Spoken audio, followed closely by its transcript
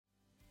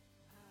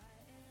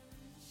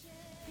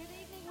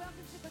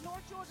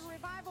Georgia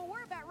Revival,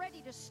 we're about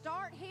ready to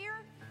start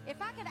here.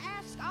 If I could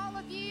ask all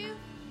of you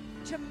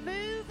to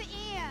move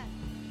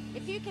in.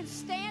 If you can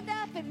stand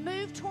up and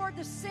move toward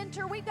the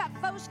center. We've got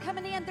folks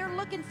coming in. They're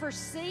looking for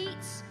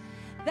seats.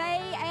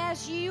 They,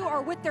 as you,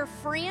 are with their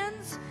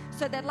friends,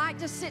 so they'd like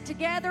to sit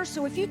together.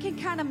 So if you can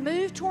kind of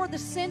move toward the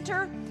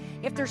center,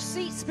 if there's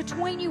seats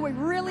between you, we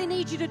really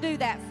need you to do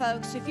that,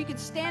 folks. So if you can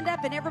stand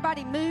up and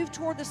everybody move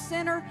toward the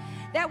center,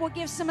 that will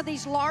give some of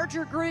these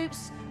larger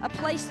groups a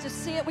place to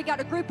sit. We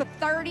got a group of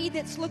 30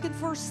 that's looking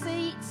for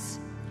seats.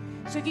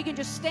 So if you can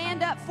just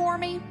stand up for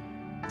me.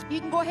 You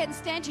can go ahead and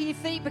stand to your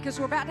feet because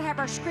we're about to have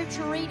our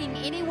scripture reading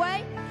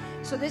anyway.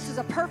 So this is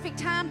a perfect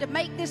time to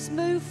make this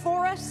move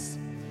for us.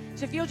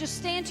 So if you'll just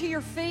stand to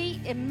your feet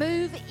and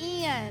move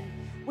in,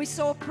 we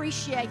so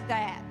appreciate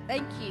that.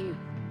 Thank you.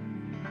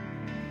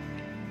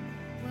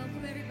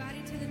 Welcome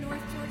everybody to the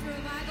North Georgia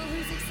Revival.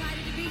 Who's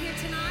excited to be here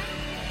tonight?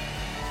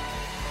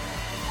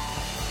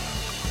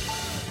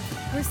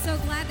 We're so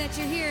glad that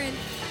you're here. And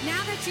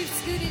now that you've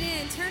scooted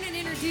in, turn and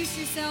introduce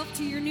yourself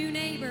to your new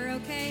neighbor,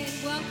 okay?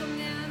 And welcome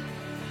them.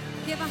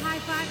 Give a high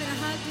five and a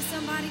hug to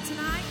somebody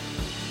tonight.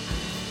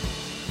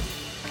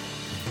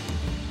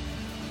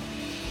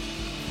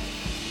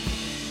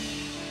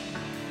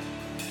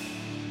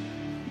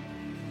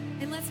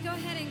 And let's go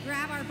ahead and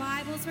grab our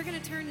Bibles. We're going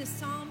to turn to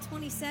Psalm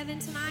 27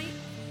 tonight.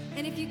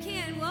 And if you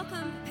can,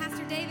 welcome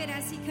Pastor David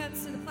as he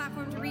comes to the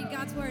platform to read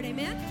God's Word.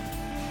 Amen?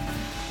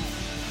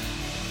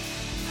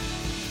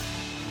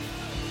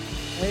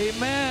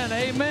 Amen,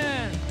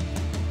 amen.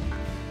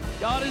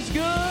 God is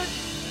good.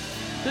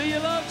 Do you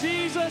love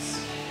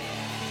Jesus?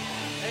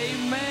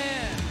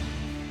 Amen.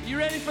 You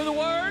ready for the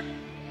word?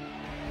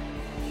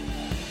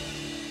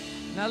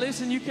 Now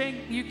listen, you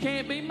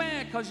can't be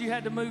mad because you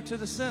had to move to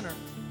the center.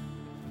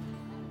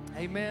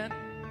 Amen.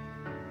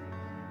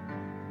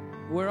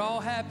 We're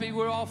all happy.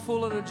 We're all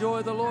full of the joy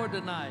of the Lord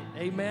tonight.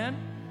 Amen.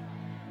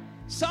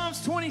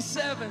 Psalms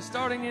 27,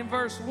 starting in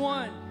verse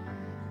 1.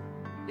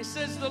 It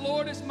says, "The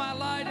Lord is my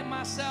light and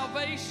my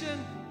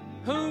salvation.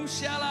 Whom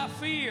shall I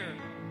fear?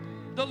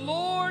 The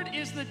Lord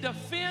is the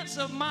defense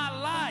of my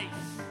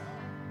life.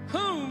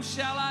 Whom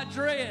shall I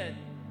dread?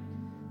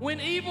 When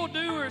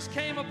evildoers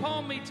came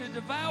upon me to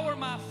devour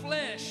my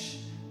flesh,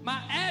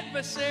 my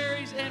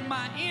adversaries and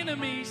my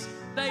enemies,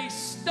 they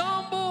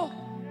stumble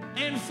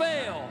and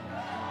fell."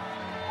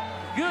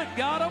 Good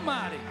God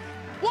Almighty.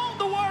 Won't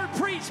the word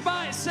preach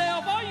by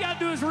itself? All you got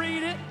to do is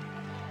read it.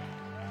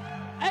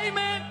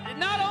 Amen.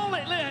 Not only,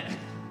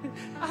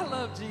 I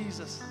love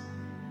Jesus.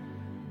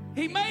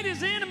 He made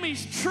his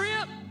enemies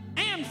trip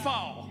and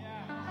fall.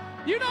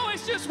 You know,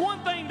 it's just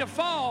one thing to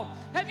fall.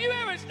 Have you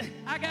ever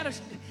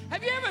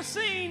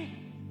seen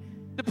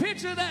the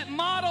picture of that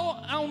model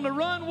on the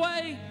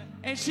runway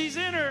and she's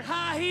in her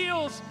high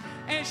heels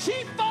and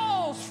she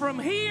falls from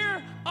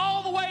here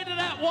all the way to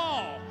that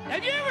wall?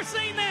 Have you ever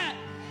seen that?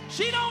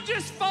 She don't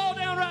just fall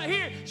down right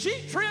here.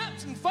 She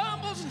trips and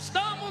fumbles and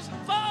stumbles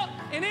and falls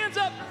and ends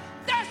up.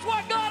 That's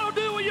what God will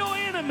do with your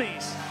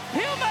enemies.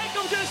 He'll make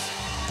them just.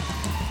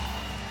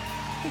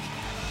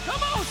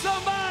 Come on,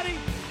 somebody.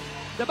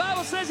 The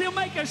Bible says he'll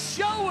make a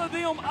show of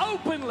them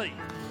openly.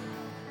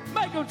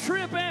 Make them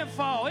trip and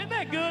fall. Isn't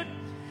that good?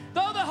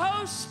 Though the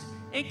host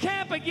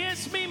encamp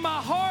against me, my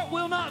heart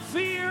will not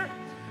fear.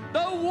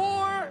 Though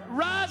war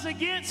rise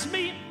against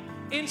me,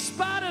 in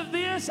spite of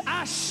this,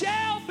 I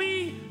shall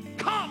be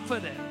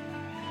confident.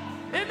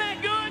 Isn't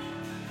that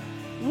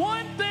good?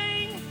 One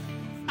thing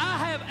I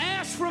have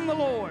asked from the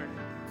Lord.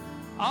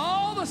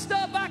 All the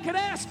stuff I could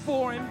ask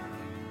for him.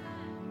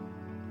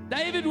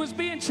 David was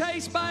being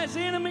chased by his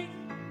enemy.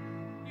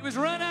 He was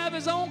run out of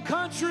his own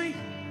country.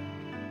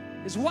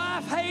 His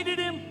wife hated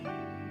him.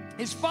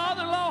 His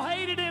father-in-law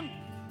hated him.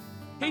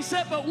 He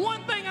said, but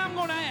one thing I'm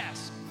going to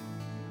ask.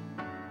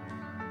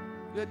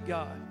 Good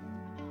God.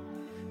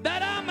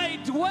 That I may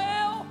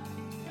dwell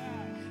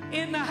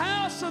in the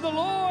house of the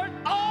Lord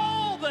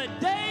all the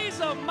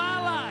days of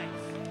my life.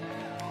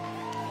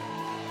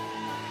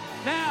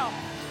 Now,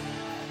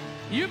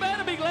 you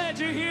better be glad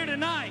you're here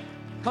tonight,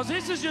 because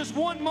this is just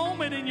one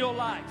moment in your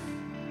life.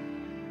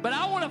 But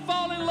I want to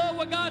fall in love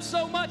with God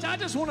so much, I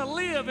just want to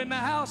live in the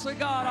house of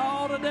God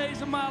all the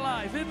days of my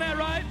life. Isn't that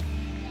right?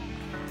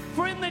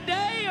 For in the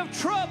day of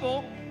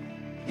trouble,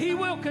 he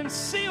will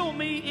conceal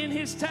me in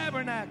his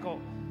tabernacle.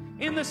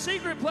 In the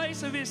secret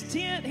place of his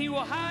tent, he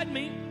will hide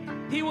me.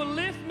 He will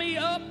lift me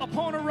up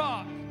upon a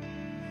rock.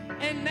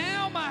 And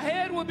now my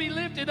head will be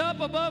lifted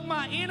up above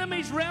my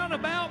enemies round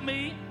about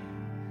me.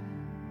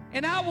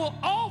 And I will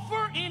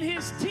offer in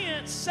his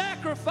tent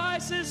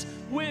sacrifices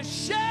with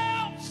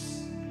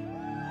shouts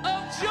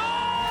of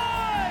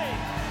joy.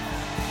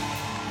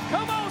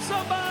 Come on,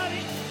 somebody.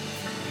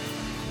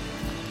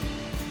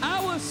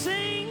 I will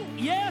sing,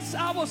 yes,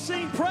 I will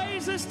sing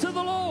praises to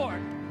the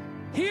Lord.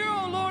 Hear,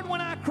 O Lord,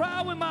 when I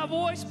cry with my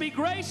voice. Be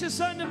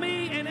gracious unto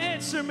me and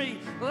answer me.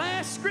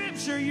 Last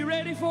scripture, you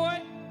ready for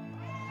it?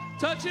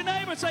 Touch your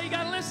neighbor and say, you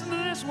got to listen to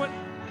this one.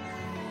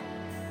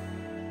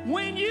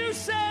 When you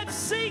said,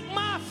 seek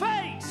my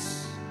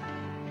face,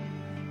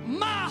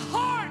 my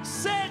heart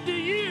said to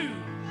you,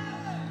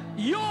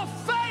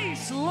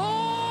 Yes,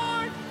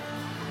 Lord.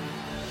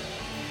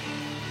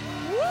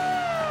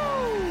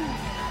 Woo!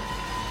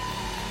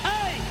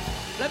 Hey,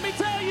 let me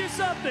tell you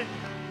something.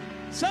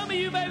 Some of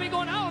you may be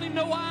going, I don't even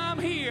know why I'm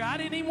here. I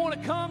didn't even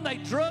want to come. They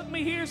drugged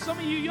me here. Some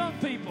of you young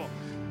people,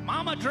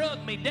 Mama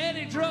drugged me,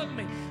 Daddy drugged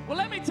me. Well,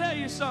 let me tell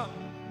you something.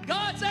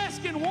 God's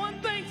asking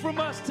one thing from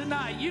us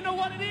tonight. You know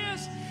what it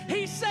is?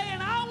 He's saying,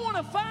 I want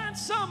to find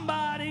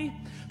somebody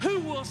who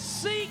will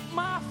seek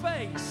my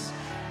face.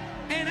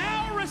 And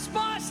our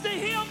response to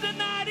him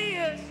tonight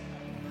is,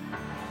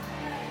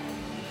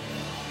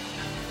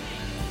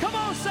 come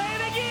on, say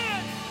it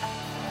again.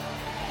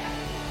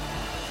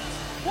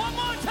 One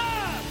more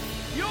time.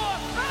 Your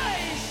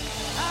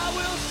face I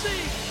will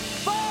seek.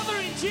 Father,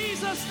 in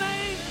Jesus'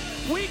 name,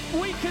 we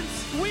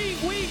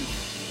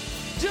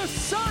just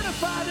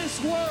certify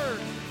this word.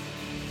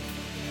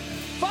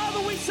 Father,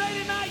 we say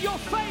tonight, your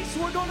face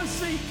we're going to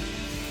seek.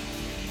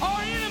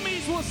 Our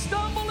enemies will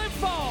stumble and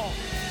fall.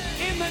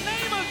 In the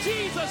name of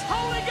Jesus,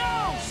 Holy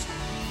Ghost,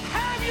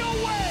 have your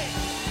way.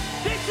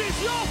 This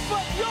is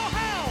your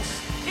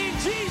house. In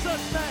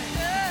Jesus' name.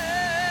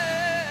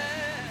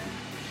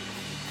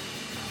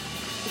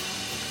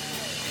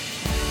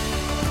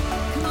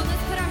 Come on,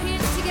 let's put our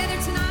hands together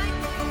tonight.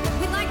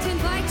 We'd like to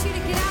invite you to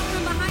get out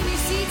from behind your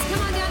seats.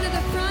 Come on down to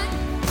the front.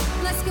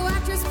 Let's go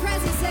after his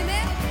presence.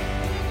 Amen.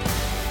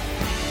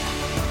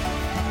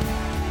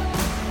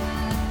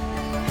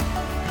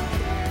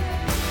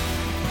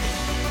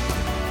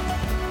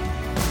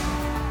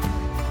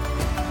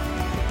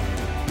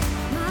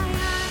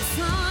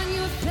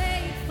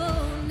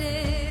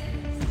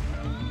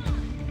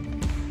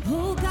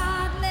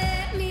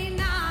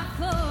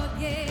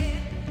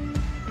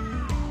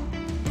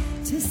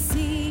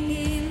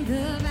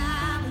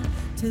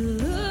 To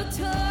look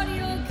toward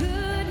your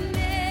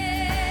goodness.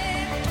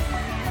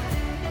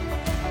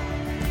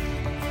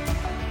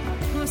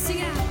 Come on, sing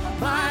it out.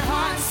 My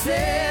heart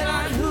set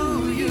on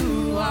who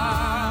you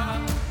are.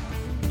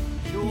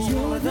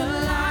 You're the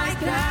light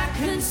that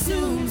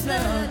consumes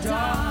the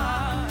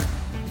dark.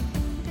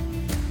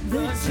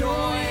 The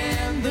joy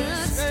and the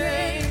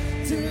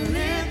strength to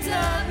lift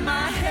up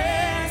my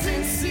hands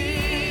and sing.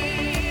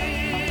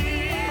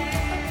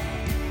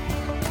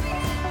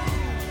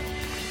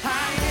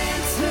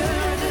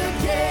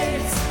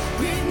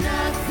 With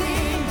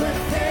nothing but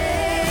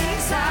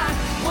thanks, I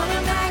want to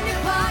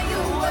magnify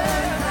your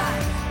word. I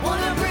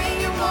want to bring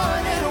you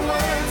more than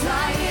words. I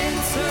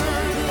enter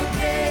the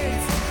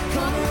gates,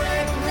 come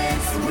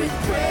reckless with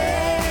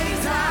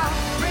praise. I'll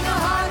bring a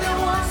heart that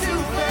wants you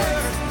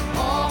first,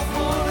 all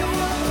for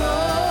your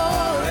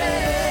glory.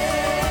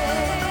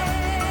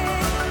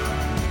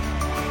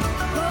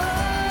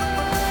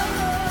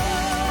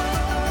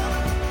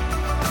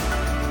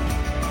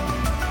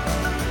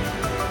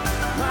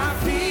 My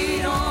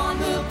feet on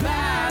the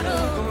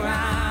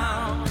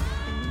battleground,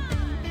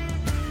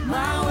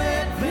 my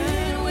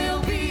weapon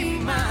will be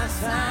my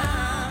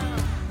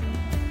sound.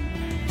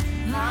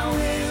 I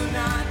will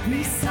not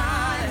be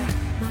silent,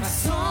 my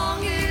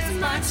song is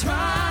my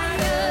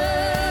triumph.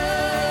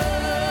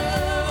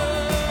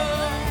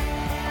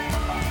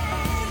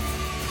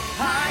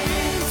 I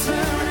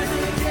enter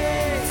the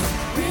gates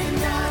with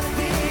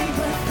nothing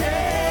but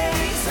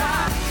thanks. I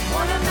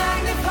want to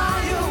magnify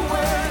your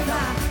word.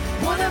 I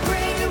want to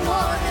bring you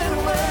more than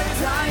words.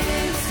 I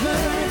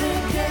enter the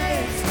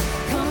gates,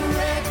 come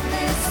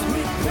reckless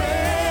with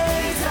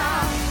praise. I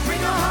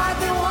bring a heart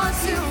that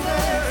wants you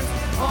first,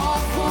 all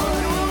for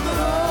your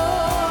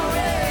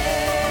glory.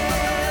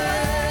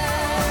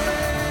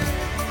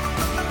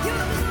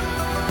 Your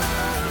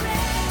glory.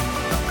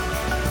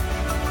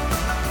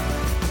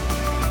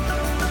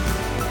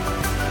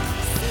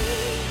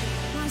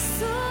 My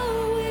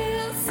soul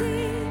will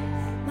sing,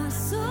 my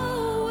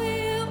soul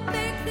will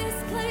make this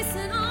place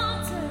an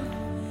altar.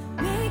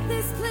 Make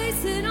this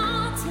place an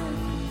altar.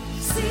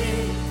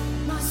 Sing,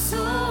 my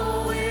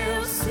soul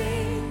will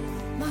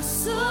sing. My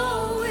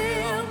soul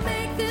will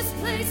make this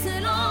place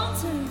an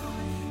altar.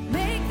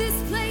 Make this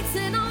place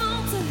an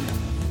altar.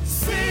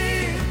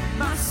 Sing,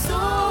 my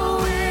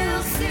soul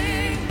will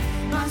sing.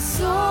 My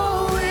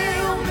soul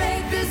will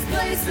make this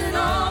place an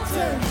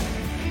altar.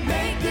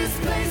 Make this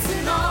place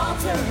an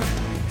altar.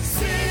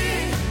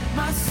 Sing,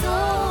 my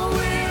soul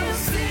will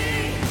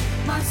sing.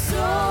 My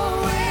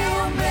soul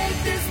will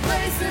make this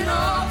place an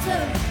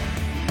altar.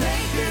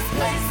 Make this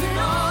place an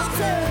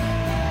altar.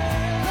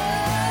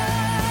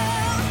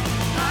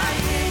 I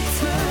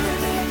enter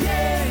the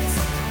gates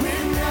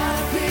with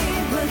nothing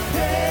but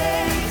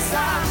thanks. I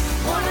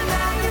want to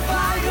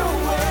magnify your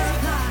word.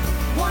 I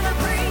want to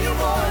bring you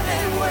more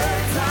than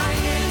words. I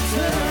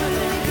enter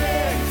the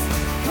gates,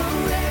 come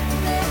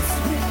reckless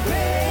with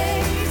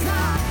praise.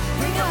 I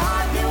bring a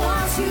heart that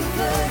wants you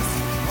first,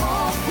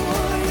 all for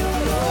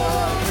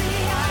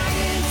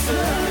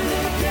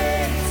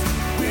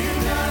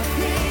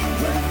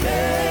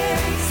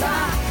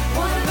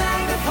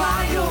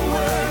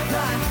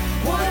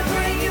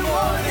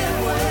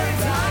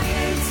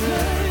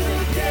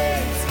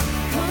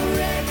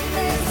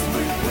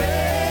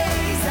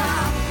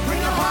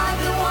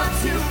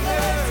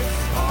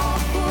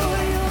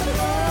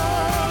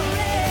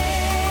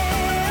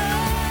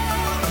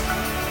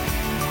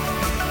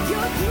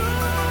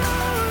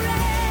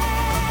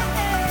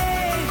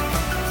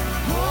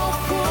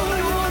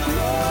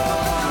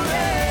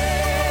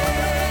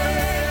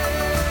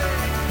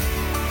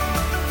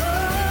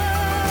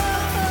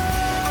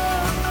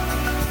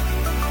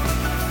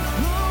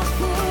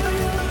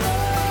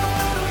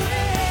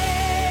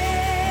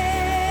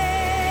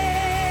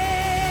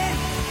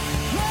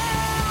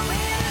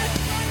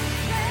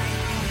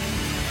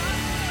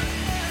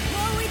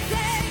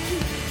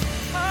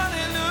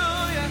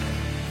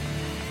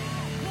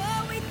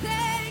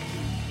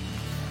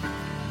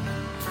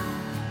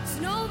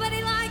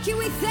thank you,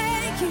 we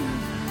thank you.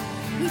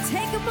 We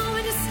take a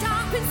moment to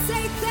stop and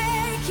say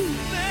thank you.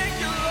 Thank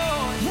you,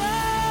 Lord.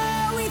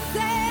 Oh, we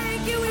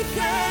thank you, we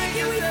thank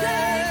you, we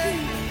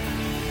thank you.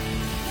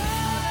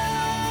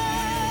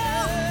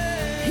 Oh,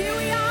 here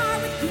we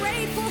are with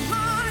grateful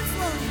hearts,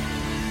 Lord.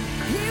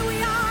 Here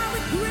we are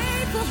with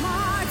grateful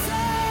hearts.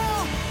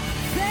 Oh,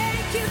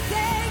 thank you,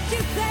 thank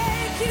you,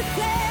 thank you,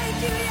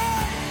 thank you,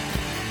 yeah.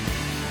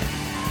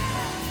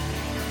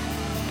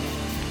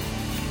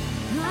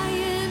 I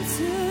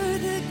enter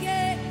the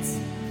gates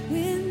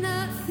with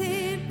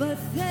nothing but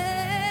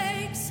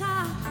thanks.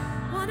 I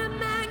want to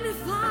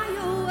magnify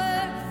your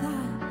worth. I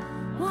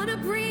want to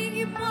bring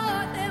you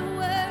more than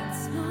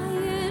words. I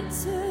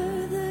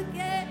enter the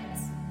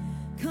gates,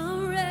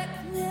 come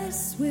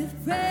reckless with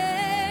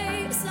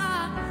praise.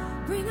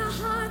 I bring a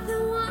heart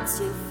that wants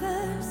you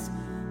first,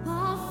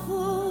 all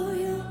for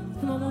you.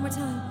 Come on, one more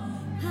time.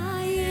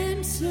 I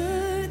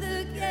enter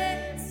the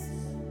gates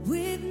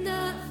with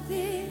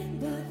nothing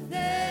but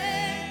thanks.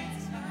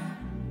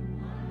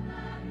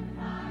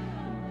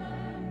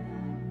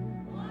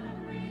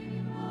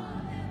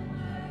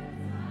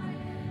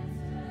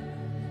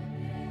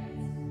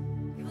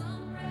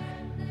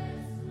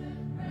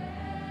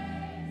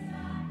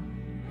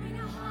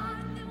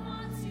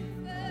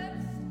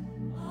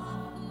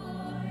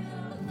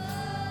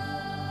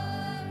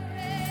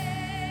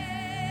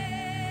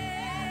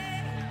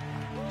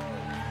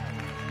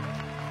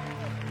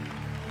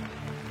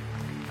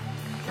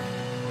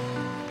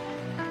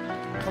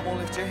 Come on,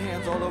 lift your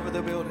hands all over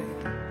the building.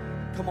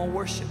 Come on,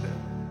 worship Him.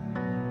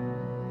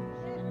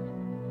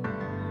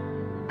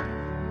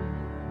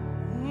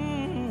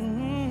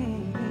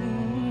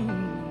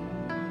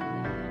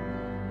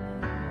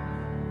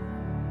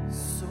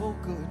 So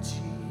good,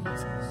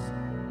 Jesus.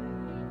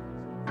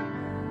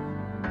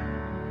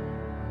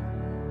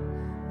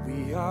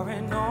 We are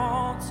an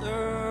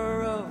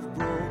altar of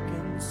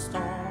broken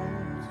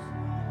stones,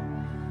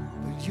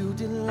 but you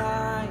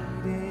delight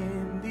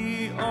in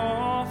the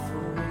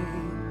offering.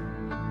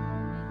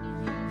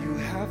 You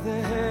have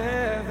the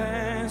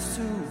heavens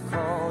to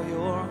call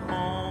your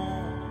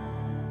home,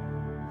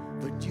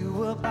 but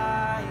you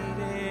abide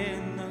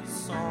in the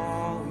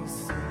song we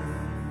sing.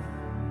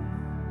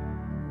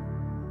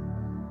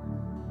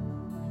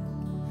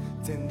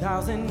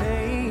 10,000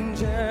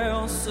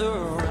 angels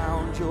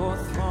surround your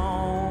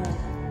throne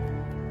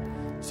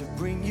to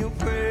bring you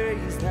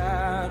praise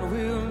that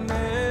will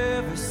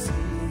never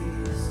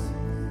cease.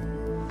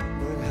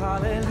 But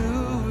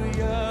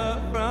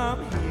hallelujah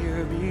from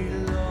here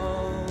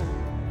below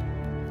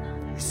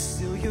is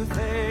still your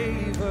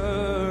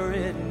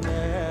favorite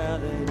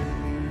melody.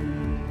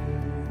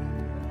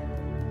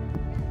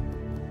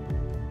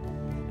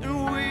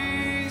 And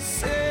we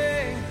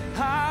sing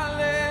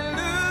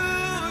hallelujah,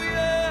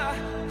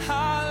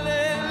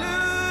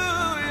 hallelujah,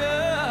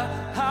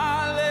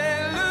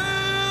 hallelujah.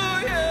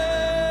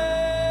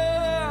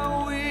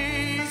 We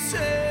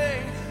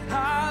sing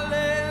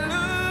hallelujah,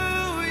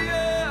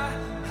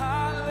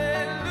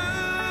 hallelujah,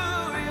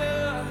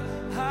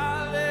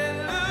 hallelujah.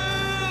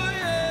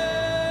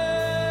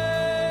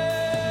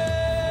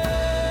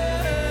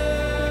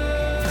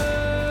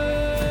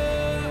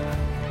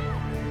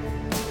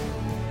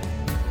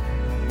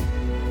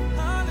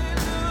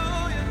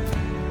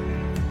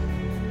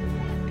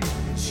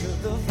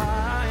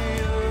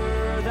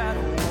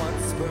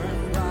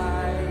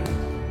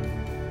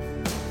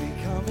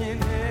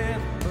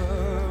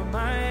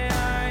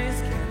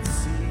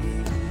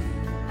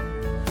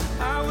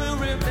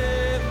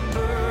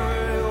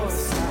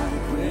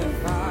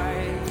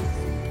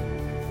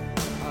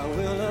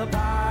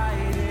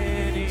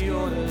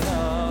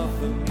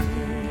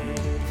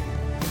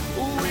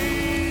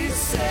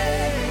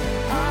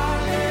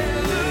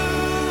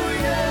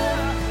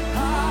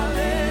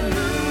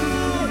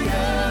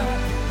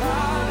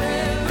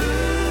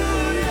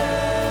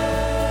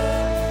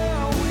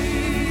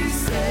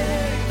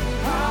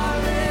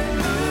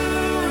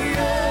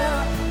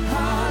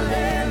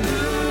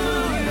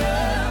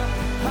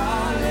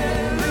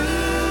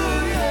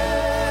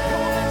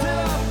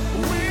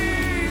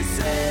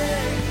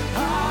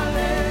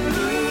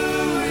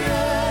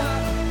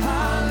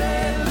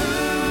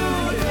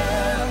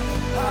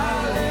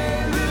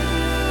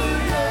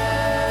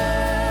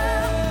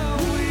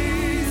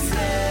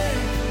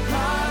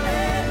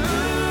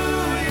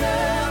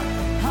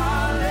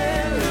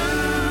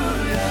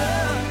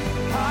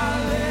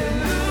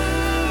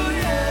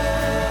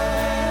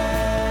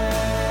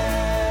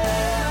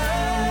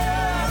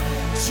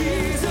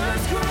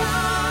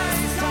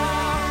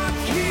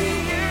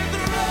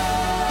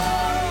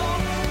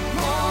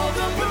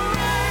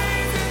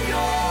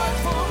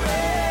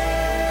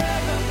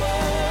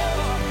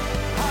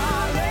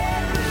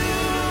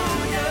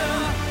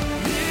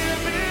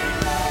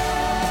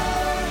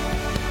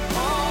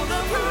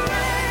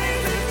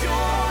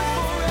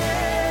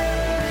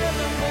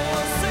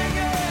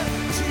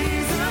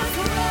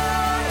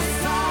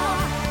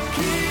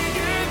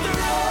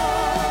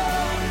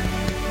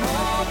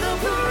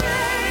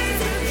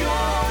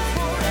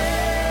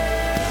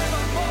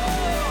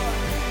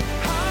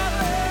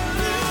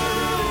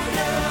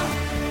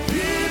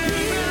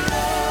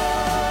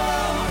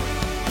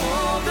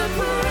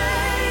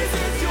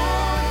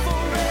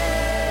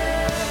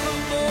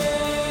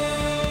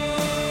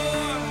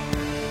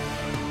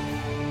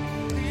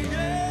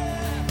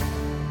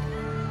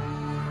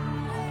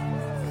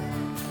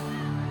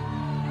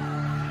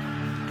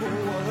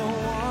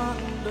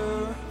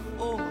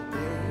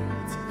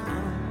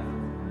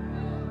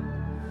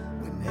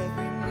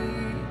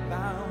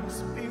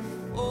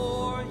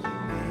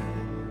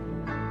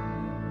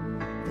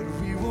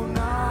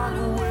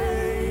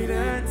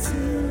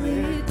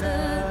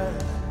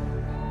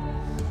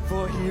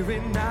 here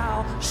and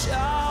now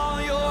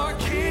shall your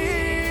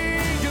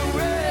kingdom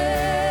reign.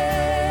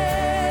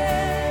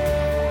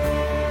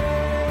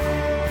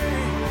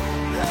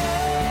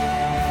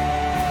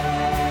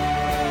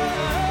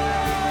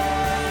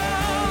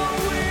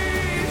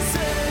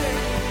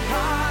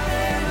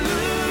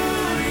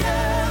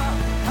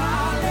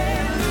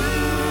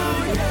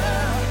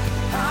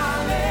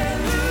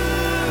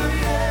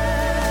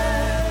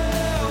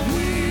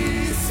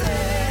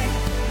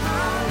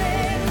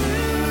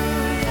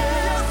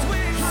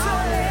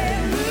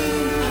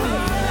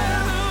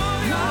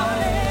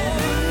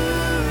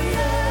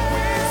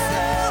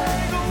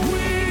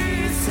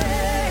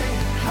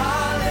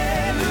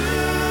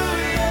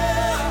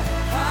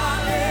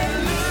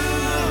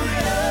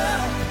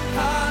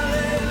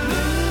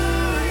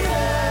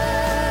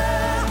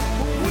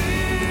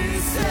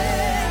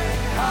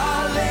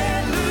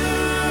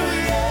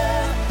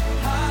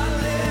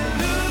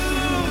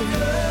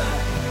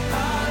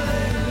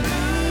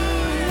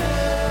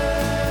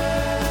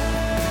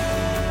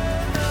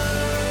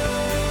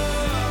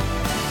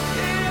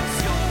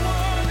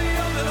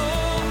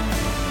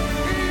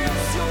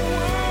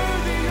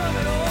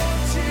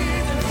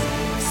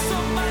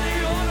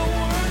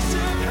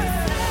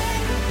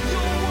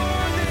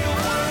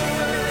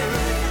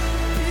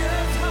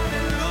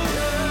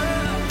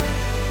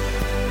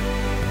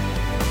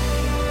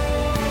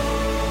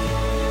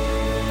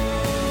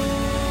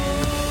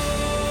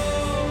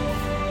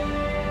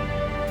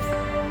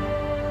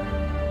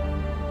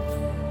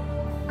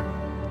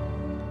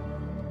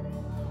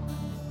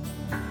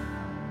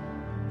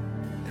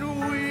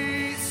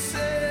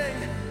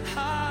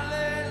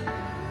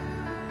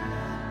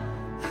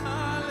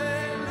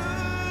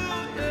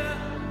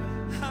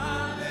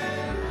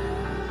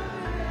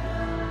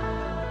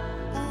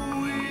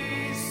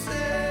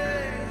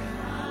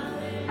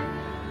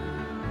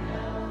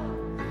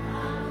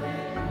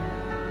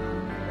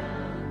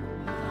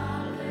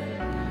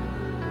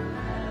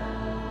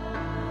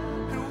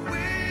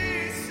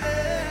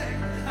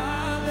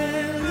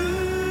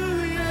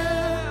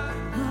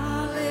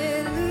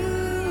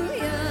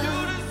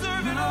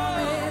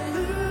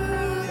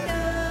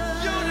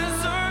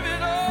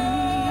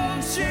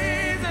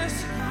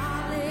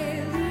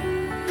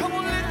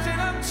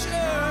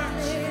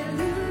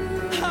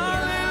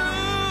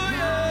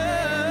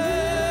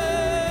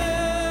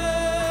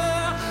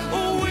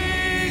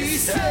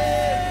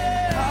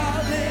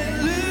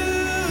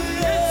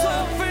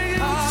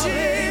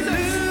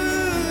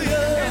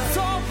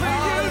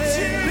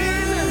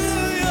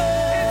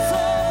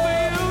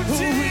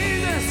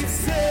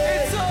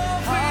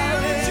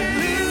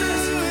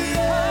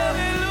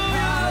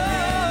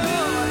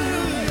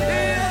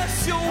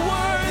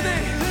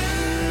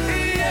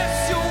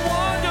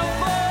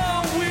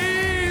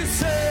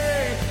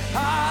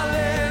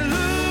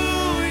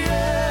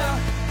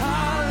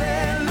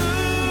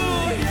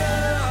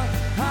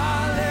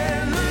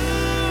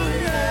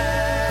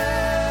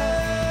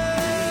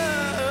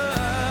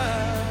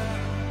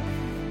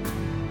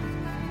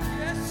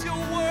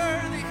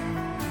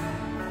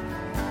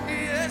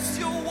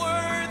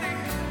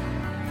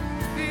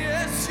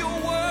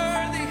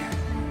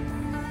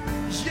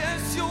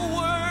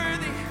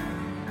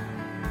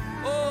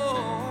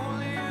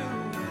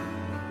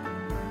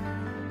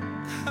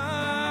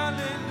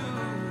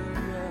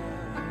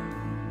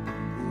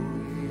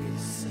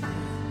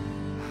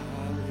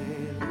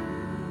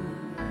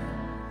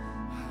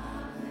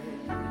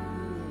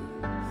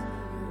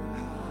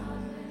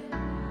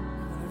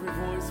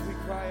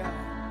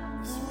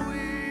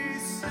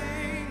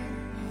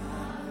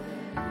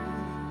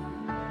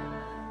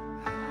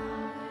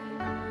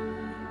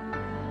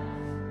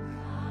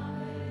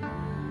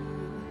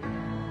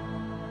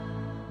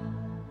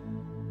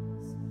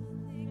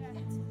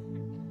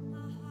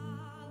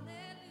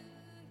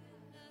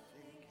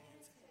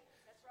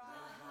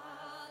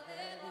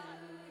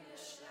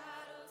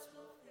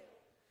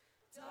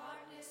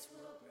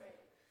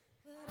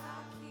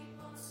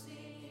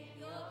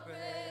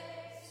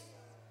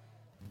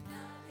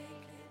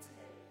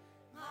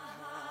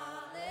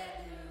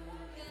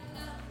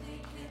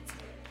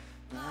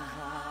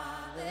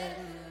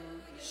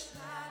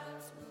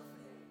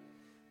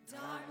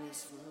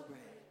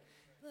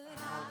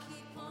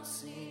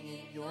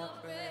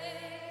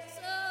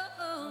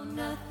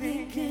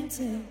 Nothing can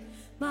take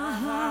my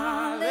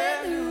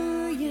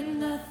hallelujah.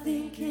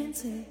 Nothing can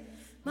take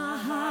my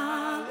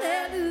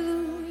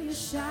hallelujah.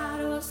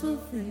 Shadows will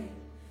fade,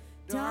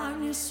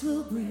 darkness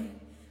will break,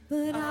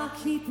 but I'll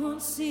keep on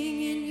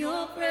singing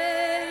your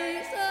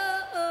praise.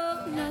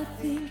 Oh,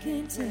 nothing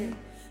can take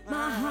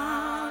my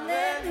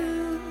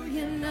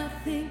hallelujah.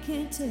 Nothing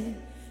can take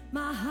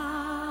my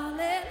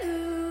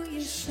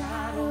hallelujah.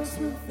 Shadows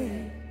will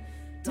fade,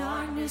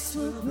 darkness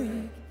will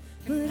break,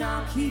 but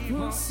I'll keep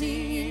on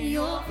singing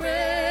your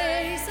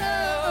praise.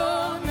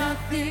 Oh,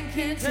 nothing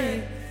can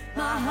take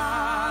my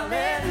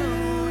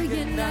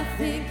hallelujah.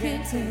 Nothing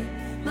can take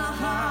my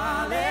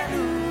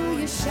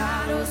hallelujah.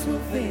 Shadows will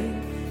fade,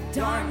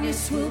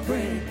 darkness will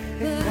break,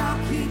 but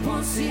I'll keep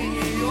on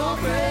singing your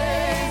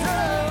praise.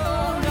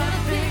 Oh,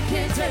 nothing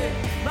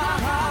My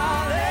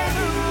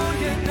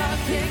hallelujah,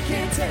 nothing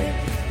can take.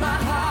 My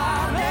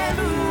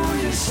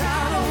hallelujah,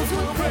 shadows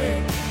will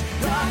break,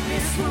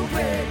 darkness will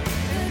break,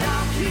 and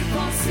I'll keep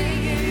on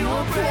singing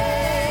your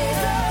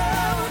praise. Oh,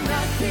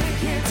 nothing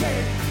can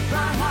take.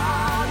 My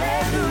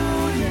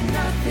hallelujah,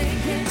 nothing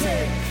can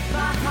take.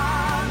 My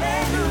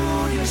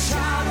hallelujah,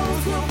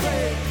 shadows will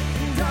break,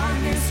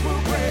 darkness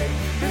will break,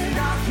 and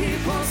I'll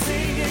keep on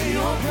singing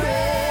your praise.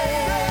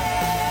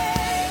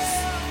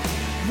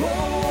 Oh,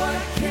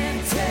 what can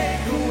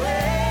take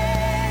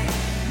away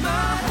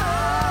my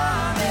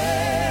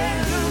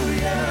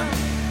hallelujah?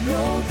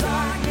 No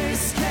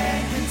darkness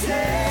can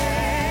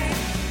contain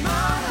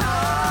my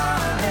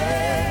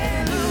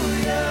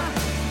hallelujah.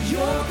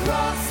 Your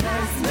cross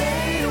has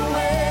made a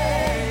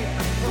way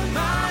for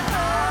my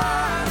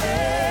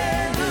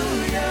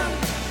hallelujah.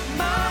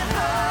 My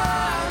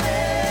hallelujah.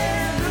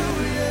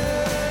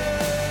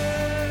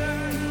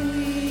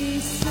 We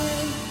say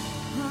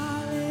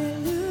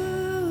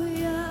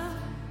hallelujah,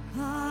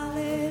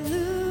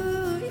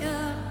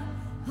 hallelujah,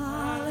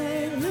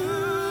 hallelujah.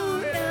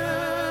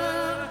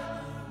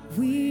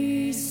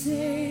 We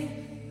say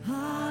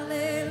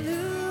hallelujah,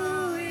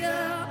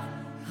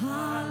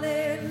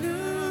 hallelujah.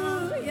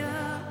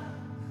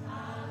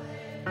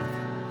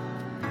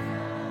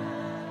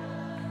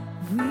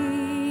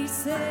 We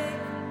say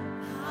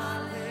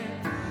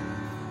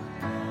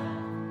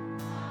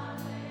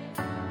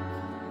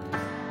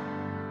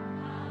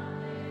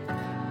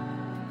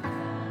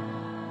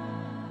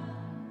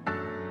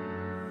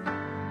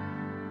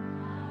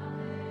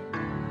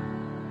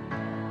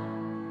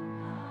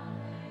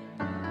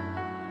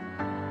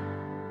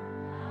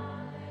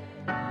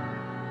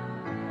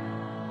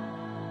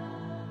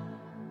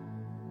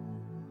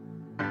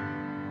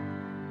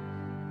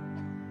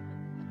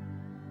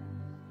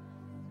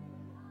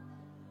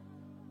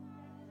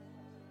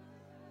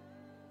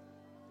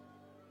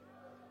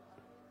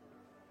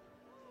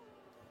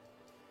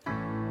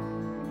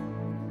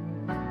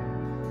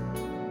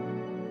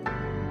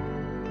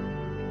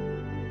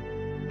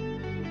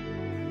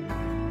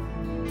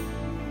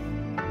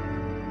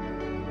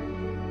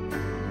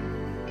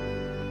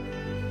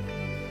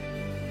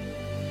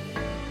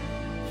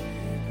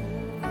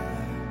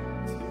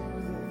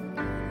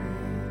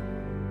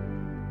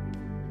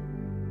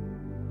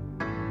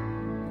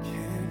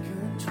can't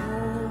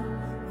control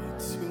what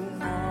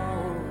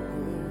tomorrow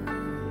will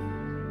be,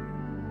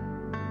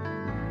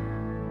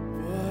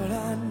 but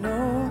I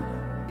know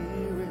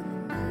here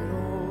in the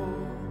middle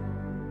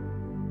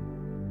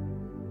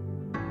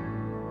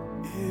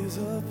is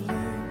a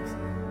place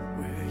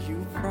where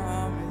you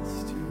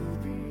promised to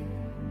be.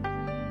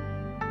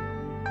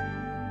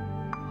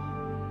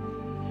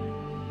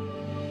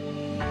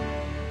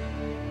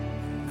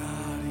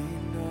 Not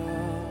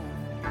enough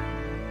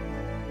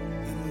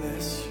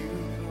unless you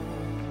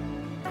come.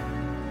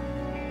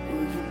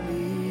 Will you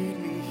meet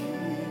me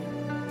here?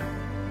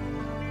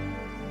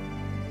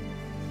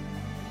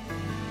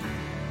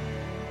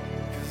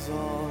 'Cause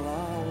all I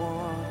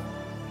want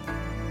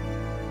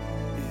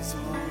is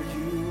all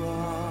you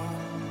are.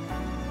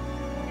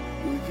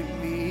 Will you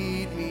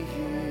meet me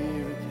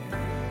here again?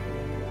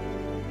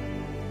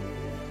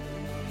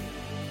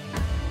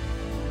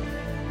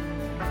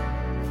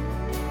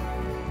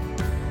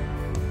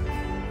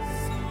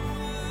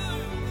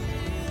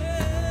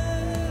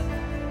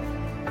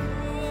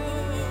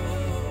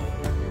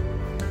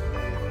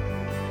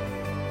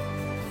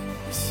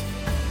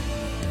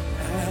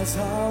 As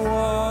I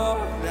walk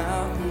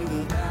down through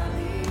the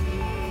valley,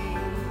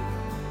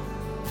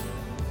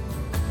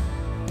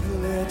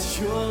 let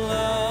your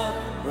love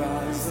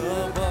rise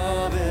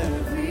above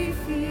every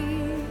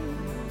fear,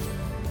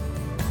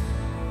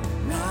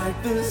 like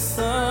the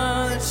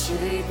sun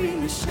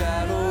shaping the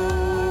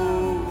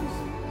shadows.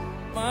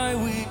 My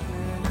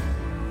weakness,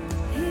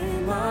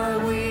 in my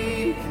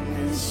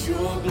weakness,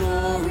 your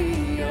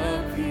glory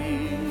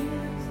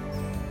appears.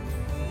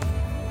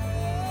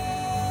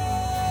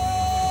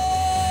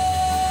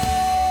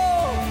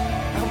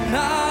 I'm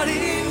not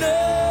enough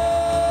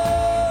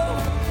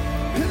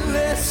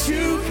unless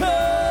you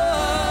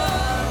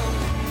come.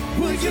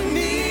 Will you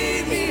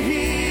meet me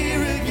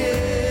here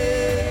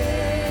again?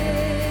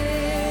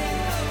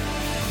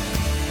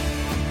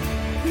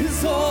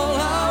 'Cause all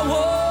I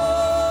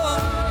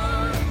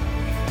want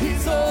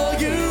is all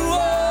you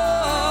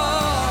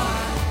are.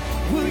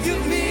 Will you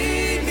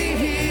meet me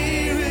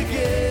here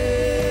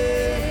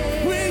again?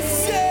 We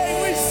say,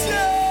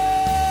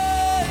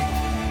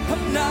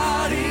 I'm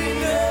not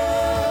enough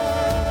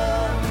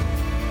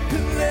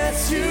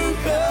unless you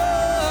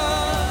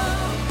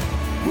come.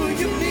 Will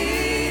you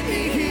meet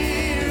me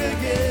here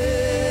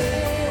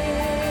again?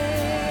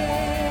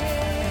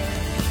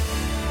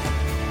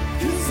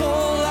 'Cause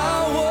all I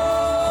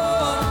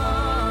want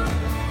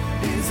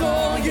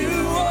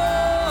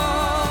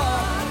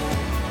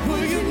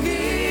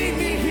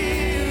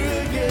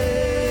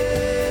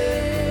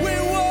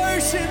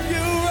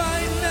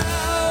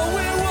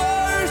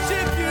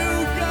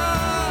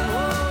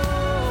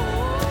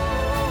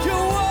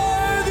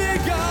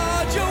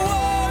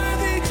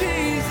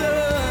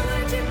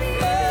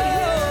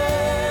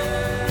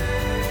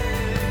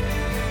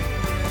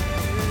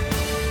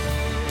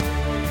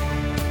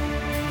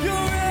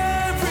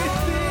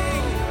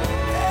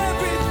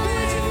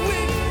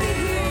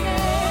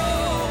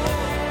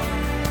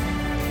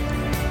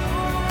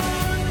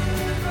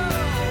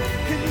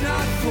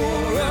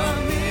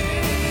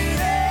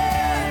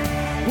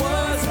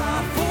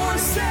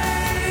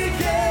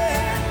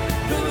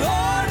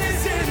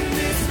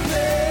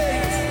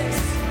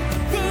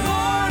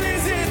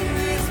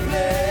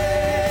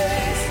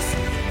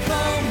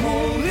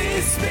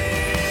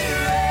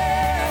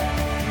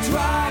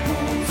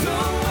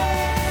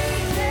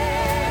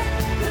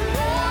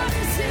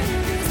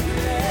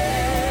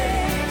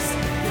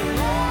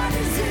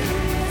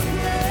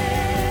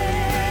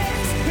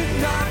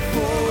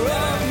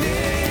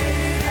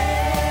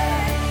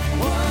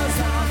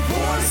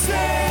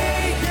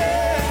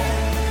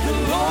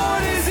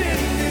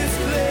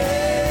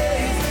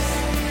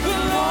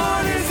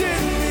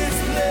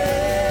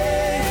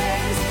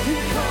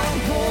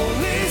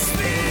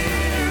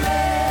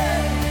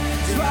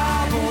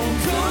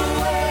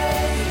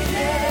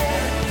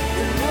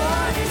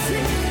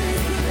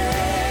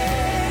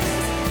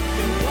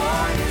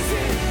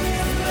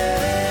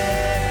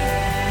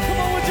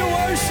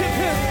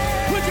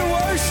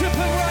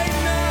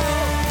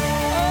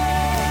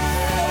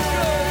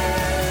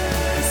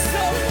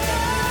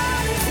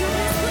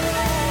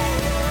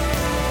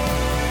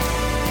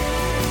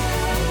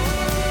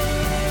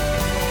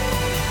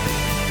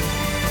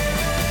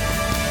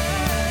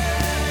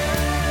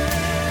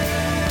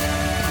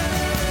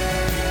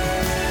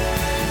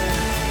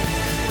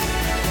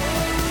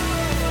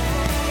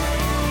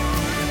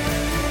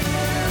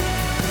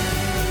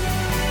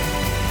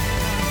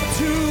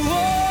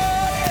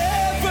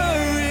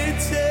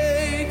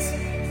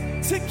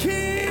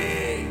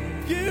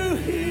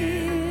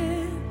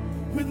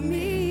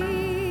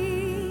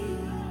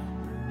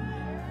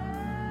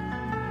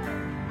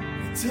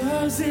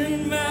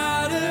Doesn't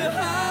matter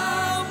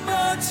how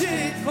much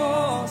it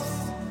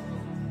costs,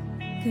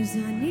 'cause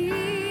I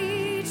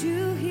need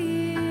you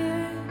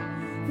here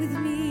with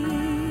me.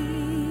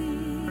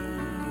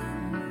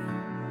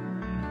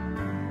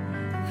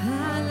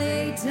 I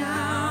lay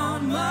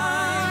down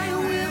my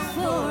will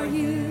for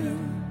you,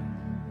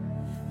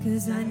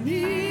 'cause I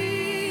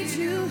need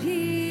you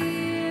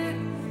here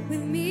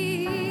with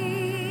me.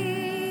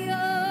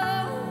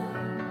 Oh,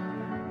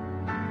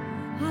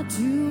 I'll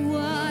do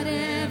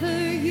whatever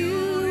you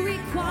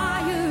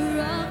require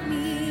of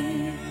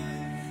me,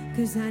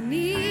 'cause I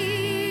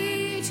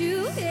need you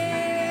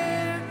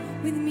here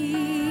with me.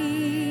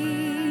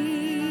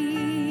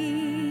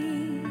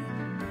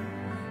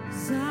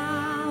 'Cause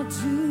I'll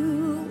do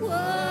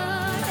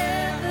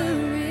whatever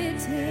it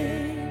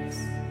takes,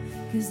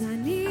 'cause I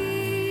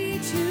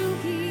need you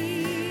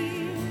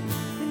here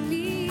with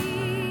me.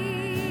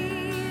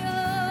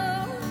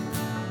 Oh,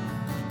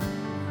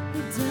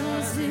 it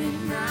doesn't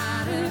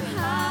matter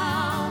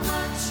how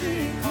much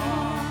it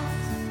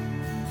costs,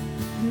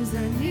 'cause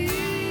I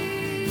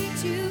need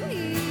you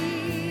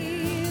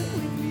here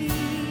with me.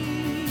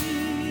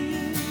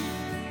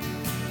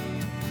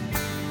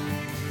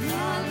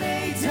 I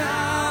lay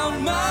down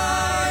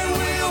my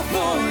will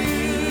for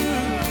you,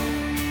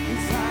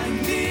 'cause I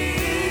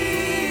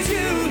need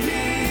you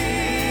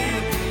here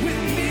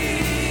with me.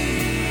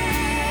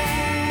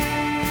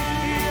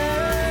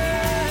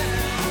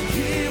 I'll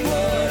give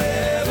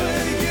whatever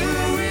you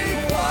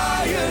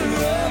require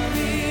of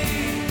me,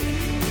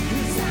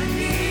 'cause I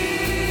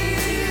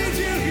need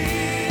you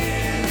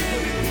here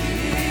with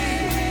me.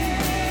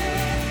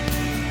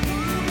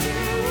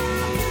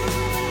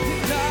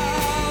 And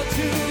I'll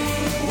do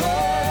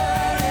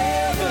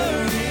whatever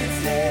it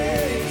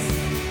takes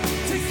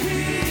to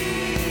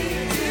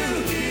keep you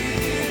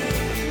here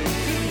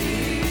with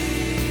me.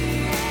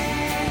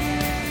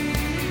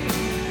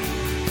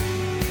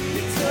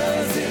 It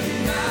doesn't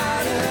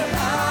matter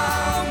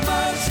how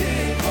much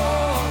it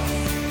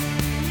costs,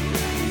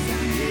 'cause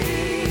I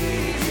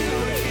need you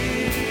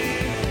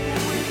here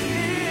with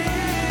me.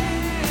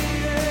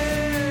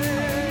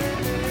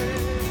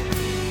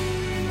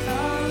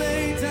 I'll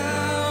lay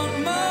down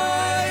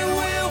my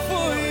will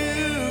for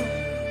you,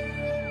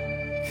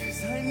 'cause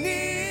I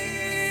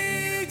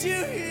need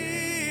you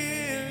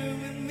here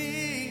with me.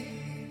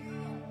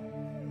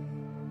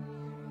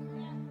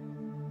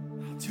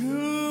 I'll do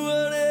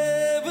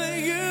whatever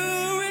you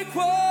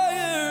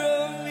require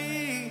of me.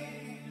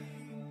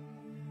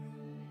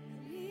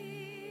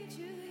 Need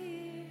you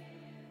here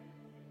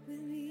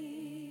with me.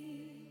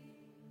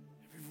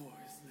 Every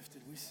voice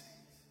lifted, we sing.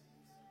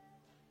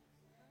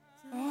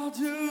 I'll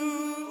do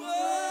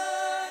whatever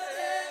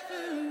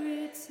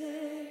It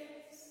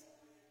takes.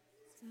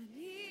 I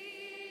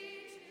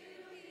need you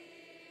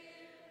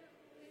here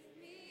with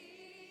me.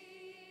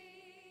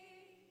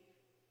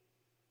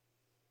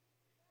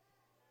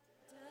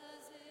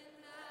 Doesn't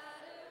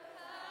matter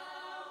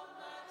how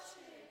much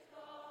it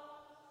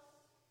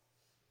costs,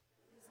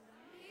 'cause I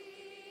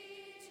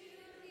need you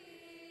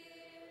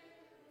here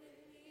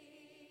with me.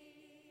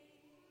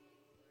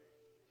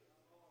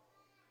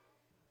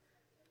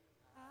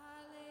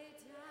 I lay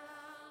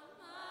down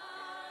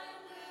my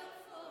will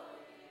for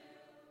you,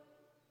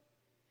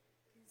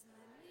 'cause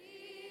I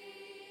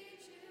need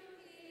you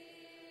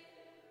here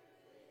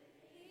with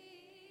me.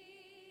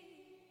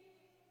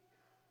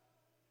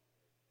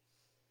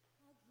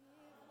 I'll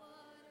give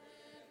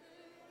whatever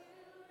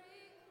you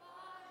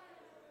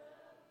require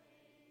of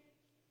me,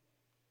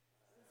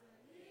 'cause I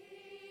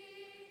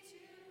need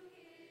you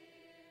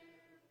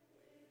here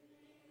with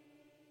me.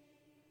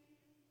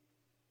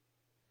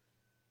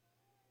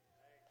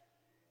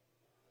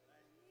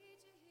 Need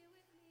you here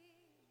with me.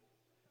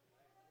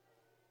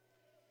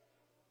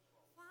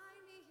 Find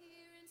me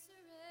here and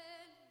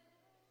surrender.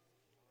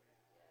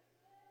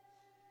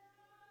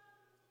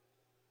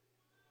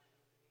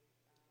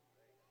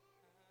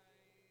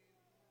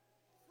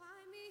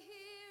 Find me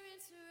here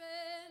and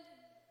surrender.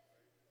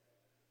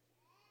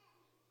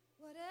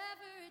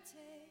 Whatever it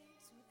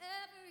takes,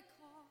 whatever it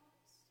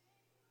costs.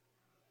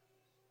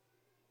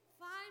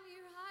 Find me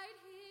right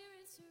here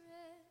and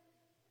surrender.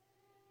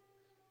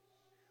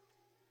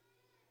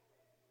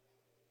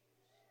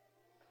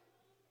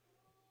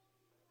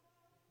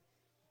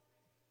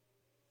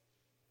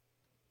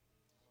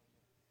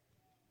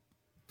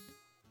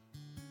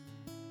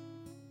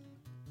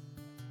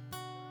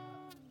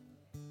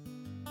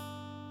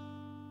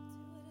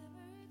 Do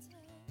whatever it takes.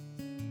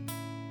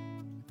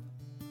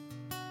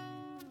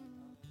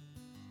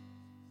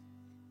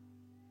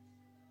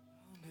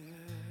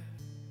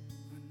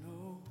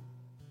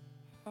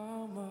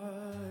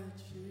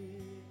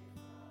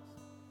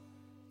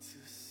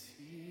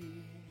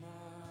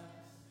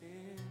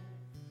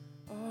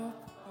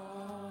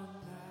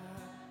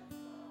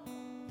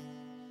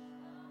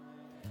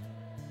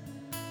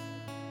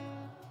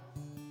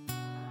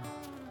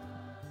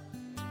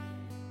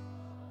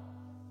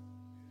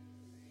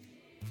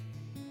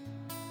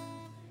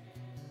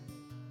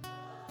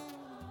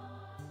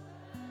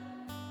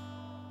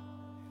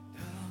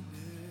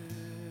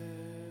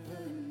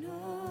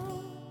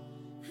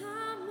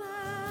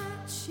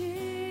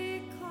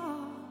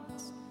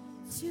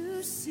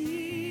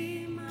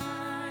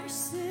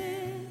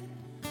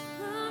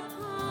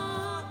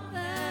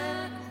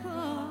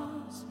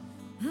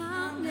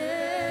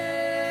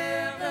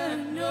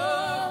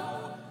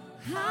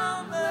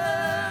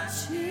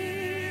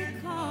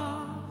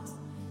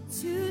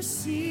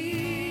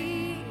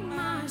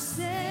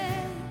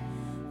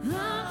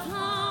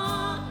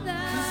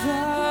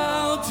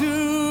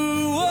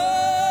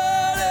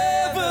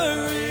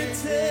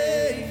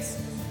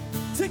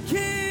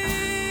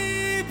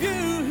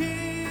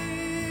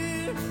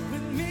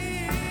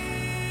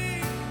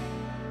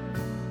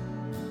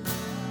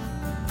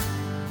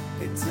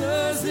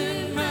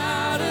 Doesn't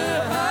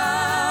matter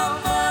how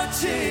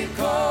much it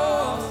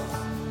costs,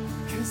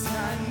 'cause I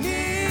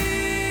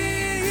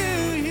need you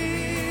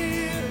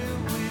here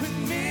with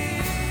me.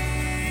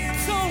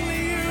 It's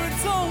only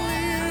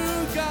you,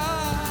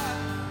 God.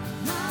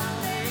 I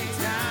lay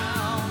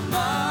down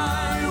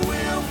my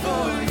will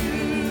for you.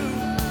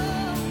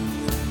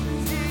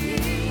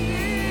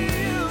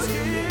 You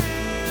here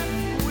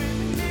with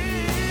me.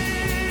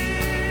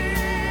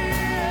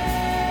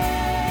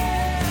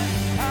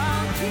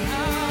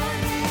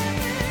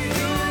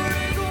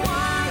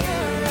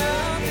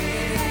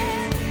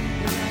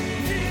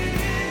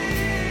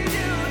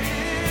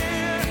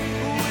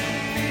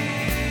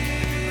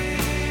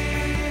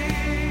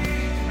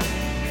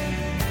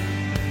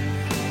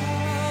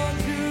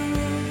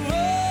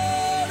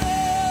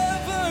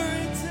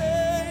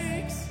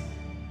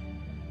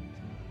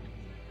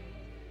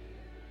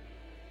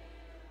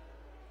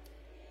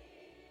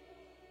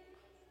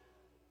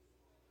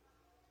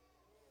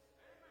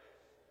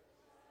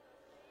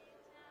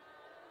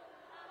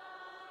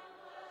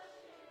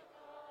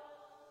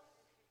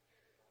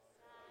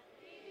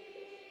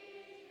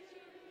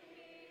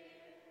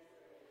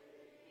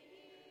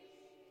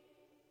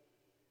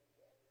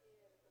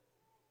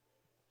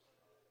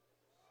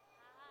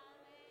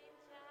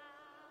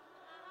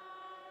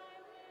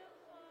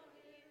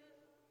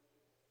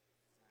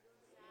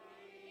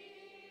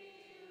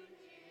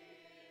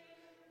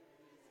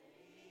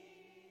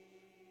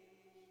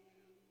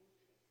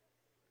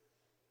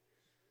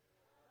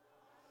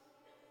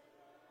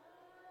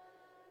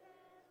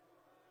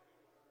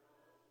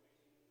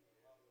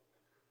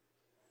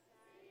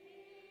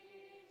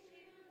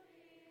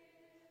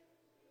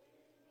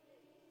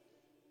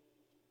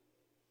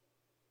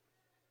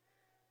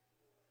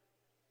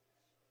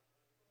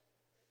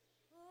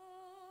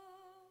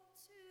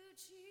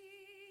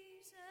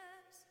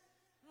 Jesus,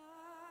 I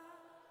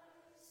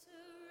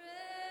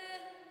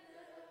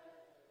surrender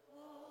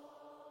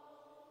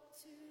all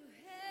to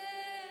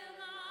Him.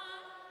 I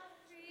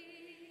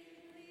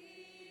freely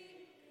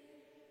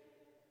give.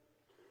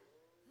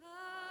 I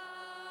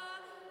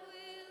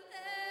will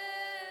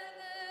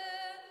ever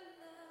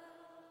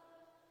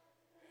love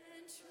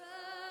and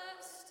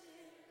trust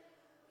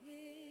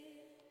in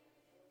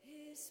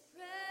His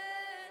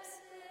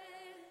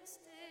presence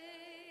daily.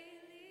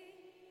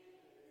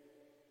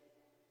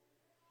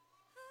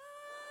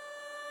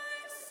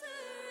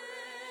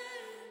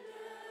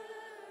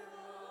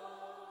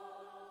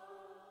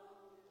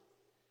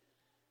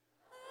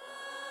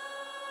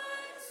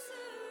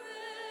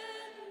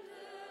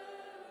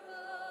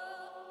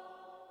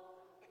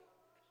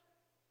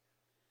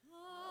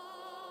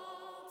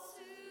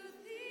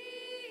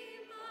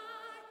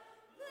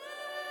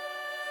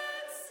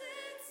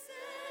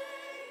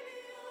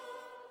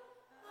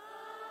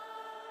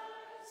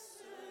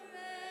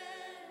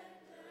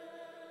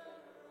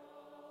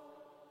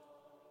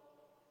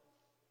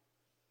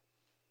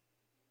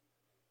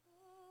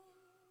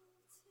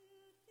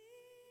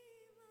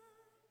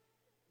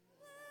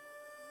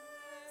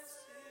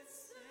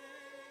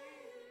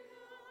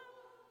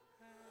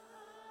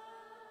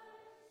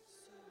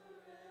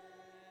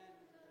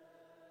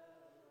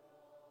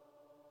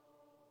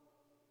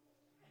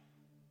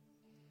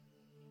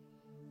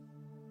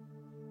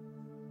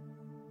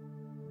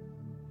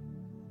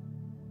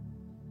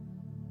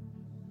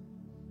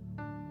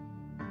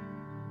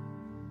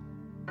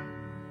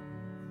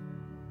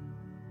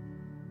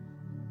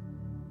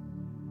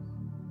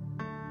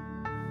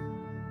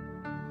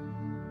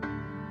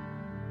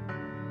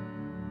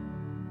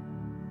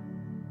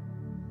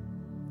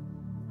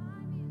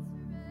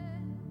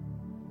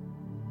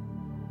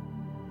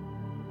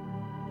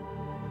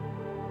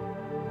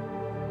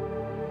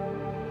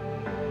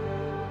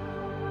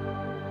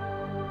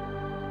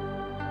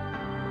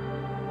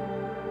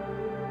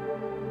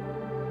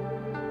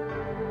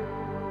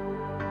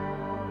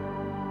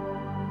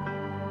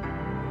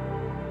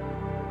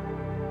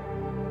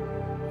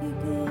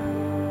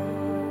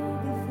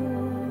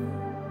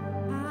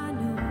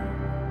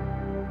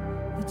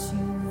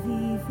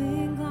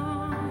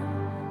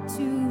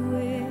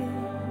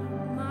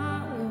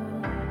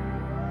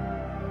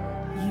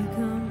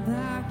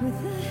 With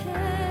the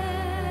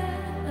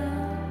head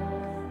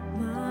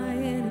of my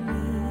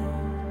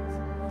enemies,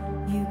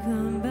 you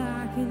come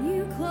back and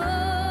you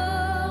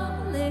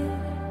call it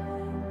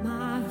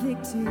my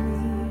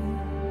victory.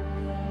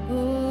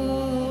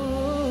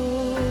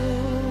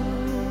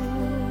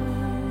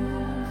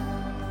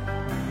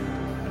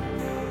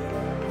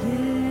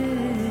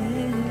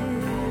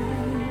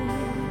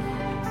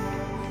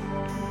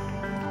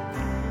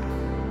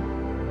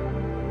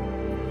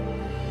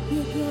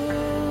 You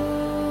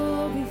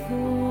go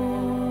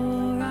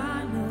before I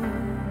know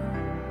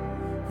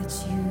that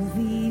you've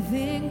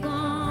even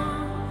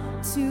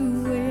gone to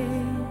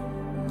win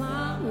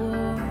my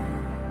war.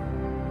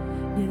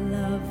 Your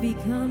love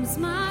becomes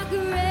my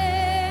greatest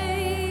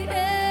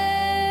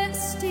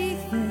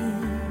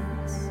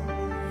defense.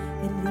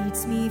 It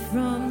leads me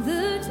from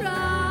the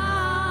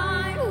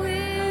dry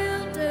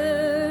wilderness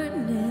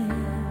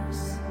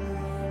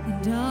and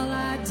and all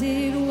I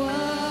did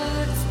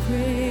was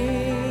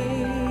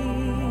praise.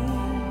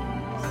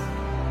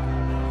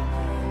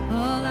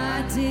 All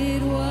I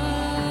did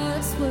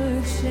was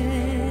worship.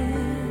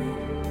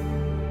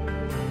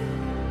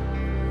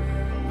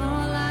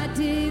 All I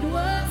did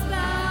was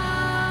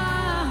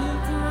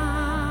bow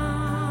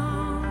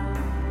down.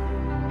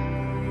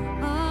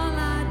 All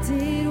I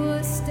did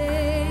was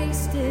stay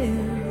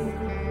still.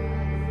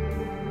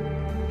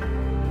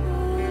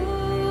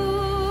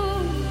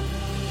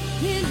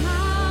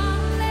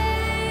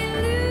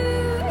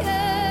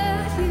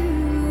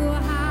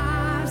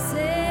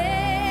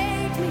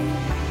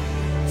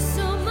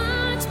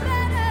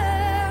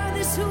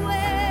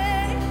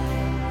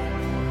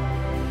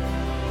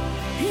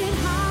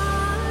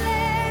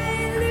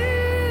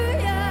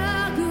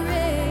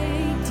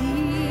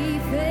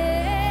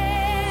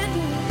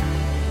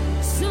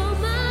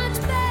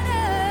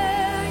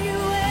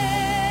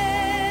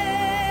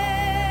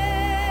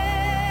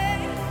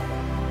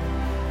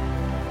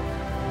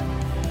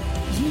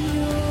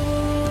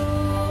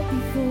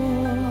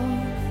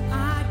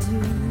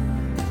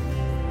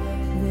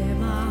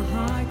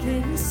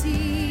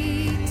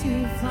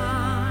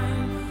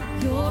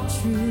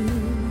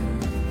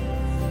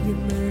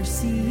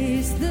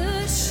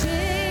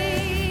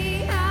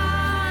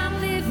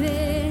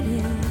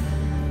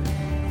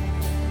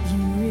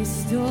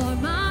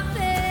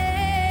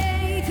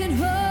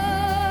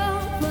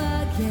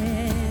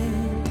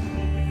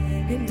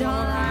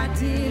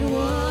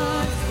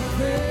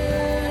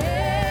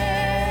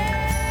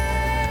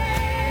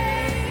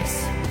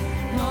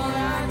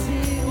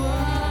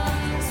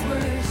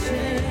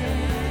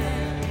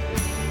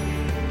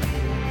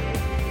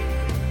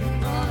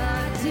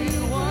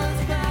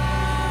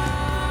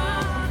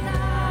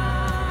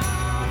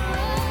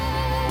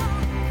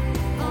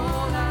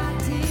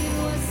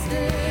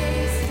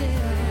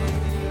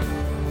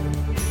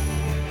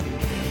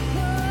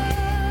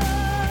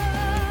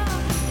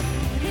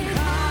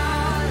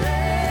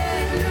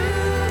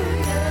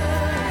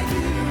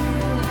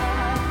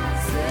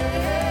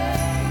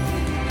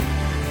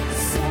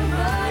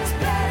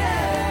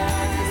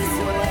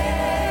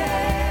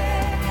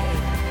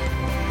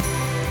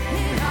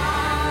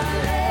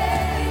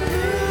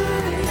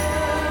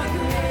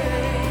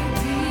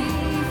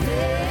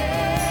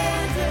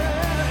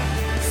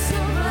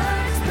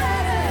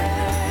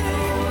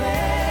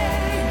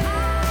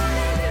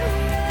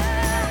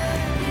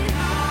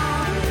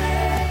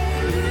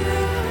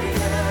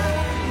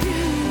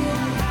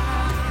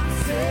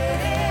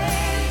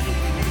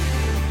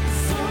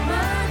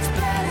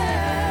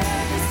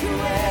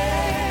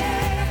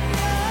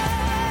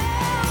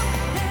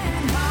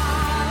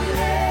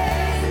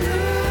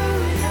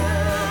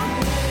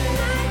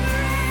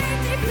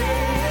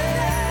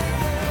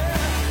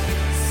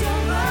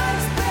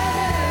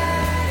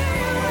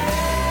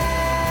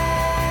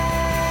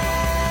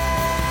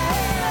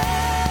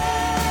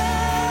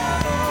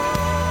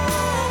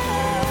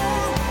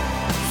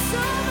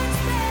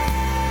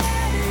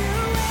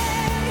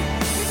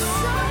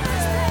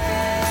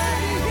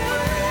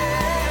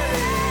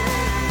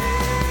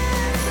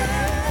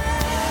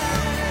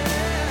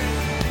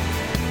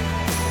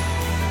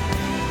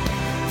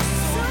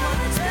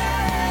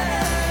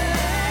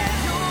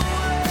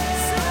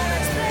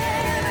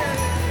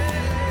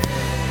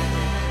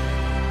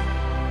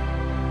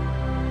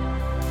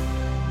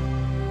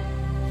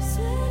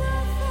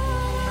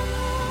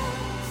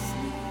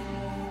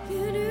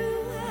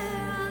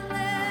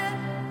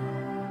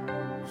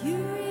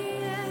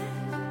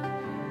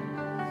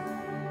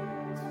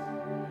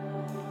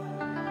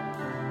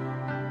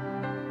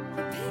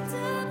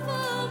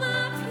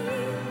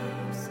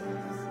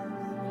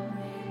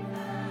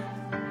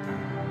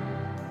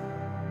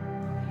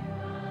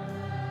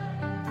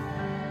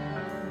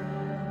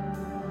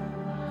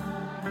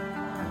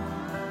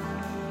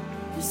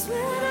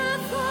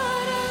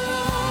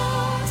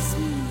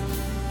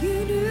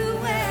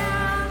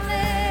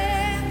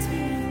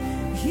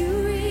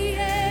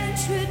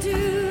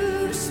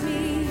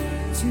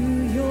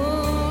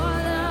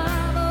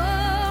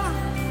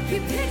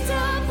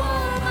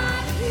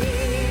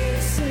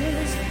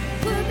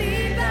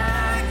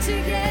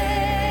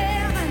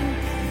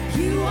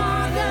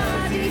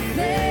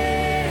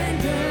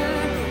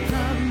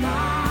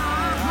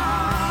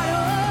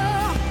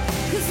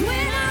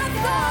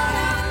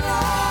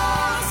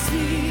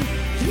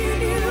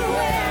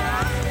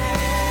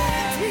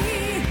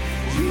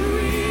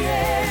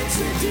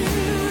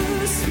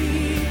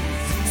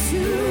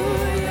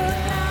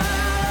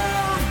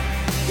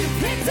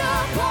 Picked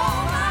up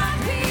all my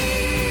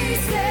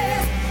pieces.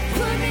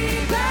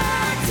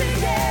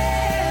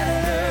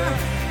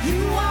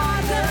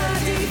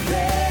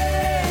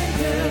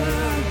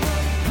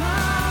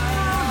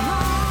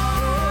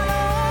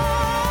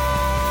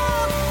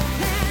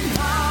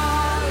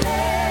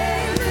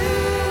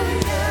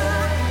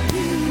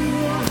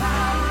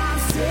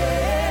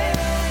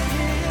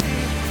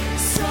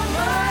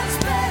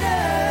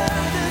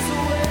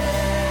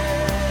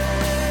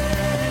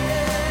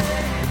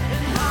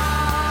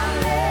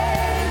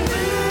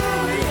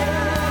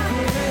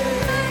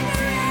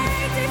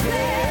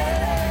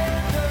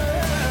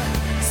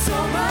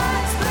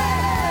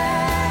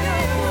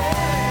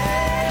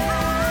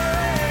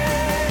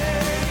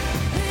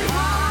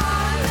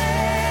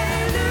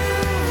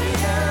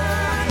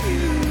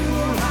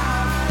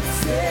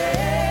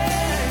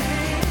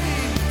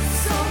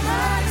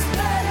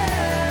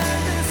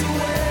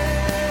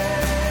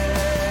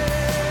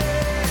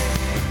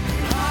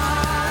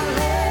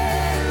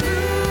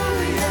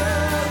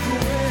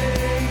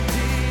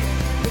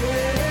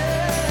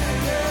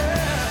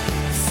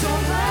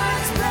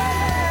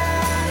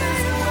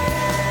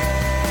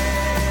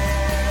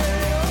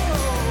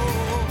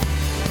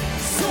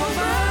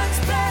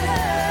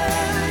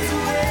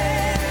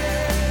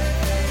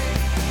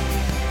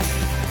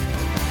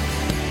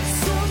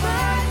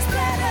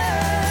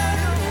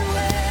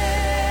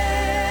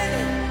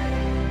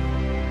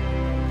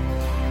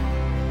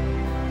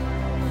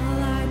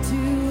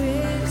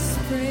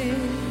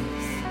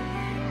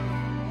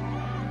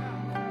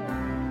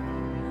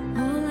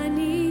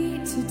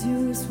 to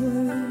do is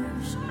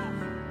worship.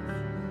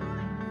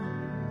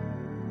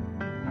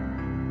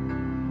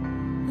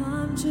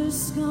 I'm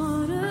just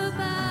gonna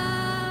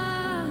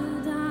bow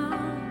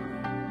down.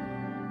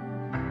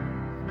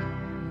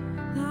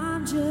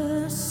 I'm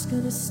just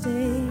gonna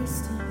stay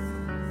still.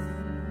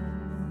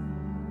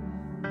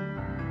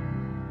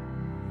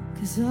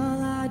 'Cause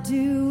all I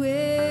do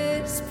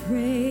is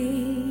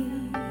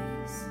praise.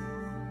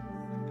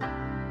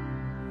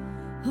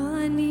 All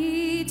I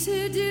need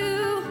to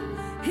do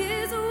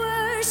is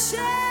worship.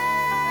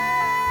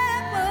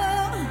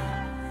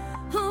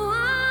 Oh,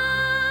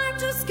 I'm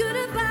just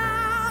gonna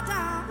bow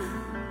down.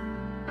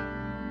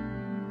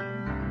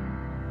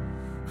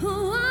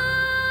 Oh,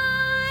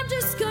 I'm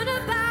just gonna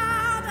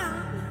bow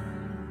down.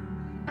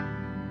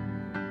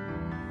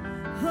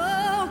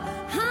 Oh,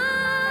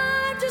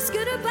 I'm just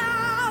gonna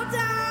bow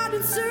down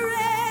and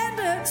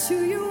surrender to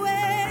your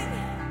way.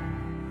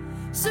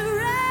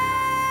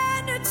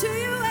 Surrender to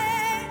your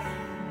way.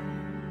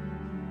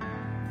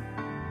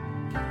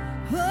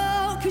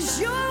 Oh, 'cause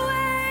your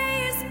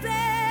way is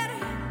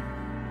better.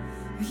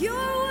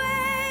 Your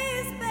way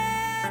is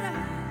better.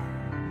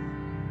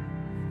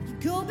 You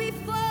go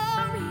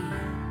before me.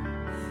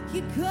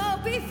 You go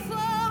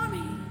before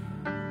me.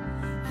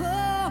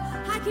 Oh,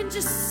 I can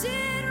just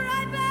sit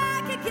right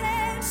back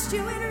against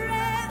you and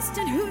rest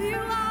in who you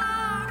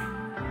are.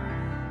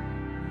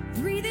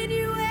 Breathing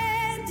you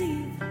in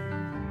deep.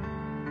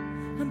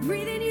 I'm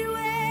breathing you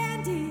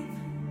in deep.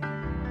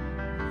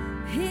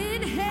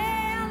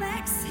 Inhale,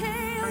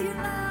 exhale your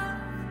love.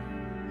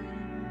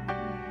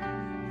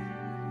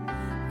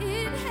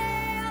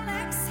 Inhale,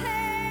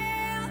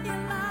 exhale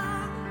your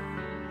love.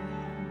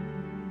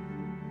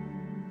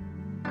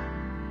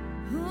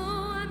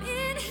 Oh, I'm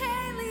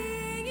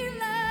inhaling your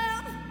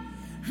love.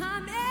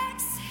 I'm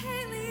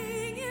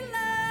exhaling your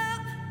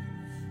love.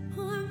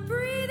 Oh, I'm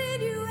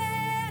breathing you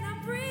in. I'm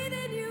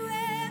breathing you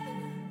in.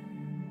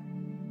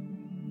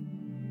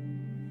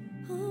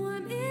 Oh,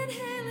 I'm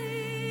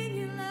inhaling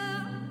your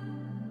love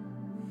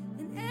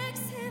and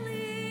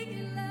exhaling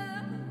your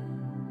love.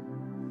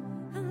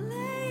 I'm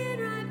laying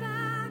right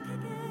back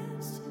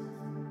against you.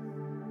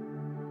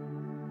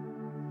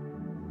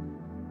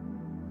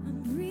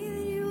 I'm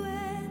breathing you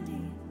in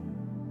deep.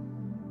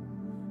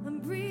 I'm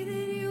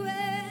breathing you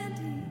in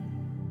deep.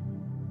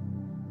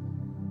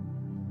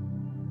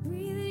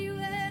 Breathing you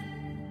in.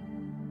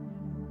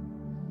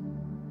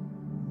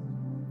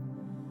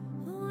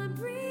 Oh, I'm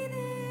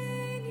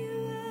breathing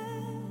you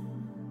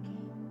in.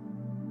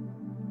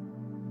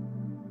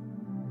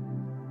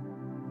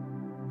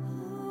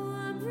 Oh,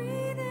 I'm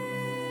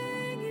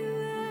breathing you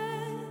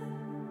in.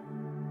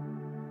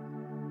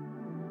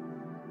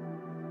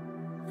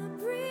 I'm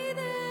breathing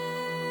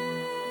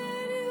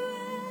you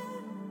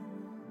in.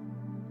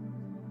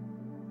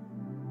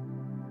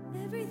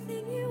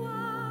 Everything you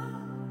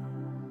are.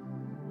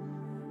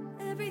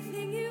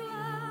 Everything you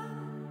are.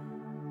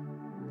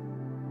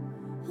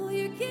 Oh,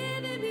 you're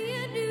giving me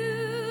a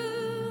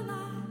new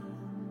life.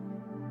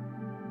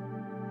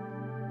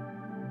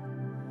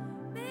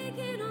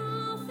 Making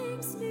all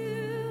things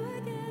new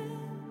again.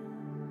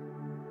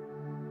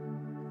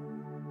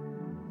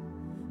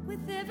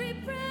 With every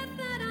breath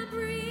that I'm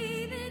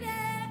breathing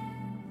in,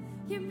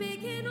 you're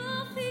making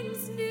all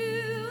things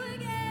new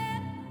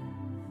again.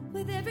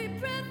 With every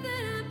breath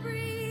that I'm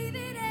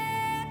breathing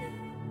in,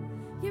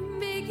 you're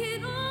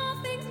making all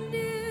things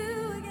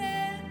new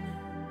again.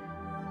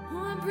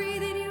 Oh, I'm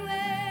breathing you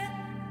in.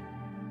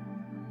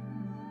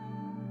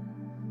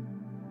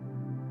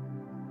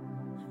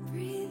 I'm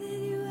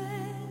breathing you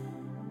in.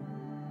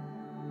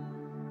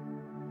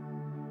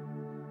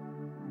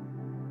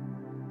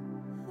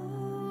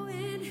 Oh,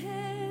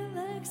 inhale,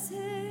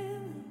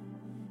 exhale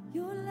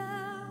your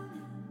love.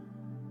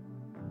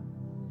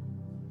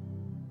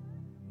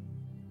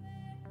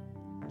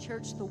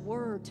 Church, the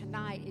word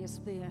tonight is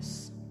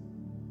this: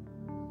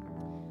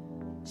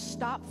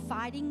 stop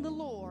fighting the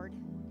Lord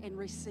and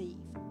receive.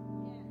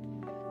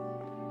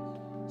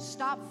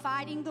 Stop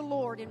fighting the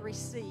Lord and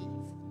receive.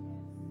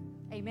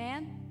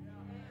 Amen?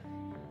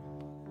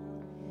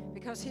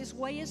 Because His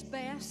way is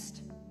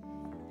best.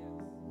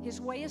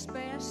 His way is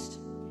best,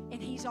 and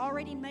He's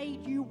already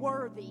made you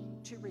worthy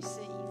to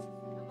receive.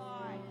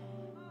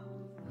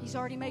 He's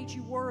already made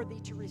you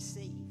worthy to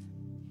receive.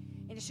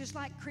 And it's just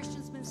like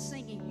Christian's been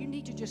singing. You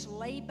need to just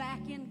lay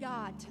back in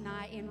God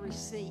tonight and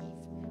receive.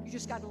 You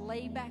just got to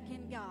lay back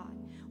in God.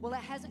 Well,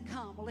 it hasn't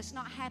come. Well, it's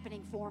not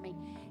happening for me.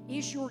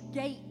 Is your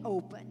gate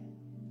open?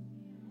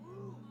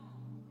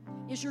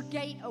 Is your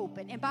gate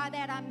open? And by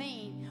that I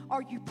mean,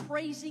 are you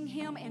praising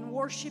Him and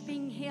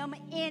worshiping Him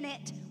in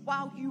it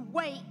while you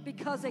wait?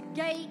 Because a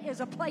gate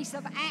is a place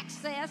of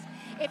access.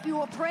 If you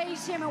will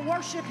praise Him and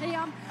worship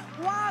Him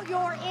while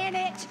you're in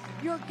it,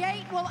 your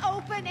gate will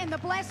open and the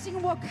blessing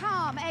will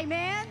come.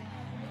 Amen?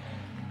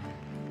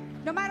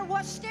 No matter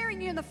what's staring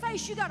you in the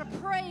face, you got to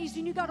praise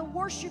and you got to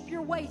worship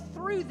your way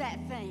through that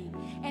thing.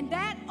 And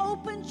that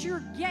opens your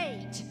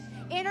gate.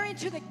 Enter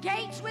into the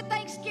gates with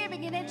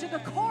thanksgiving and into the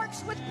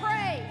courts with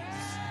praise.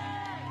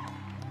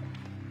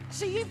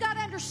 So you've got to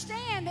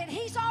understand that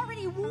he's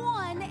already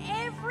won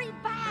every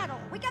battle.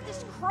 We got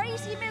this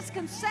crazy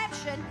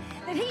misconception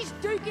that he's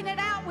duking it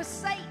out with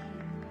Satan.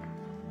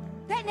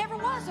 That never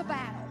was a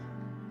battle.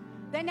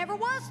 That never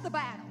was the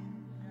battle.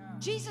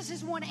 Jesus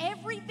has won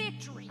every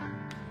victory.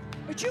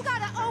 But you got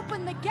to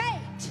open the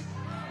gate.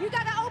 You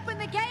got to open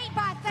the gate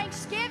by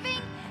thanksgiving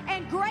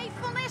and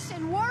gratefulness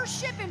and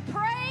worship and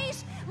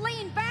praise.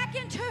 Lean back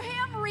into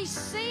him.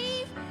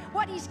 Receive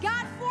what he's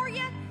got for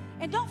you.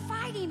 And don't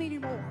fight him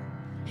anymore.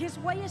 His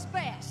way is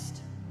best.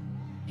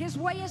 His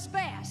way is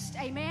best.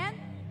 Amen?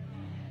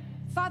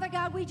 Father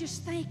God, we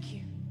just thank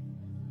you.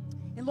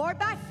 And Lord,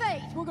 by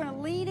faith, we're going to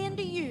lean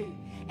into you.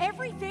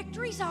 Every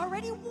victory's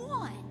already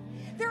won.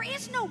 There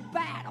is no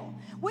battle.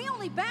 We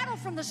only battle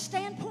from the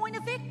standpoint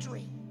of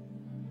victory.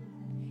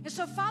 And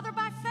so, Father,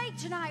 by faith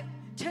tonight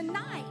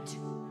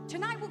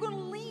we're going to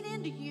lean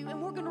into you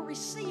and we're going to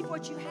receive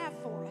what you have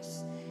for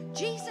us.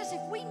 Jesus,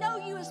 if we know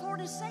you as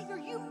Lord and Savior,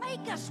 you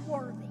make us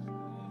worthy.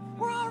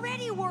 We're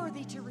already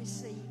worthy to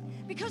receive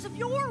because of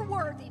your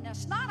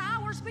worthiness, not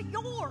ours, but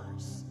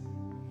yours.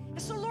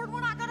 And so, Lord, we're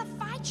not going to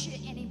fight you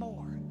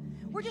anymore.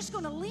 We're just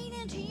going to lean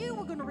into you.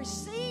 We're going to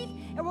receive,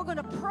 and we're going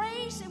to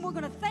praise, and we're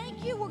going to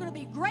thank you. We're going to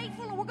be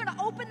grateful, and we're going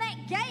to open that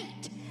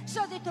gate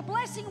so that the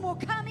blessing will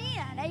come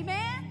in.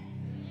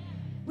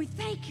 Amen? We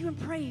thank you and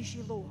praise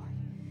you, Lord.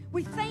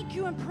 We thank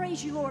you and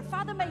praise you, Lord.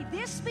 Father, may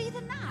this be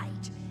the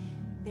night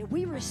that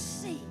we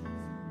receive.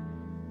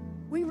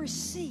 We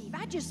receive.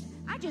 I just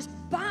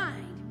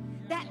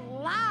bind that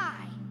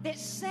lie that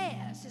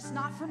says it's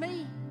not for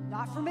me.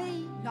 Not for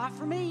me, not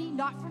for me,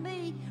 not for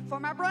me, for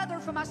my brother,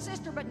 for my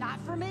sister, but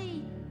not for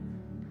me.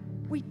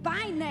 We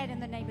bind that in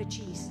the name of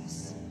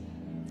Jesus.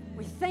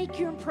 We thank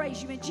you and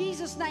praise you in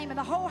Jesus' name. And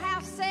the whole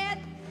house said,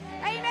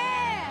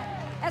 amen.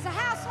 As the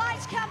house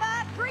lights come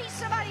up, greet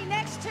somebody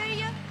next to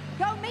you.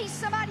 Go meet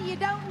somebody you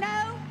don't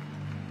know.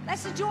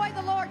 Let's enjoy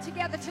the Lord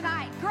together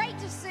tonight. Great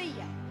to see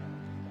you.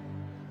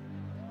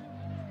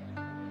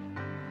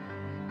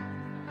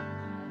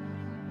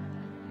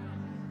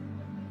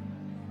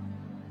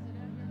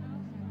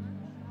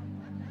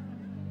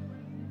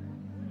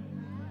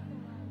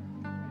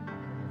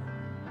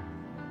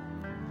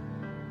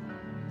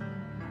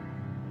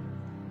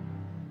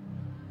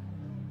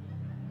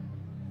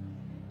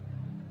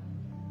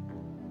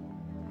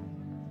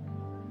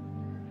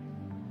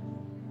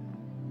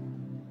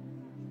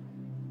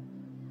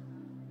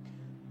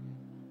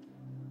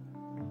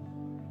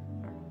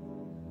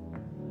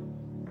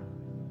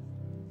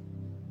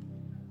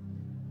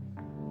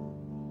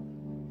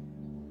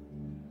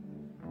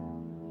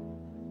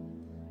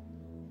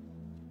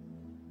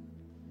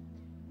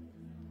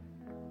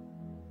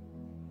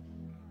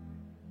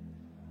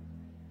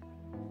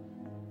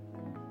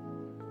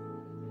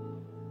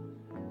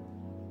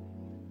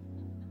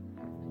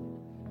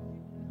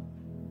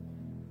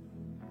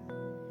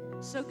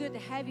 So good to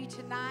have you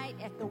tonight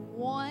at the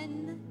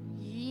 1-year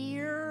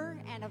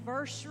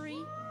anniversary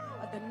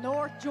of the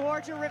North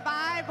Georgia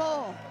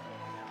Revival.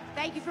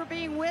 Thank you for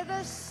being with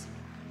us.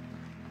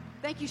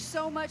 Thank you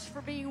so much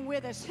for being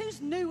with us. Who's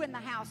new in the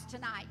house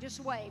tonight? Just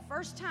wave.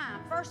 First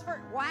time. First.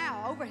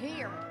 Wow, over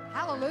here.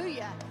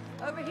 Hallelujah.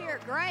 Over here.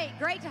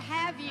 Great to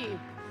have you.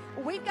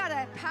 We've got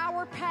a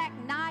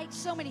power-packed night.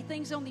 So many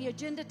things on the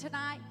agenda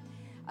tonight.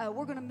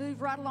 We're going to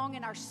move right along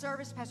in our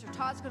service. Pastor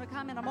Todd's going to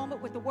come in a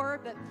moment with the word,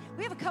 but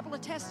we have a couple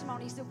of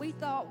testimonies that we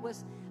thought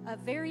was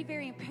very,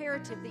 very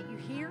imperative that you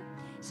hear.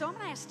 So I'm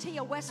going to ask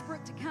Tia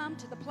Westbrook to come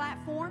to the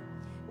platform.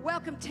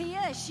 Welcome,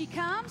 Tia, as she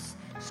comes.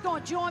 She's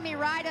going to join me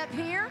right up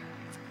here.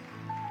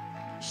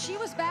 She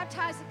was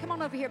baptized. Come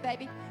on over here,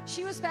 baby.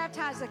 She was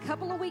baptized a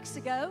couple of weeks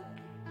ago,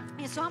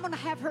 and so I'm going to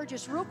have her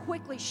just real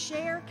quickly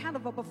share kind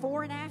of a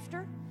before and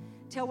after,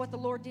 tell what the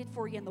Lord did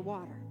for you in the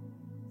water.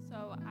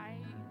 So I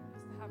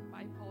have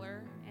bipolar,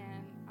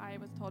 and I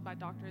was told by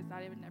doctors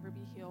that it would never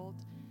be healed,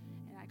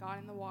 and I got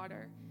in the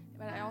water,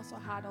 but I also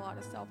had a lot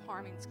of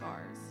self-harming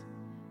scars,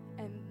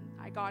 and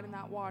I got in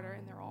that water,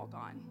 and they're all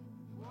gone.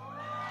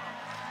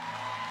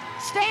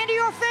 Stand to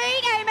your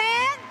feet,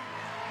 amen.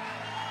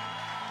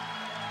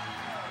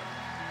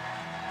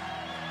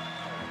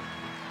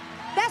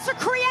 That's a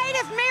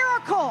creative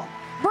miracle.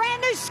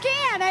 Brand new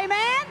skin,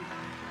 amen.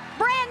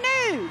 Brand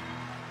new.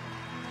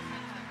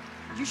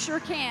 You sure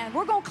can.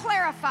 We're going to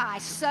clarify.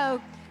 So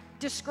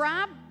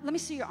describe, let me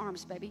see your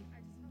arms, baby.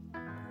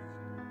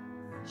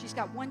 She's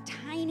got one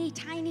tiny,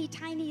 tiny,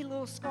 tiny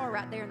little scar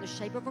right there in the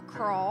shape of a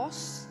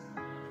cross.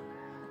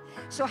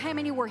 So how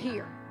many were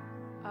here?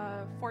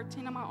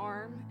 14 on my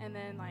arm, and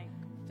then like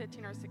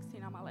 15 or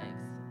 16 on my legs.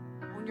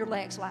 On your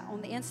legs, like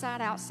on the inside,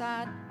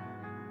 outside?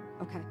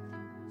 Okay.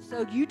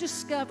 So you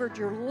discovered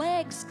your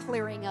legs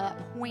clearing up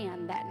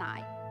when that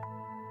night?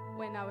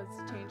 When I was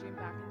changing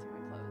back into my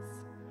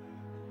clothes.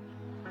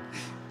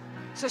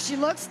 So she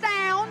looks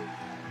down.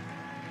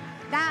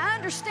 Now I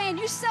understand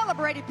you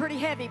celebrated pretty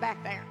heavy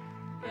back there.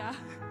 Yeah.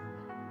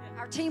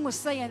 Our team was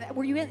saying,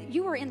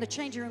 you were in the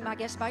changing room, I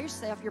guess, by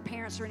yourself, your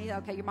parents or anything,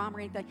 okay, your mom or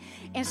anything.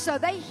 And so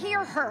they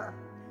hear her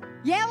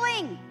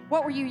yelling.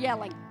 What were you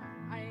yelling?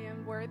 I am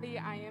am worthy.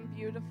 I am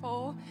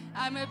beautiful.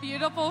 I'm a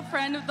beautiful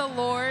friend of the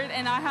Lord,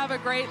 and I have a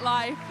great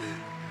life.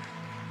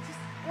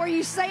 Were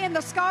you saying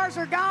the scars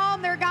are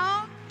gone? They're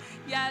gone?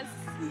 Yes.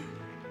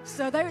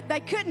 So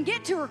they couldn't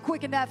get to her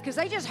quick enough because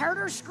they just heard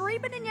her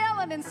screaming and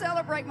yelling and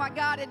celebrating what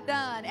God had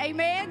done.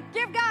 Amen.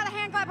 Give God a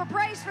hand clap of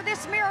praise for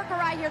this miracle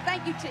right here.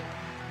 Thank you, team.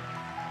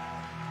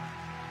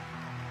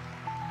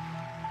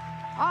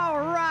 All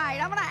right.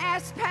 I'm going to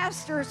ask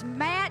Pastors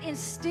Matt and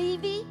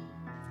Stevie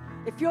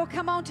if you'll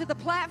come onto the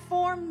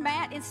platform.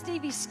 Matt and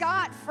Stevie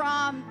Scott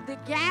from the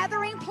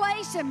Gathering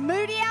Place in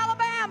Moody,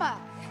 Alabama.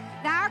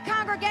 Now, our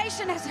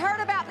congregation has heard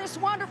about this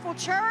wonderful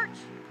church.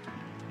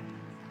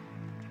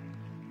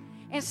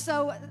 And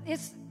so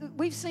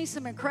we've seen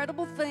some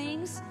incredible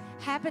things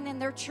happen in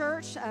their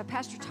church.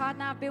 Pastor Todd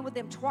and I have been with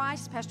them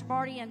twice. Pastor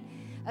Barty and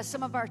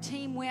some of our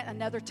team went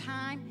another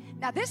time.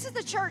 Now, this is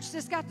the church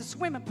that's got the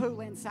swimming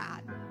pool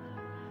inside.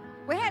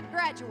 We had to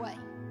graduate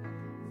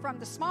from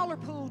the smaller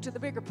pool to the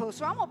bigger pool.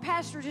 So I want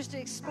Pastor just to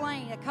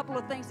explain a couple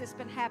of things that's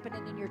been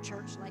happening in your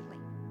church lately.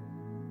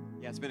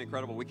 Yeah, it's been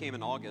incredible. We came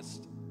in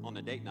August on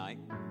a date night,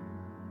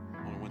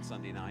 on one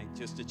Sunday night,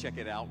 just to check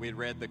it out. We had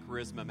read the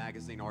Charisma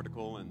magazine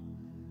article, and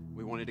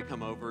we wanted to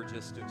come over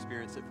just to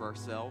experience it for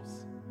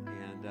ourselves,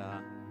 and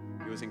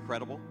it was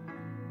incredible.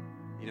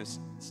 You know,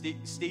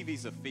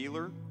 Stevie's a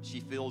feeler. She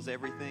feels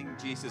everything.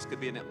 Jesus could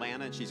be in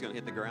Atlanta, and she's going to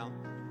hit the ground.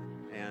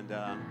 And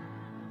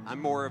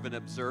I'm more of an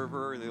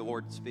observer. The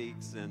Lord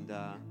speaks, and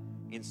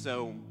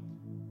so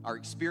our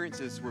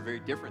experiences were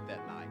very different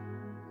that night.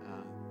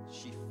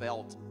 She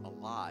felt a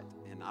lot,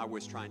 and I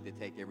was trying to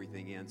take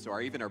everything in. So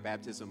even our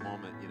baptism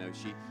moment, you know,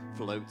 she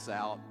floats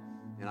out,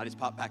 and I just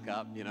pop back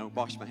up, you know,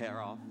 wash my hair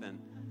off,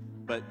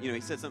 But, you know, he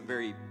said something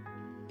very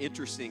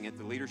interesting at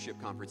the leadership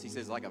conference. He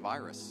says, like a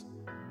virus.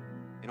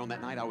 And on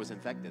that night, I was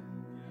infected.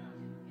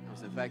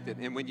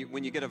 And when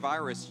you get a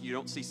virus, you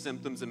don't see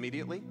symptoms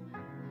immediately.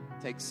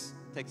 It takes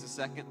a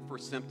second for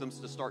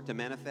symptoms to start to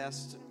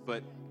manifest,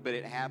 but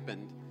it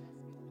happened.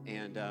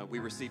 And we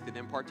received an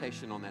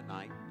impartation on that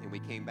night. And we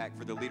came back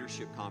for the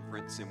leadership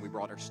conference, and we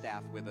brought our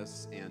staff with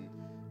us. And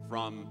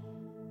from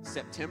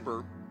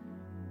September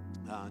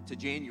to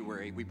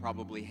January, we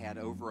probably had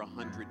over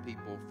 100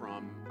 people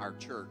from our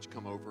church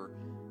come over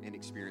and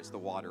experience the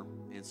water.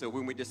 And so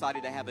when we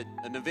decided to have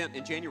an event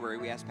in January,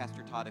 we asked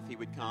Pastor Todd if he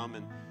would come.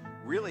 And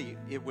really,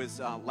 it was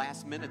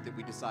last minute that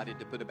we decided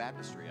to put a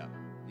baptistry up.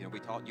 You know, we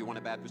taught, you want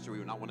a baptistry,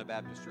 we not want a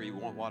baptistry, you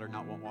want water,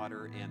 not want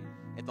water. And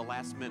at the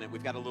last minute,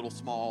 we've got a little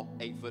small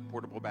 8-foot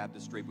portable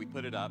baptistry. We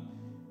put it up,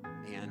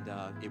 and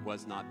it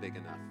was not big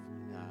enough.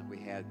 We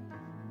had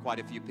quite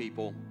a few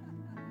people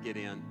get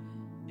in.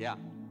 Yeah.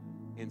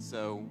 And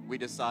so we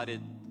decided,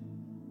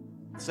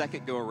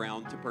 second go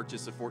around, to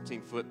purchase a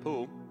 14-foot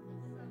pool.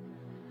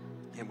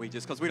 And we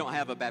just, because we don't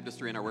have a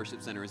baptistry in our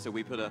worship center, and so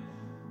we put a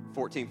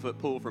 14-foot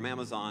pool from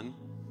Amazon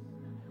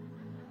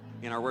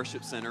in our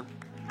worship center.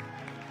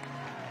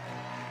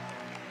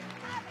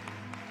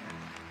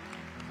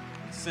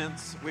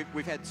 Since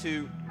we've had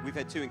two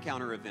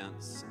encounter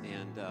events,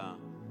 and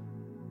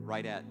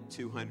right at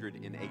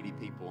 280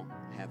 people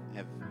have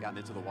gotten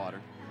into the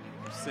water.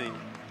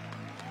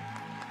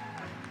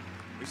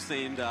 We've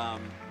seen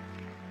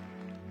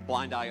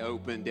blind eye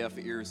open, deaf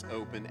ears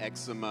open,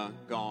 eczema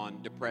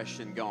gone,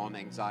 depression gone,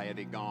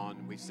 anxiety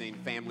gone. We've seen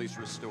families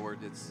restored.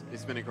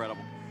 It's been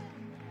incredible.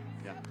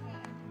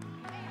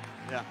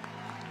 Yeah.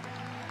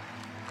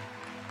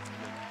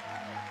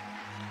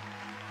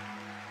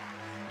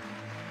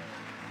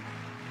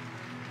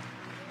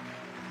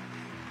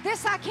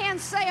 This I can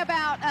say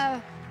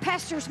about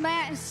Pastors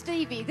Matt and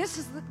Stevie. This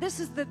is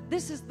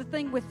the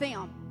thing with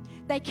them.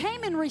 They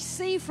came and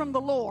received from the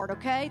Lord,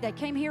 okay? They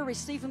came here,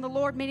 received from the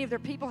Lord. Many of their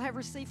people have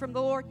received from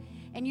the Lord.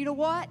 And you know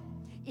what?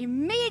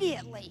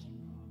 Immediately,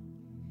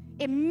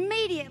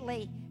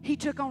 he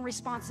took on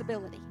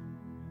responsibility.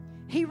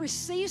 He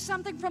received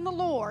something from the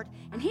Lord,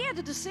 and he had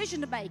a decision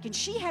to make, and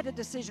she had a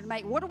decision to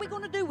make. What are we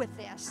going to do with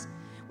this?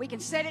 We can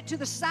set it to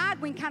the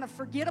side. We can kind of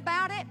forget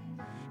about it,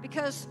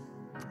 because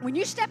when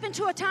you step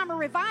into a time of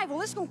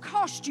revival, it's going to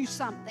cost you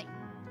something.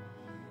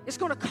 It's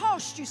going to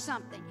cost you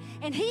something.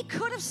 And he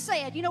could have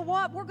said, you know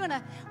what, we're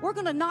not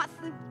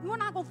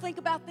going to think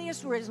about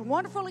this. It's a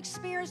wonderful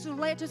experience and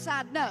lay it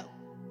aside. No.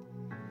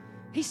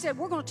 He said,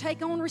 we're going to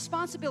take on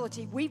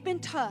responsibility. We've been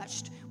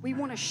touched. We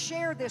want to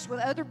share this with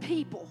other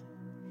people.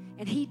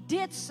 And he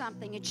did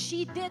something, and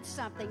she did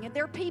something, and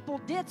their people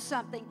did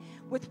something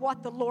with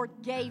what the Lord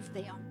gave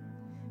them.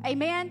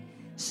 Amen?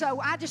 So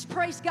I just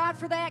praise God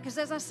for that, because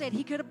as I said,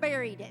 he could have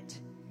buried it.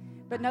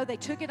 But no, they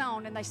took it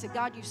on, and they said,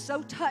 God, you've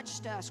so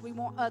touched us. We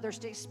want others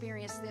to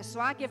experience this. So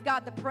I give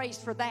God the praise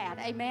for that.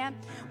 Amen.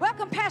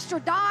 Welcome, Pastor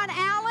Don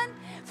Allen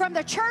from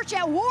the church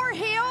at War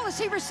Hill as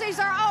he receives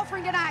our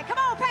offering tonight. Come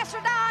on, Pastor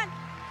Don.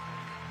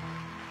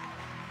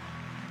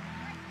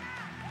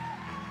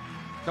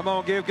 Come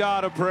on, give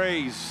God a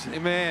praise.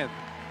 Amen.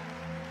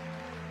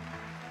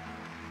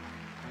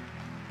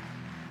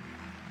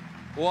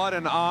 What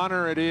an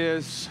honor it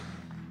is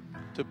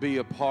to be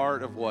a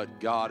part of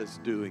what God is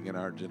doing in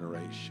our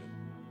generation.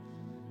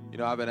 You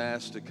know, I've been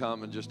asked to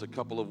come in just a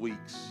couple of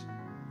weeks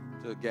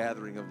to a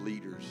gathering of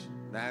leaders,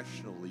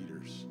 national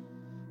leaders,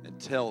 and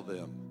tell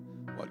them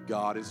what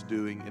God is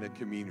doing in a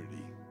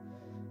community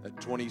that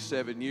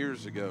 27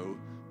 years ago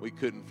we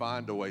couldn't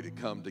find a way to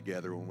come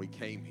together when we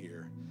came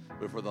here.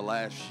 But for the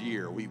last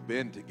year, we've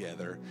been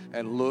together,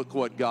 and look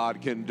what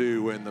God can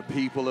do when the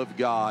people of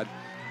God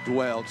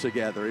dwell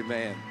together.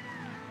 Amen.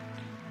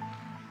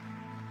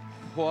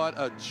 What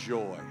a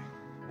joy.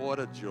 What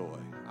a joy.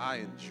 I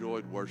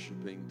enjoyed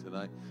worshiping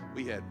tonight.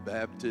 We had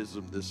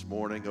baptism this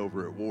morning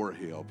over at War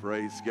Hill.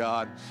 Praise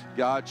God.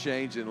 God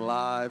changing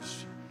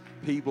lives,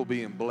 people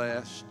being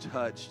blessed,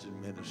 touched,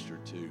 and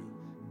ministered to,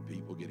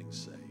 people getting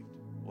saved.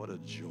 What a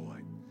joy.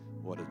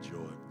 What a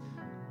joy.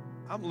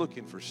 I'm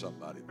looking for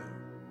somebody, though.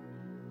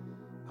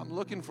 I'm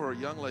looking for a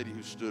young lady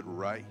who stood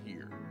right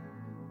here.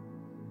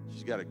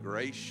 She's got a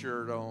gray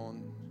shirt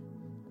on,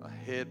 a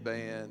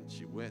headband.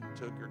 She went and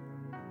took her.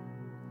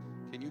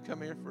 Can you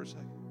come here for a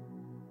second?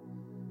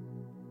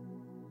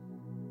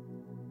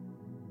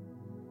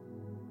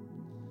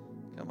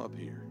 Come up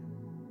here.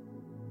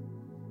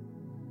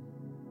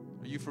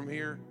 Are you from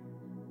here?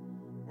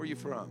 Where are you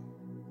from?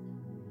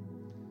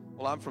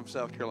 Well, I'm from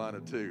South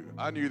Carolina, too.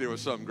 I knew there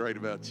was something great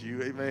about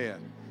you.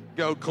 Amen.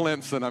 Go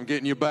Clemson. I'm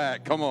getting you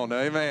back. Come on now.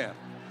 Amen.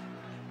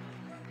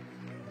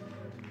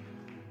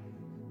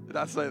 Did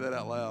I say that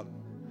out loud?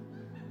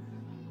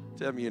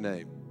 Tell me your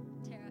name.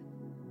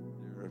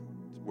 Tara.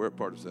 Where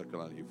part of South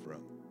Carolina are you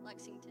from?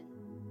 Lexington.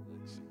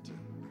 Lexington.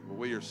 Well,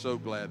 we are so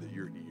glad that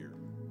you're here.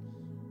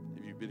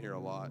 Have you been here a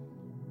lot?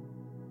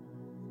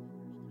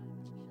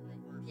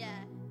 Yeah.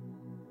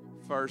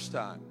 First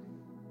time.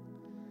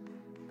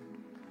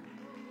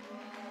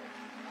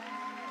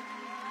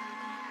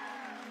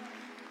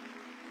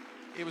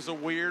 It was a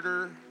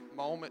weirder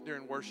moment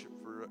during worship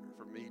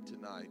for me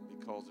tonight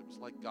because it was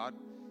like God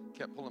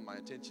kept pulling my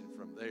attention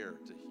from there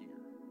to here.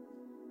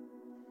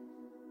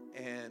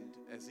 And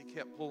as he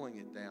kept pulling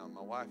it down,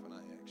 my wife and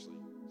I actually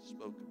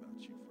spoke about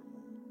you for a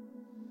moment.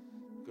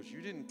 Because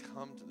you didn't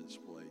come to this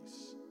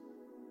place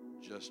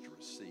just to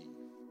receive.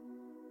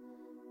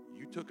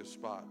 You took a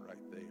spot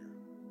right there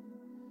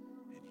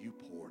and you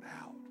poured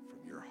out from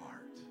your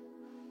heart.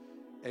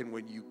 And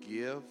when you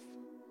give,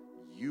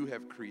 you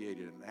have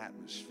created an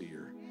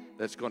atmosphere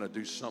that's going to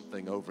do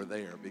something over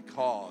there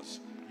because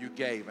you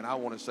gave. And I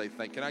want to say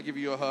thank you. Can I give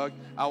you a hug?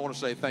 I want to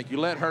say thank you.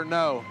 Let her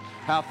know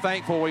how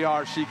thankful we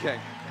are she came.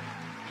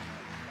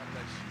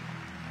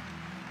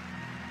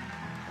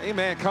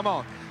 Amen. Come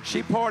on.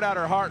 She poured out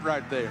her heart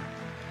right there.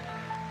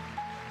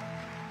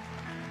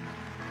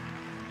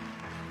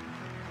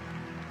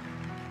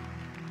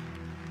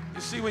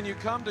 You see, when you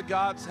come to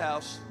God's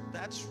house,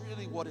 that's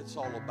really what it's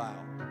all about.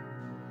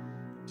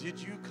 Did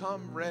you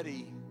come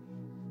ready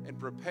and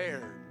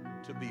prepared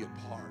to be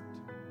a part,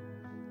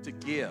 to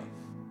give?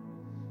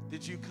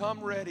 Did you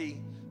come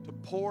ready to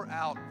pour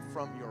out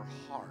from your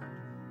heart?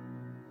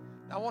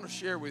 Now, I want to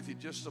share with you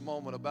just a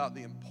moment about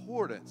the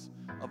importance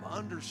of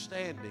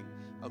understanding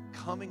of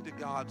coming to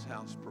God's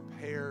house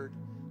prepared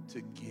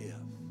to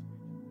give.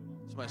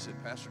 Somebody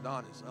said, Pastor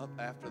Don is up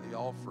after the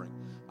offering.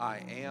 I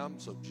am,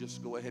 so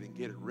just go ahead and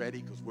get it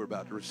ready because we're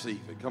about to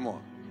receive it. Come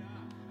on.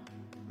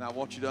 Now, I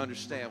want you to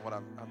understand what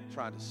I'm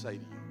trying to say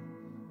to you.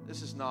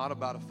 This is not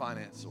about a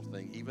financial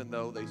thing, even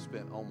though they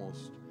spent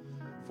almost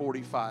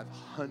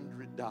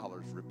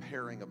 $4,500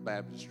 repairing a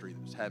baptistry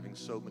that was having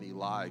so many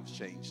lives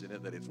changed in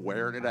it that it's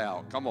wearing it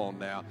out. Come on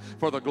now.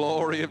 For the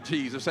glory of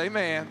Jesus.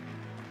 Amen.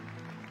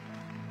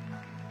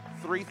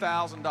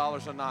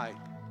 $3,000 a night,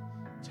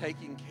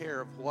 taking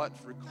care of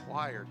what's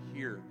required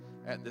here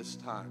at this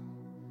time.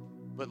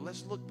 But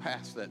let's look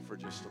past that for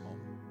just a moment.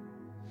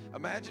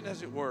 Imagine,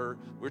 as it were,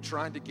 we're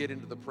trying to get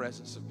into the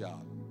presence of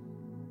God.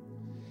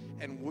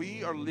 And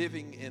we are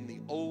living in the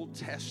Old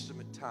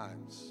Testament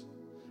times.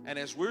 And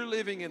as we're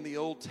living in the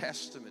Old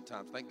Testament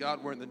times, thank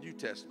God we're in the New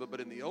Testament, but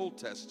in the Old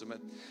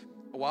Testament,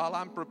 while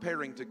I'm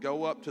preparing to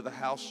go up to the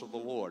house of the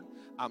Lord,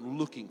 I'm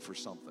looking for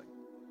something.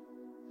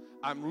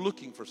 I'm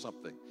looking for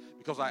something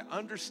because I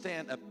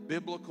understand a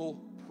biblical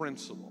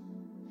principle.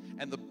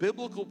 And the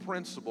biblical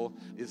principle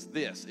is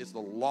this, is the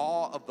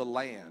law of the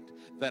land,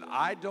 that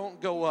I don't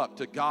go up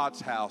to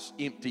God's house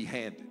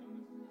empty-handed.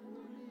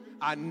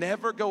 I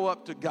never go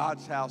up to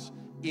God's house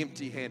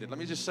empty-handed. Let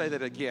me just say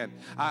that again.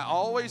 I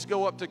always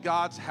go up to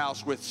God's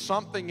house with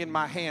something in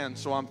my hand.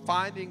 So I'm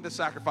finding the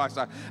sacrifice.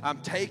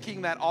 I'm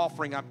taking that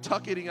offering. I'm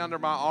tucking it under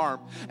my arm.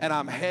 And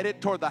I'm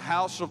headed toward the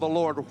house of the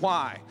Lord.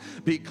 Why?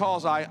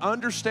 Because I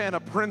understand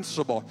a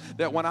principle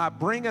that when I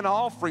bring an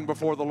offering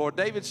before the Lord,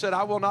 David said,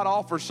 I will not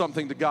offer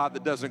something to God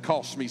that doesn't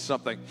cost me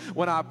something.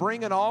 When I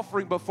bring an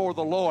offering before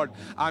the Lord,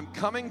 I'm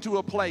coming to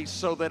a place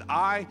so that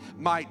I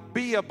might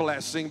be a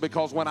blessing,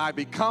 because when I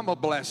become a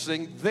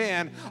blessing,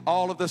 then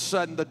all of a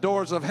sudden the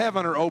doors of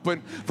heaven are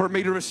open for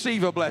me to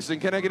receive a blessing.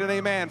 Can I get an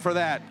amen for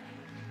that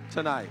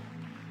tonight?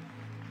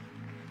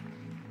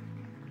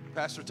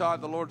 Pastor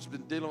Todd, the Lord's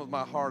been dealing with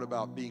my heart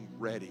about being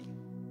ready,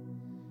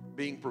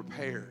 being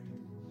prepared.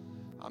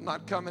 I'm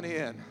not coming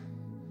in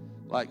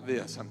like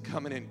this. I'm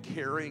coming in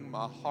carrying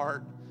my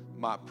heart,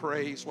 my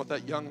praise. What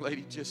that young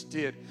lady just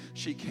did,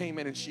 she came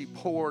in and she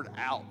poured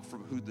out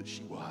from who that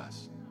she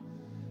was.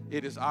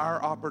 It is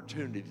our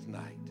opportunity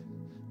tonight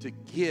to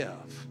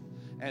give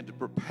and to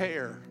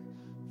prepare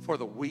for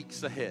the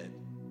weeks ahead.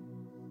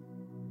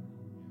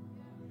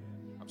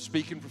 I'm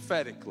speaking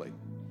prophetically.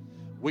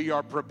 We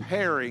are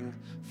preparing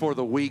for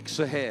the weeks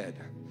ahead.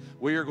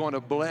 We are going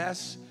to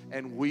bless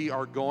and we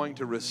are going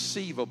to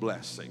receive a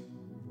blessing.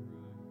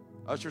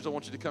 Ushers, I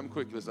want you to come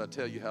quickly as I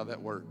tell you how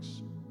that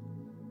works.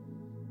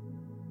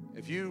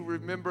 If you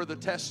remember the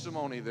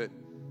testimony that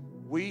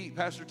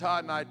Pastor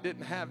Todd and I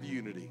didn't have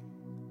unity.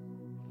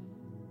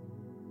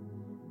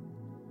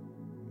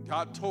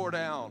 God tore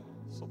down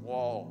some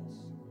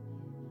walls,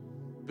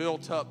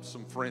 built up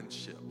some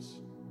friendships.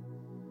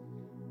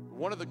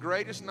 One of the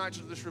greatest nights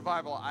of this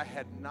revival, I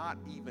had not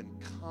even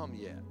come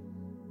yet.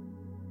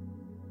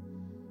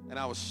 And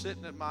I was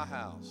sitting at my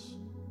house.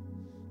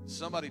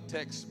 Somebody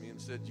texted me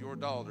and said, your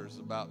daughter's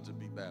about to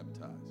be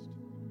baptized.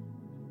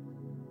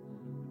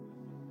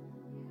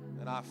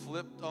 And I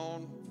flipped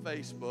on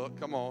Facebook.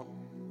 Come on.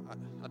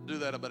 I do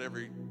that about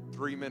every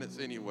 3 minutes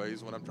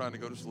anyways when I'm trying to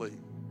go to sleep.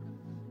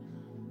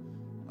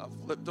 I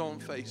flipped on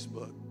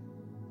Facebook.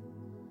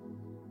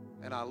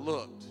 And I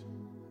looked.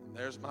 And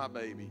there's my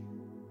baby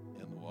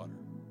in the water.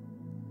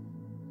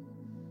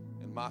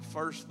 And my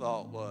first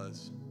thought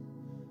was,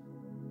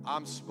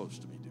 I'm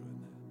supposed to be doing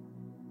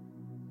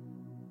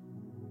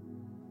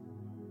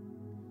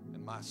that.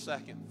 And my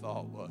second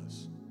thought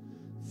was,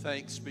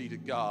 thanks be to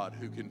God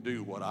who can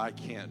do what I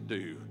can't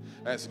do,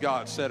 as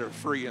God set her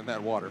free in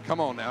that water. Come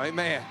on now,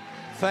 amen.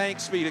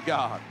 Thanks be to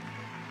God.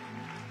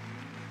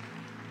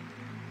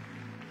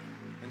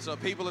 And so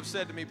people have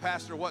said to me,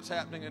 Pastor, what's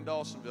happening in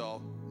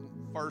Dawsonville?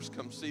 First,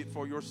 come see it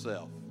for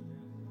yourself.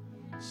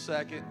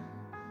 Second,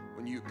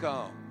 when you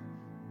come,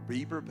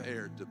 be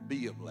prepared to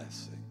be a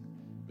blessing,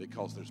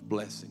 because there's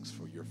blessings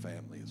for your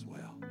family as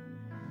well.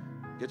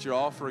 Get your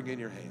offering in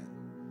your hand.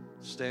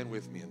 Stand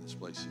with me in this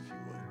place if you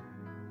would.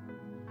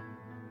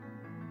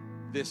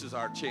 This is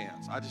our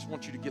chance. I just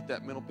want you to get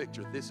that mental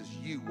picture. This is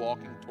you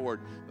walking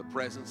toward the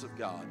presence of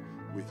God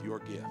with your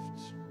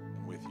gifts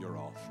and with your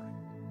offering.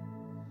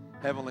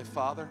 Heavenly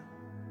Father,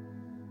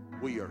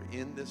 we are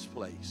in this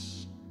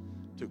place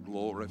to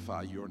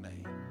glorify your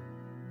name.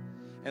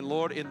 And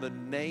Lord, in the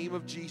name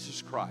of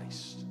Jesus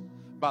Christ,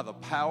 by the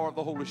power of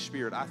the Holy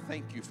Spirit, I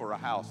thank you for a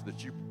house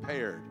that you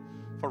prepared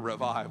for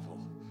revival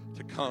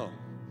to come.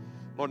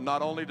 Lord,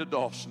 not only to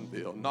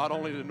Dawsonville, not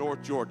only to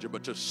North Georgia,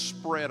 but to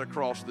spread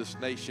across this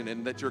nation,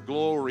 and that your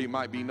glory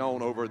might be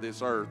known over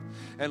this earth.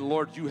 And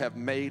Lord, you have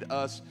made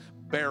us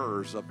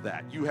bearers of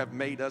that. You have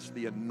made us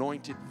the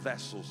anointed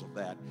vessels of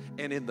that.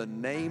 And in the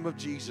name of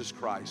Jesus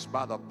Christ,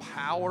 by the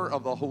power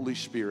of the Holy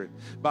Spirit,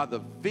 by the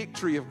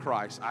victory of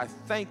Christ, I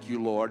thank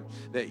you, Lord,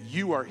 that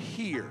you are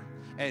here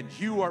and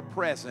you are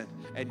present,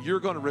 and you're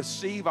going to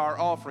receive our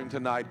offering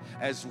tonight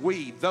as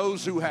we,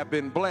 those who have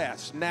been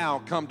blessed, now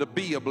come to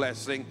be a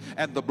blessing,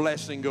 and the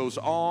blessing goes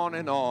on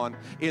and on.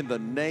 In the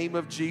name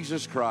of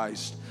Jesus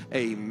Christ,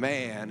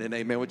 amen and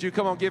amen. Would you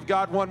come on, give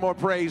God one more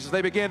praise as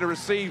they begin to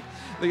receive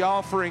the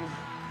offering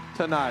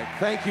tonight.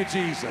 Thank you,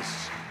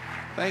 Jesus.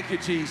 Thank you,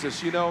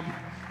 Jesus. You know,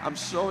 I'm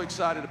so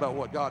excited about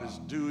what God is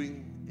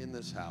doing in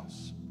this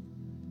house.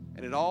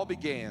 And it all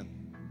began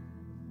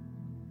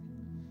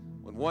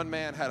when one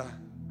man had a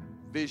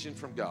vision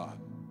from God,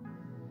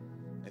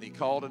 and he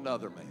called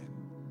another man,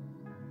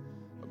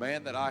 a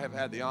man that I have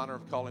had the honor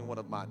of calling one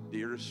of my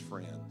dearest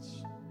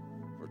friends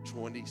for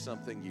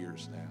 20-something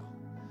years now,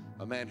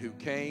 a man who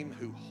came,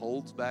 who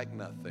holds back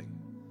nothing.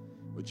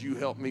 Would you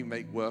help me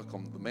make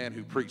welcome the man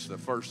who preached the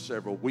first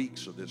several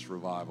weeks of this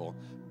revival,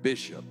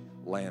 Bishop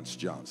Lance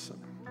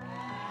Johnson.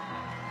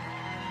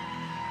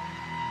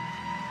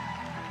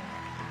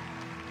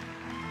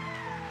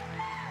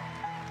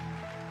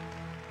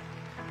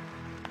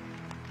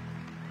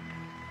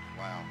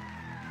 Wow.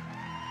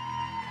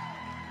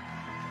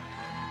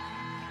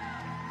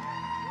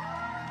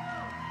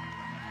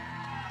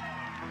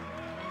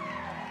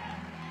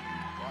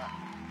 Wow.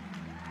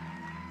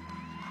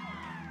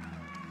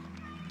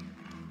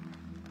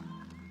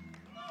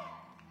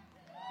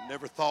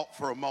 Never thought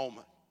for a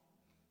moment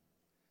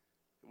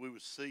that we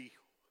would see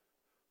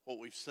what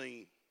we've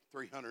seen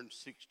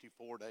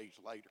 364 days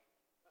later.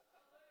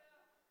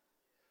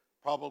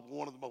 Probably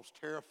one of the most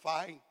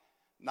terrifying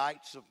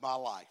nights of my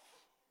life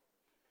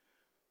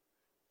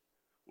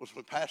was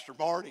when Pastor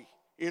Marty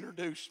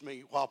introduced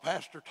me while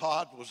Pastor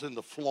Todd was in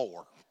the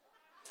floor,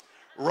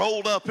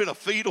 rolled up in a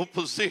fetal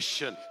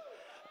position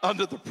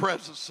under the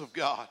presence of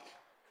God.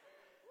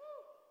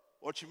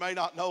 What you may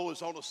not know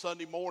is on a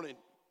Sunday morning,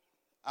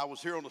 I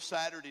was here on a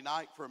Saturday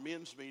night for a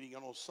men's meeting,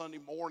 and on Sunday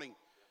morning,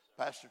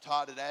 Pastor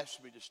Todd had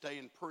asked me to stay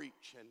and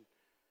preach. And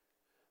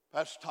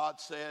Pastor Todd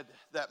said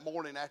that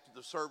morning after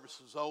the service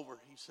was over,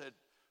 he said,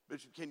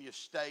 Bishop, can you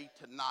stay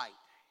tonight?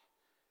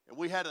 And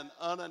we had an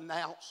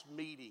unannounced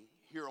meeting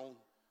here on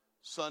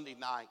Sunday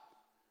night.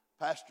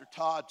 Pastor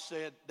Todd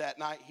said that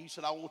night, he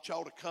said, I want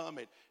y'all to come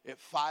at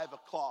 5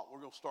 o'clock. We're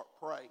going to start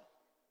praying.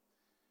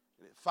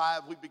 And at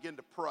 5, we began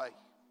to pray.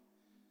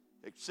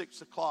 At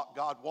 6 o'clock,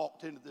 God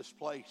walked into this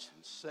place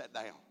and sat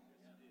down.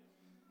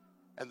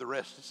 And the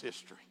rest is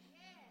history.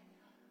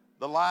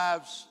 The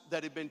lives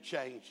that have been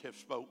changed have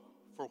spoke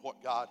for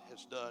what God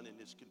has done and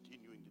is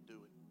continuing to do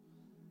it.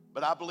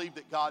 But I believe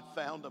that God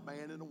found a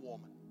man and a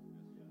woman,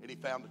 and he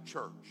found a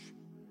church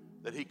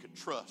that he could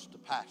trust to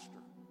pastor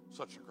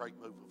such a great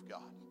move of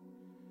God.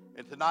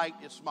 And tonight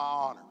it's my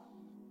honor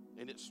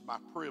and it's my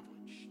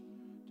privilege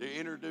to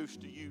introduce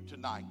to you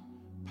tonight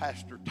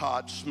Pastor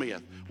Todd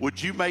Smith.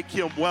 Would you make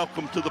him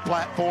welcome to the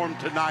platform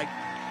tonight?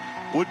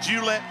 Would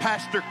you let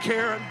Pastor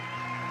Karen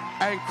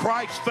and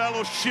Christ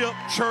Fellowship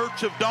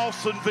Church of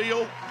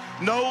Dawsonville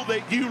know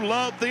that you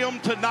love them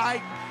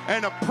tonight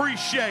and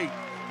appreciate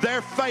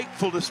their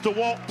faithfulness to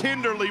walk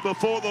tenderly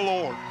before the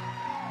Lord?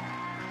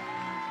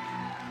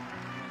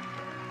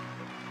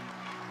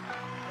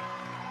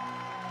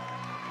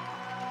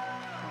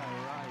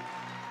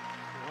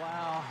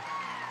 Wow.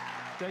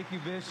 Thank you,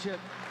 Bishop.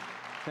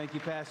 Thank you,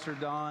 Pastor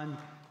Don.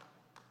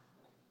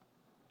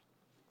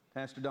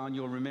 Pastor Don,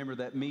 you'll remember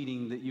that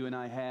meeting that you and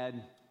I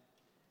had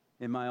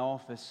in my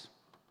office.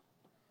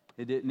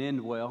 It didn't end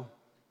well.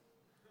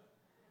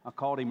 I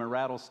called him a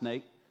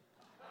rattlesnake.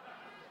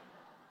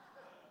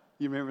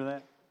 You remember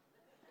that?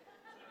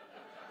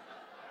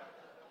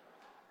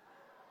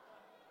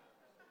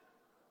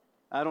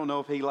 I don't know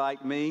if he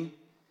liked me,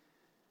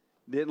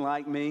 didn't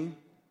like me,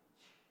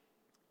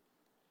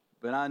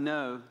 but I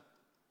know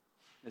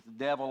that the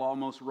devil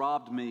almost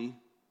robbed me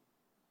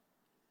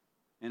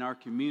in our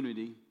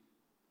community,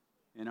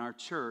 in our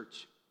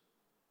church,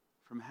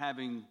 from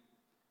having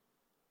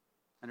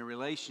a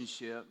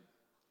relationship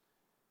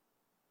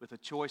with a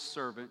choice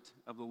servant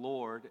of the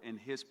Lord and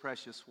his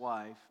precious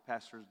wife,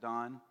 Pastors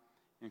Don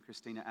and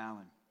Christina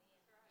Allen.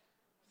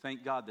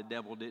 Thank God the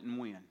devil didn't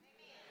win.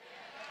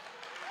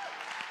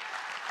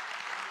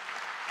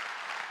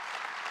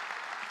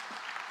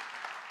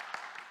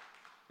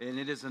 And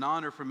it is an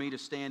honor for me to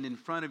stand in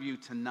front of you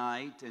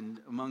tonight and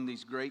among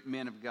these great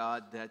men of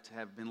God that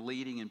have been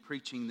leading and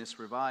preaching this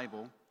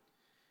revival.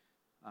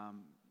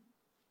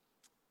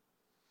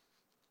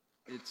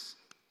 It's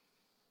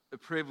a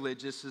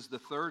privilege. This is the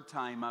third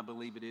time, I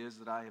believe it is,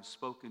 that I have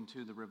spoken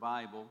to the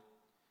revival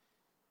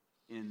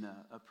in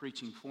a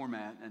preaching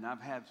format. And I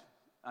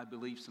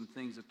believe, some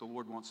things that the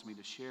Lord wants me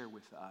to share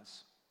with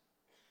us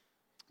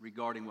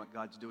regarding what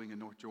God's doing in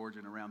North Georgia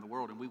and around the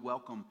world. And we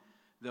welcome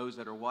those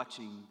that are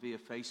watching via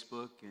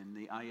Facebook and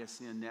the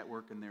ISN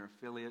network and their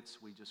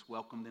affiliates. We just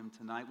welcome them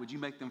tonight. Would you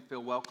make them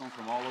feel welcome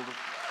from all over?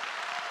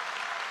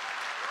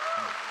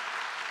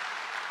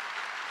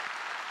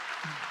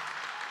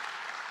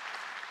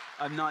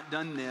 I've not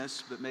done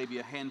this, but maybe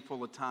a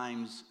handful of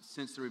times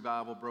since the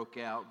revival broke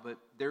out. But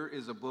there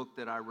is a book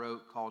that I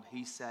wrote called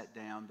He Sat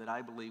Down that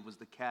I believe was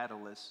the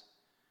catalyst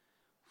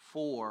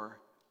for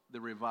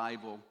the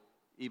revival,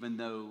 even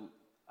though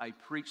I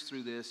preached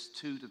through this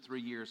 2 to 3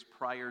 years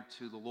prior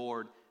to the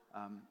Lord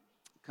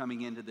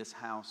coming into this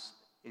house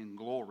in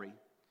glory.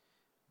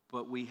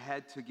 But we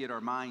had to get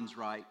our minds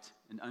right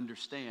and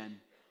understand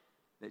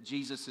that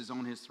Jesus is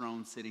on his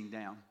throne sitting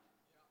down.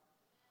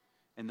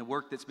 And the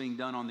work that's being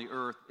done on the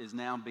earth is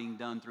now being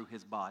done through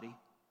his body.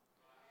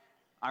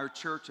 Our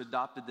church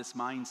adopted this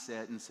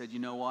mindset and said, you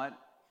know what?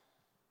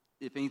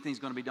 If anything's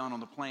going to be done on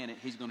the planet,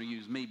 he's going to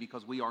use me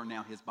because we are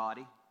now his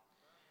body.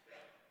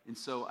 And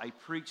so I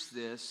preached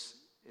this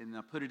and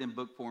I put it in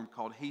book form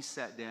called He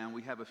Sat Down.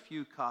 We have a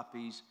few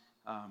copies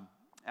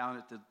out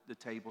at the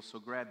table, so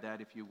grab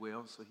that if you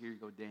will. So here you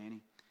go, Danny.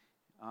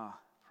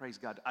 Praise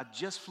God. I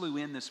just flew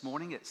in this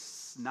morning at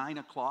 9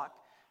 o'clock.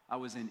 I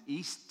was in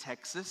East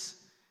Texas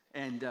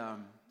and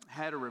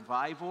had a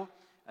revival.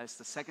 It's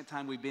the second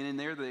time we've been in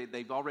there.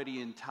 They've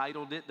already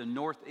entitled it the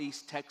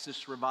Northeast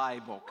Texas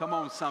Revival. Come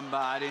on,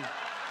 somebody.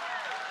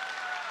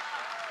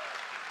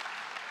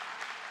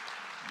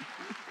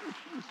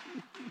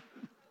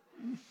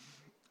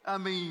 I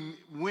mean,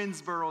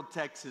 Winsboro,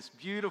 Texas,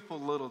 beautiful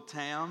little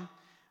town.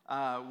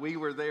 We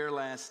were there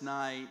last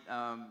night.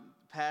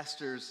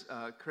 Pastors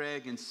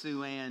Craig and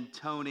Sue Ann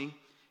Tony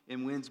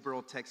in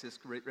Winsboro, Texas,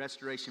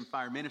 Restoration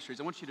Fire Ministries.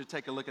 I want you to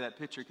take a look at that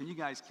picture. Can you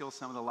guys kill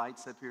some of the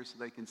lights up here so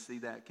they can see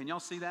that? Can y'all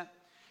see that?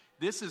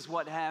 This is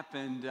what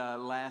happened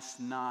last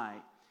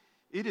night.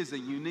 It is a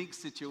unique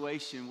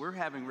situation. We're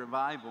having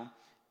revival,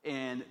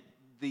 and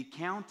the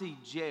county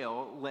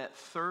jail let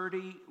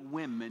 30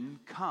 women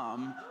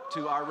come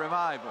to our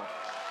revival.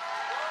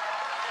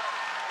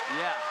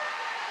 Yeah.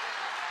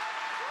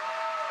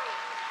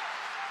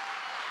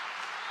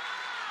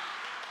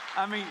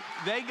 I mean,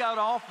 they got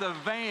off the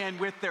van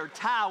with their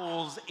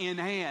towels in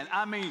hand.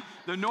 I mean,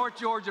 the North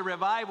Georgia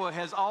revival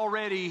has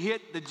already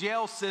hit the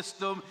jail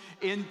system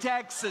in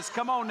Texas.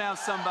 Come on now,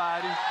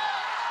 somebody.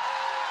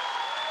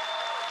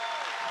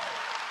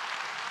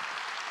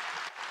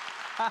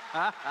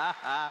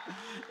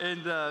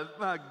 And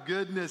my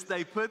goodness,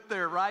 they put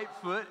their right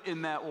foot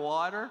in that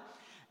water,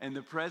 and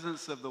the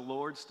presence of the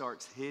Lord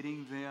starts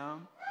hitting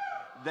them.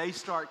 They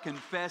start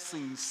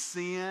confessing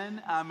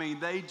sin. I mean,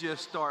 they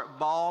just start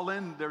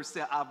bawling. They're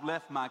saying, I've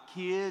left my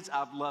kids.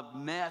 I've loved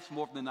meth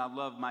more than I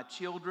love my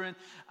children.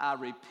 I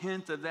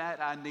repent of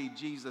that. I need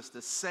Jesus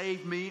to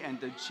save me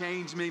and to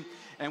change me.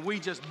 And we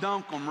just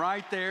dunk them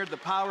right there. The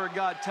power of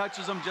God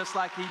touches them just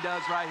like he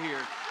does right here.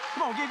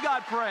 Come on, give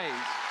God praise.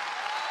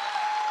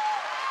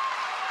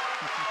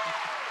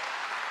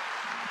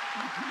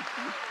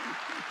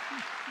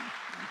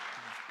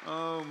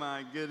 Oh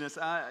my goodness.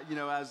 I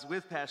was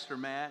with Pastor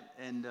Matt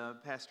and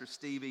Pastor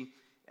Stevie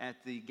at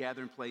the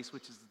gathering place,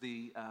 which is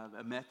the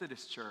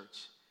Methodist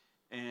church.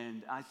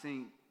 And I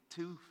think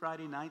 2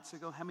 Friday nights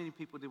ago, how many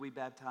people did we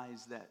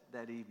baptize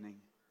that evening?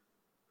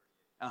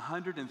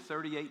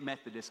 138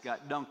 Methodists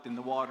got dunked in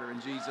the water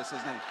in Jesus'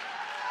 name.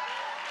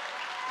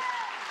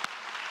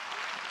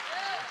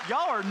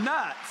 Y'all are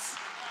nuts.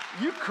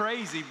 You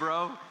crazy,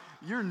 bro.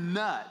 You're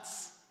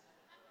nuts.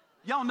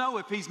 Y'all know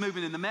if he's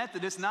moving in the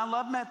Methodists, and I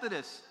love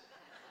Methodists.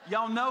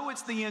 Y'all know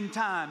it's the end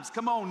times.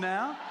 Come on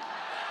now.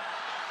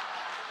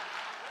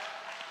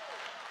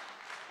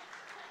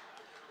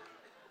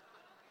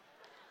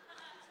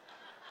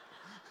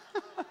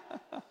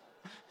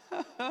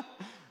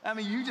 I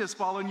mean, you just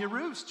following your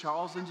roots,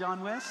 Charles and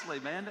John Wesley,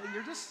 man.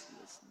 You're just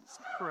it's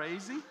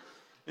crazy.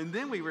 And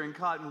then we were in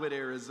Cottonwood,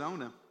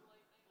 Arizona.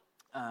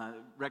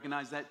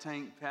 Recognize that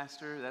tank,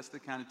 Pastor? That's the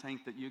kind of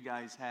tank that you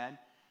guys had.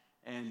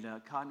 And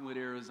Cottonwood,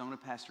 Arizona,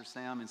 Pastor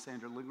Sam and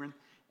Sandra Lugren.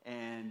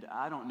 And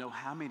I don't know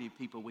how many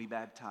people we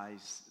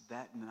baptized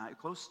that night.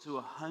 Close to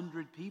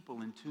 100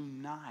 people in 2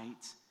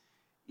 nights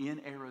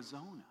in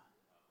Arizona.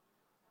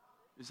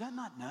 Is that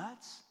not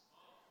nuts?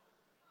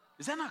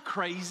 Is that not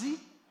crazy?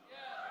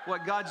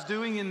 What God's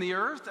doing in the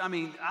earth? I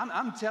mean,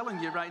 I'm telling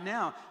you right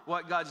now,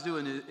 what God's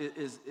doing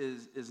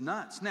is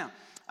nuts. Now,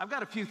 I've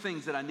got a few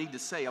things that I need to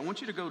say. I want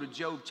you to go to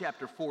Job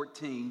chapter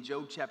 14.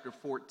 Job chapter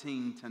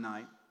 14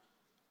 tonight.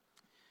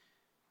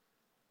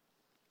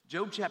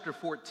 Job chapter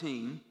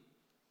 14.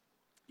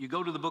 You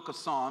go to the book of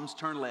Psalms,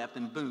 turn left,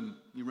 and boom,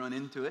 you run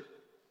into it.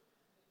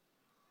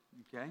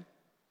 Okay?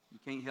 You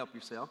can't help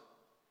yourself.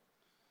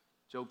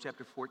 Job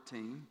chapter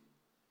 14.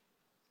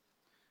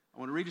 I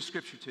want to read a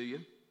scripture to you,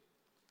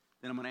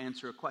 then I'm going to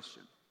answer a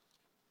question.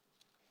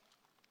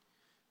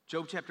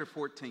 Job chapter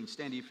 14,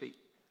 stand to your feet.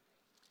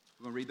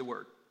 We're going to read the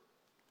word.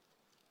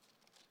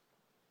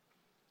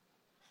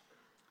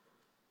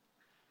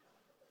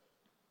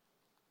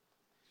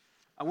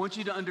 I want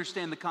you to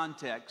understand the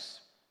context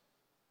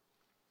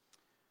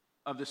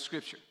of the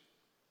scripture.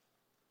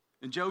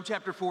 In Job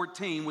chapter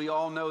 14, we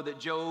all know that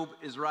Job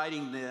is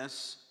writing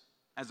this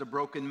as a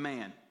broken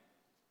man.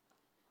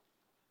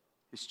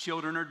 His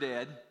children are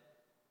dead.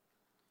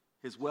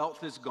 His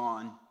wealth is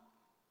gone.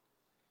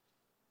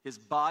 His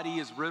body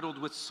is riddled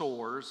with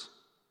sores,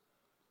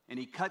 and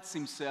he cuts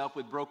himself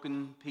with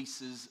broken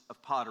pieces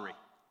of pottery.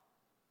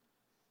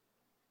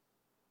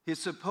 His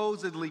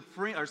supposed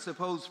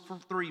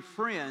 3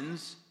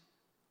 friends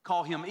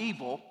call him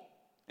evil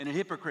and a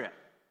hypocrite.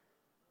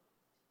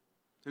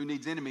 Who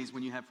needs enemies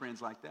when you have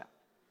friends like that?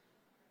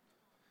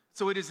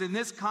 So it is in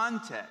this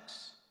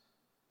context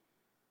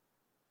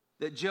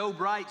that Job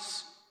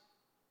writes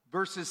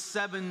verses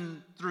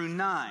 7 through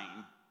 9.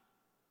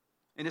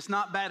 And it's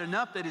not bad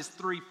enough that his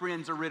 3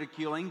 friends are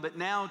ridiculing, but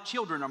now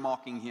children are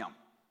mocking him.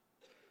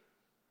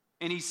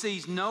 And he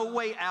sees no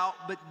way out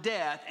but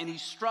death, and he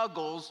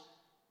struggles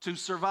to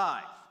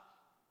survive.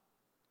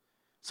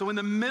 So in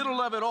the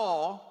middle of it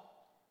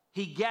all,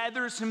 he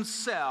gathers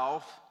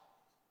himself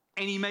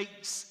and he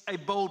makes a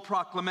bold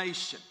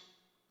proclamation.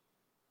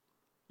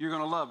 You're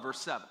going to love verse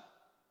 7.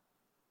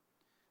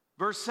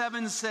 Verse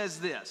 7 says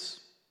this.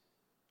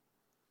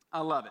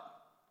 I love it.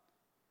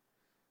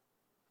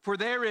 For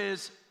there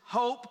is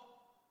hope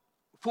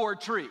for a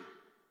tree,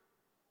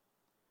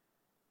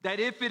 that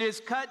if it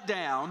is cut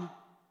down,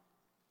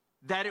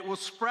 that it will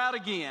sprout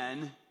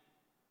again,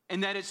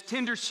 and that its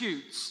tender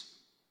shoots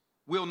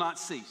will not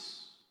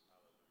cease.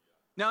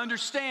 Now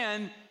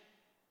understand,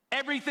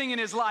 everything in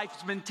his life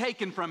has been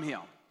taken from him,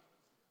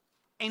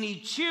 and he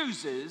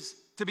chooses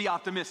to be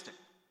optimistic.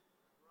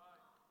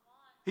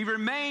 He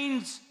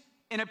remains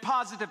in a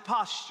positive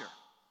posture.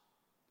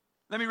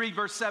 Let me read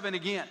verse 7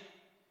 again.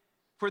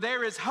 For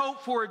there is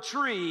hope for a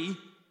tree,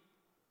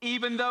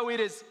 even though it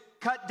is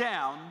cut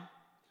down.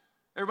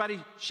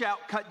 Everybody shout,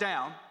 cut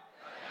down.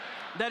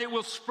 That it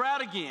will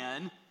sprout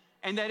again,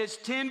 and that its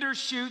tender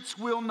shoots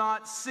will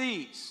not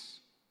cease.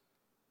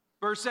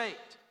 Verse 8.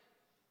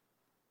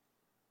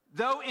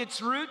 Though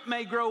its root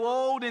may grow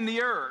old in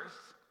the earth,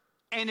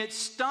 and its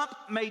stump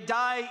may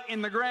die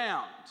in the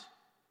ground.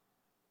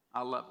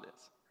 I love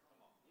this.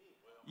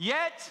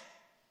 Yet,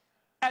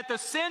 at the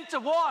scent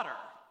of water,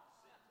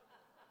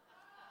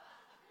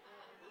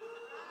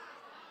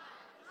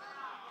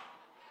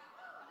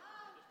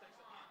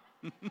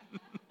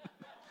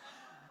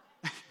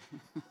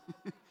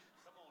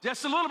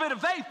 just a little bit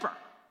of vapor,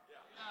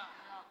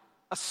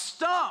 a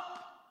stump,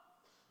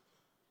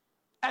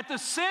 at the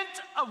scent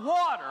of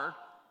water,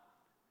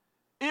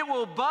 it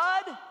will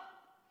bud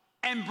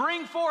and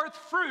bring forth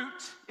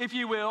fruit, if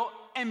you will,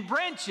 and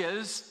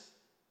branches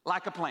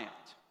like a plant.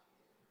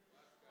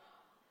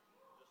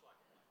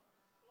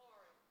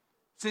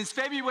 Since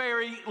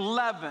February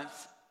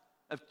 11th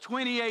of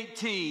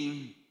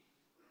 2018,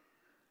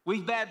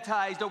 we've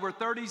baptized over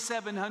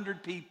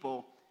 3,700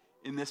 people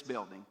in this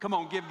building. Come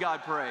on, give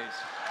God praise.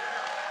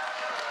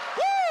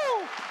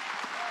 Woo!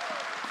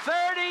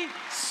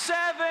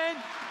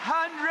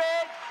 3,700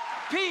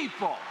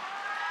 people.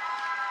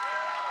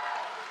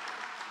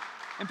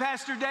 And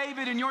Pastor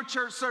David, in your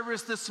church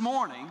service this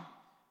morning,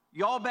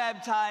 y'all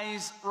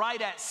baptized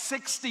right at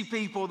 60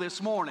 people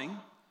this morning,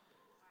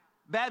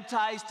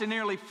 baptized to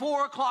nearly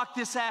 4 o'clock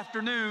this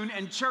afternoon,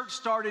 and church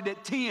started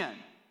at 10.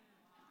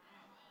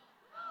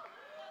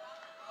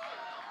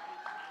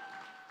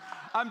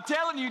 I'm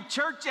telling you,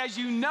 church as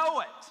you know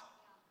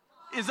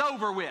it is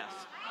over with.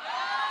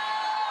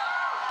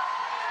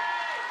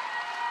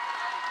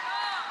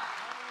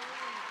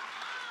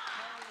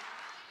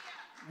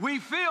 We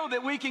feel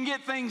that we can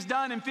get things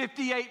done in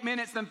 58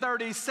 minutes and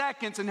 30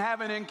 seconds and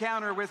have an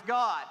encounter with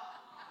God.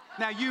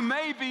 Now, you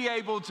may be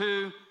able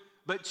to,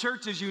 but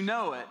church as you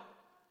know it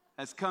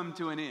has come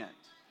to an end.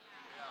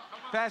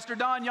 Pastor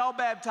Don, y'all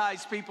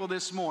baptized people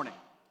this morning.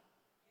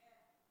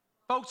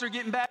 Folks are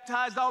getting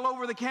baptized all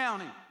over the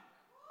county,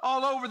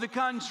 all over the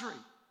country,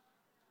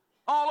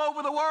 all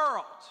over the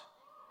world.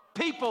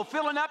 People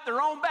filling up their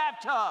own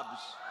bathtubs.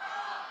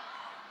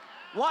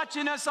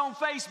 Watching us on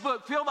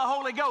Facebook, feel the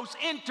Holy Ghost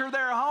enter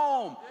their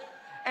home.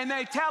 And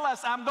they tell us,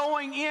 I'm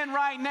going in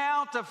right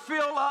now to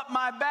fill up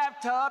my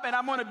bathtub and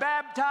I'm going to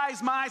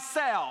baptize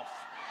myself.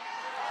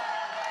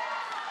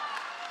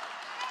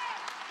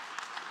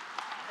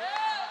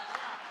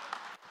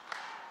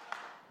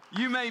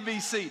 You may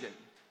be seated.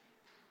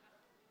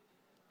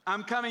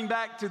 I'm coming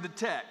back to the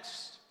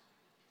text.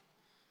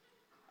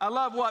 I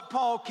love what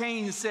Paul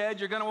Cain said.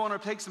 You're going to want to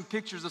take some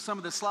pictures of some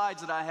of the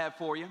slides that I have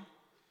for you.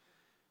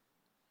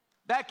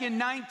 Back in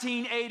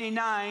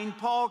 1989,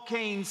 Paul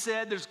Cain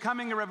said there's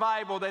coming a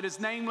revival that is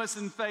nameless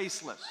and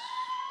faceless.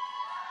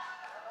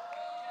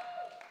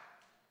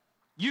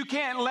 You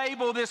can't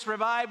label this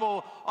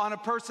revival on a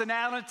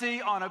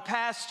personality, on a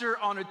pastor,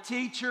 on a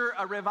teacher,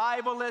 a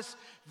revivalist.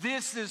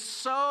 This is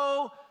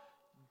so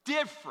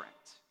different.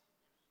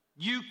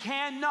 You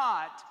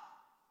cannot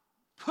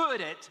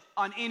put it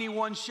on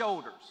anyone's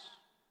shoulders.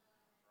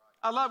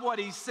 I love what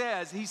he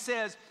says. He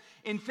says,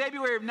 in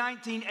February of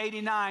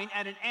 1989,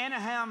 at an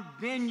Anaheim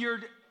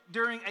vineyard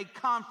during a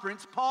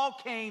conference, Paul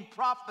Cain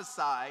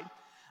prophesied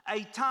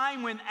a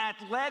time when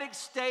athletic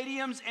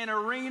stadiums and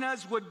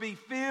arenas would be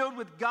filled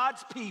with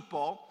God's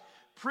people,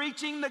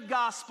 preaching the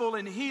gospel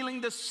and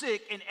healing the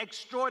sick in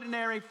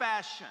extraordinary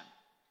fashion.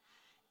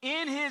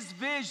 In his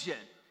vision,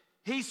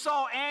 he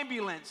saw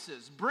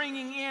ambulances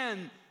bringing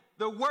in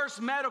the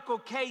worst medical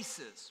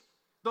cases,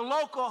 the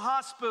local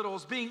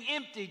hospitals being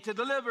emptied to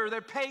deliver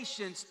their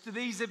patients to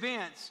these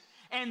events,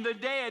 and the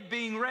dead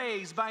being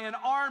raised by an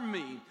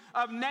army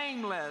of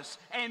nameless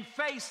and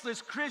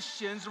faceless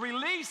Christians,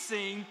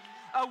 releasing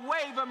a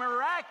wave of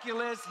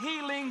miraculous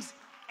healings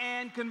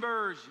and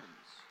conversions.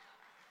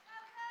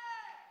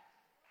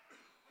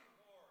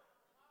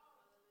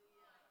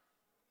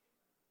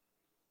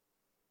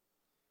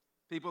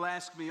 People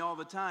ask me all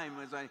the time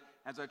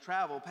as I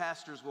travel,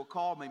 pastors will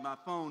call me. My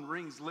phone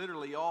rings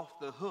literally off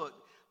the hook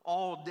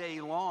all day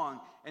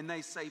long, and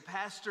they say,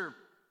 Pastor,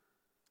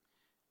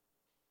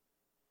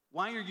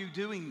 why are you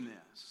doing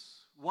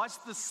this? What's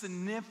the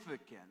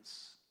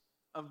significance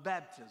of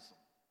baptism?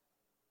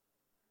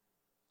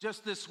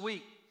 Just this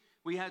week,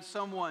 we had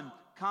someone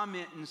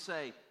comment and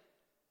say,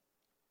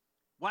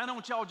 why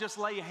don't y'all just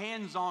lay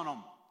hands on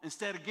them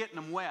instead of getting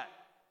them wet?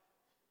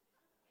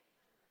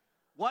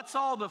 What's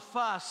all the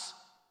fuss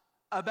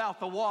about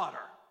the water?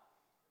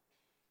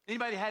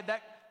 Anybody had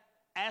that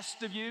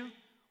asked of you?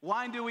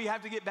 Why do we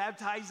have to get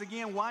baptized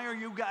again? Why are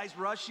you guys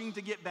rushing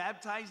to get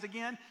baptized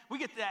again? We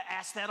get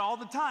asked that all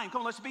the time.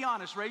 Come on, let's be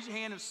honest. Raise your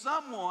hand if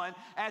someone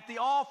at the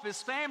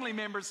office, family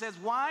member, says,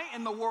 why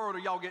in the world are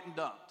y'all getting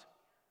dunked?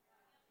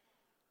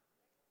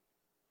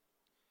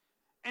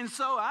 And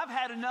so I've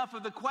had enough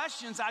of the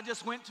questions. I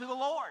just went to the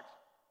Lord.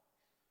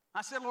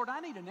 I said, Lord, I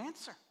need an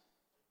answer.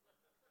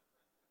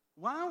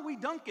 Why are we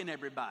dunking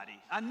everybody?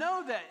 I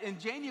know that in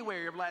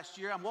January of last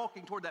year, I'm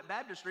walking toward that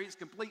baptistry. It's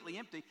completely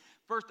empty.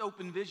 First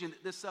open vision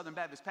that this Southern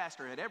Baptist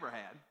pastor had ever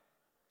had.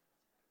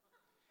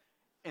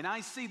 And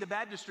I see the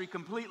baptistry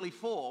completely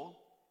full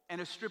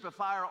and a strip of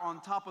fire on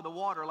top of the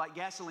water like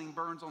gasoline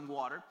burns on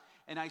water.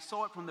 And I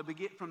saw it from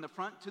the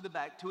front to the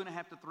back,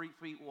 2.5 to 3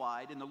 feet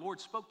wide. And the Lord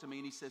spoke to me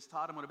and he says,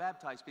 Todd, I'm going to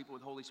baptize people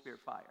with Holy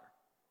Spirit fire.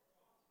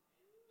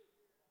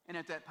 And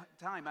at that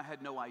time, I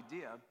had no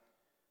idea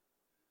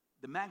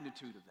the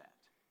magnitude of that.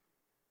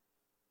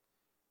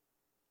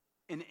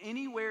 And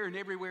anywhere and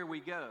everywhere we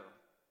go,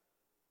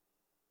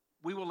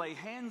 we will lay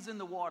hands in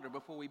the water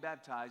before we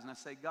baptize. And I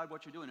say, God,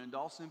 what you're doing in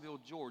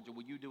Dawsonville, Georgia,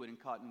 will you do it in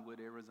Cottonwood,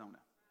 Arizona?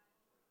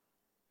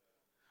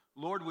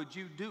 Lord, would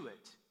you do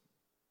it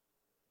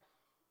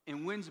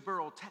in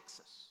Winsboro,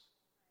 Texas?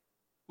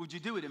 Would you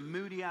do it in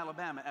Moody,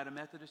 Alabama at a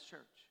Methodist church?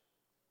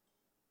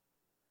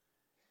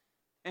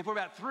 And for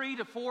about 3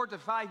 to 4 to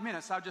 5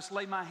 minutes, I'll just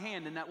lay my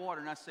hand in that water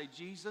and I say,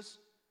 Jesus,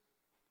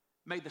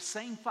 may the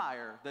same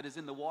fire that is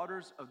in the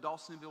waters of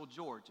Dawsonville,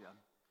 Georgia,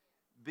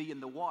 be in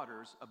the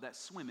waters of that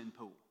swimming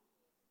pool,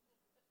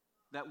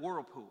 that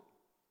whirlpool,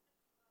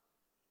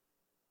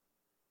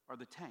 or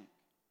the tank.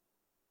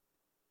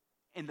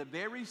 And the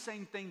very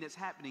same thing that's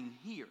happening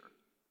here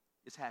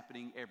is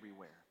happening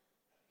everywhere.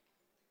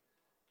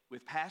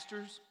 With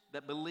pastors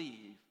that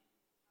believe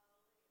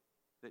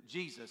that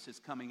Jesus is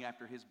coming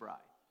after his bride.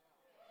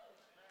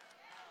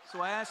 So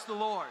I asked the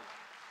Lord,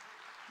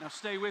 now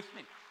stay with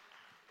me,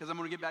 because I'm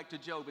going to get back to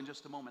Job in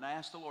just a moment. I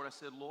asked the Lord, I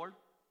said, Lord,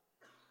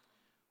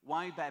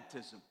 why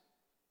baptism?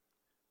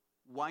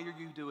 Why are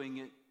you doing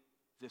it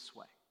this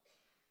way?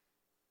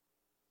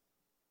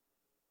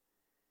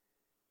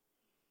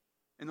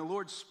 And the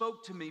Lord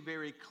spoke to me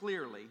very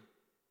clearly,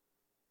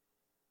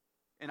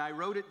 and I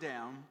wrote it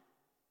down.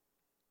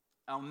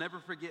 I'll never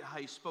forget how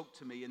he spoke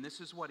to me, and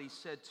this is what he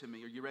said to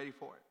me. Are you ready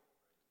for it?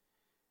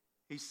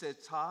 He said,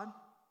 Todd,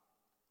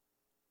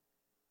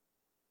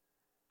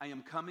 I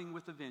am coming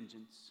with a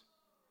vengeance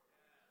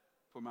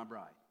for my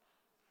bride.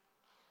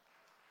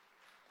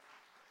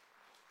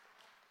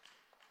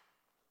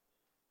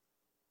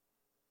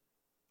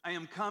 I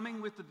am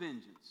coming with a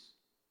vengeance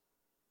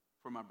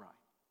for my bride.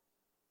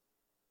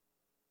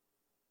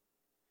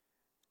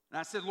 And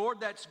I said, Lord,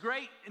 that's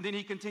great. And then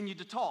he continued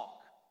to talk.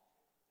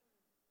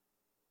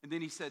 And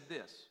then he said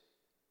this.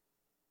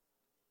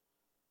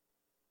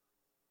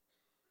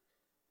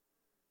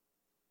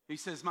 He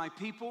says, my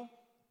people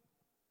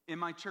in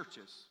my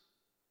churches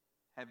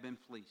have been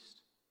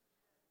fleeced.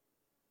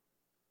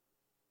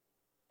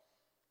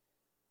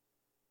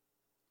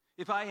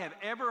 If I have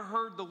ever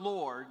heard the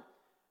Lord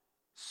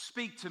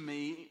speak to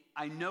me,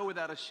 I know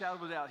without a shadow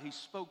of a doubt he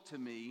spoke to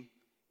me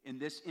in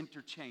this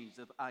interchange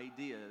of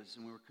ideas,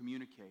 and we were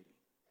communicating.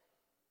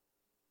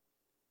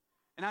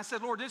 And I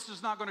said, Lord, this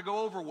is not going to go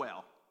over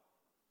well.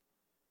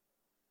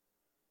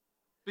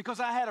 Because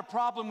I had a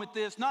problem with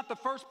this, not the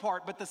first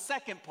part, but the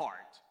second part.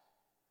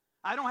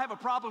 I don't have a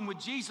problem with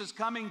Jesus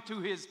coming to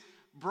his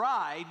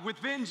bride with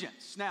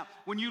vengeance. Now,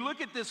 when you look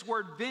at this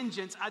word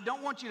vengeance, I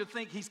don't want you to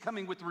think he's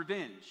coming with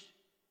revenge.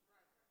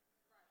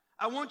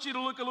 I want you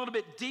to look a little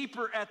bit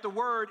deeper at the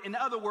word. In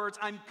other words,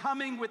 I'm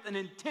coming with an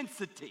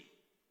intensity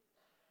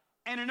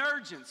and an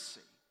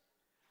urgency.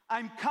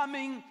 I'm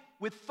coming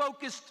with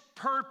focused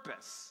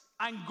purpose.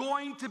 I'm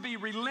going to be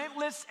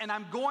relentless and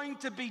I'm going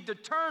to be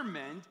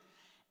determined.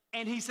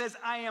 And he says,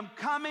 I am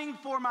coming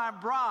for my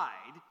bride.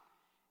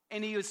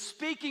 And he was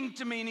speaking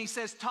to me and he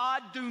says,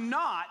 Todd, do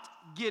not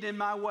get in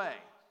my way.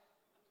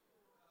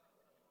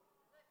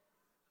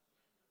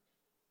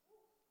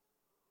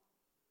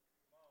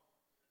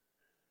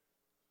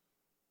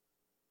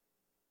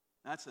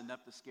 That's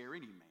enough to scare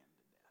any man to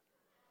death.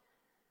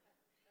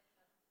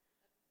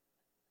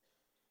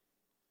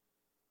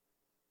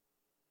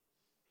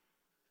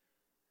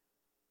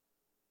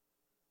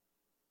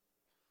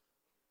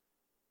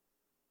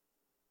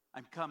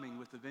 I'm coming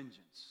with a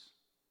vengeance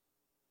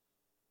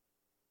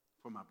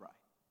for my bride.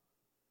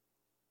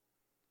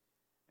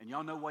 And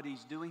y'all know what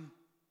he's doing?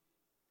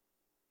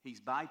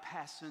 He's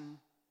bypassing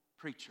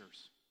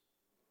preachers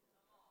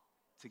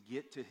to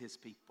get to his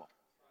people.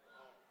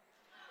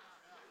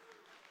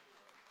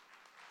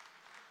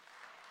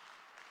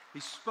 He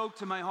spoke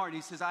to my heart.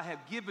 He says, I have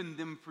given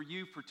them for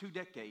you for 2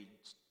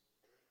 decades.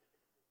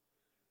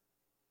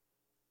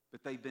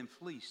 But they've been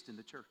fleeced in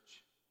the church.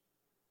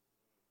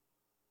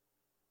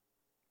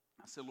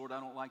 I said, Lord, I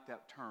don't like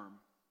that term.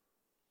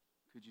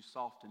 Could you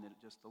soften it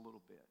just a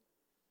little bit?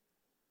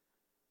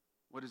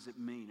 What does it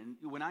mean?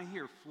 And when I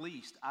hear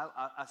fleeced,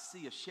 I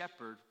see a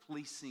shepherd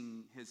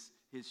fleecing his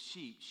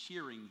sheep,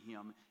 shearing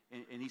him.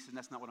 And he said,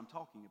 that's not what I'm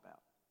talking about.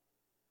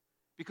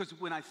 Because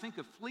when I think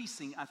of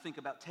fleecing, I think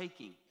about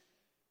taking.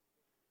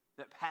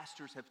 That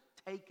pastors have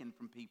taken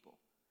from people.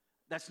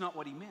 That's not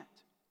what he meant.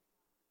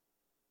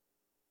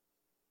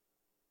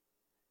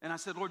 And I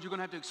said, Lord, you're going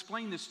to have to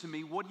explain this to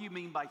me. What do you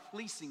mean by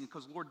fleecing?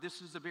 Because, Lord,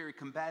 this is a very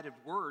combative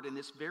word, and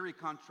it's very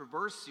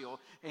controversial,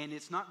 and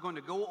it's not going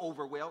to go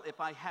over well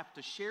if I have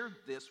to share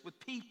this with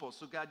people.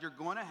 So, God, you're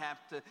going to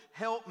have to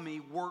help me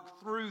work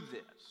through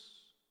this.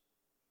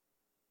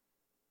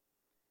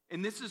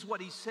 And this is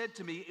what he said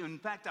to me. In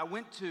fact, I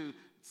went to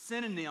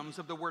synonyms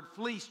of the word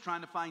fleece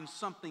trying to find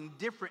something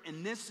different,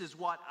 and this is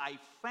what I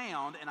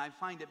found, and I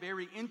find it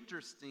very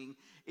interesting.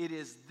 It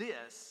is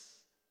this: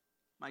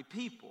 my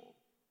people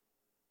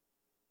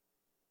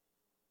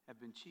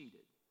have been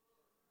cheated.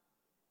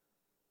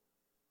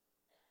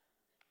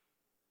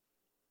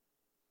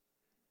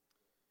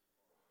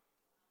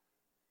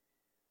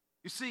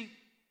 You see,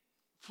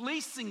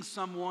 fleecing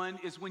someone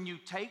is when you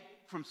take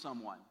from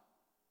someone,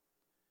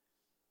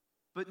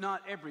 but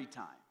not every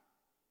time.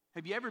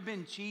 Have you ever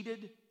been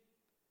cheated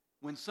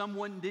when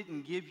someone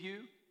didn't give you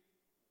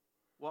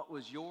what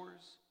was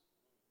yours?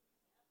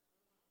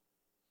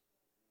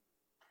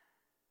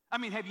 I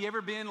mean, have you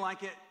ever been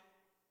like at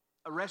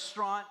a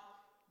restaurant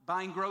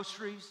buying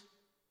groceries,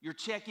 you're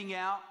checking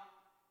out,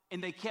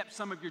 and they kept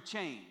some of your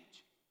change?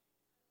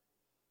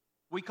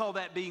 We call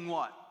that being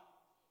what?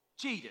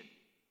 Cheated.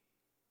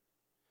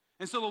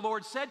 And so the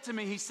Lord said to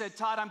me, he said,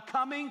 Todd, I'm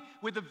coming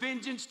with a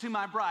vengeance to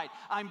my bride.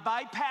 I'm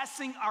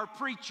bypassing our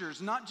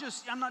preachers,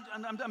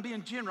 I'm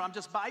being general, I'm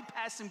just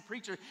bypassing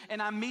preachers,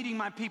 and I'm meeting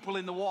my people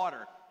in the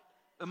water.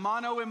 The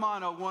mano a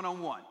mano,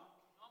 one-on-one.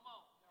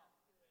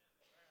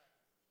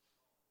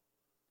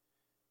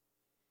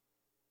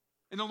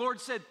 And the Lord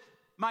said,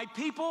 my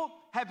people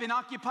have been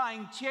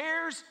occupying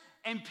chairs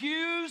and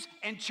pews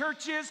and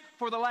churches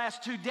for the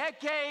last 2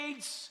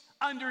 decades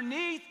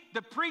underneath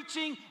the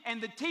preaching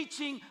and the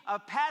teaching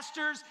of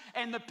pastors,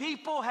 and the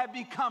people have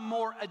become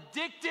more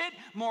addicted,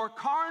 more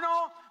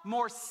carnal,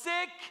 more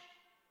sick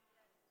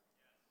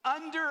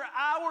under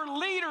our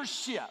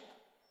leadership.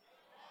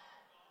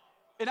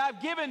 And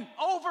I've given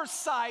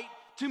oversight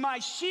to my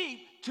sheep,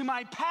 to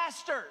my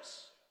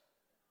pastors,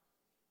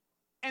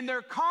 and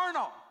they're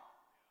carnal.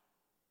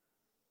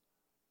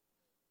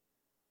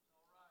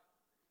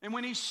 And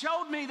when he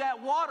showed me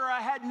that water, I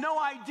had no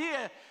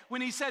idea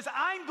when he says,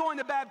 I'm going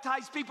to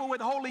baptize people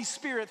with Holy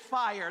Spirit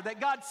fire,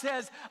 that God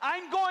says,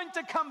 I'm going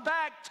to come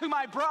back to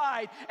my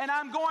bride and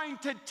I'm going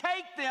to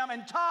take them.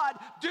 And Todd,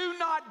 do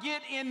not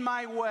get in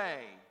my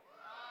way.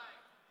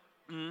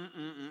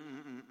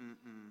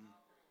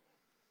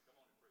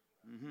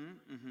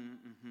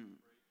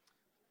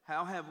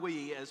 How have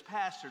we as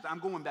pastors, I'm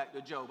going back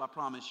to Job, I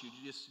promise you,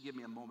 just give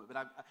me a moment.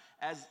 But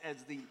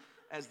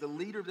as the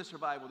leader of this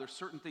revival, there's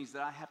certain things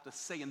that I have to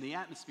say in the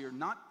atmosphere,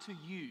 not to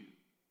you,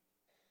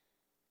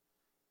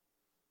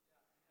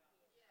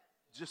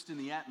 just in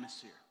the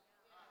atmosphere.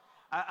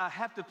 I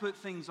have to put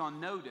things on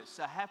notice.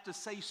 I have to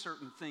say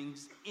certain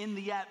things in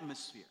the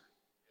atmosphere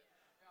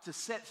to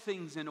set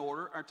things in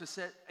order or to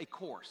set a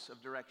course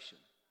of direction.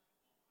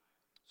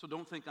 So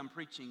don't think I'm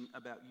preaching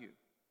about you.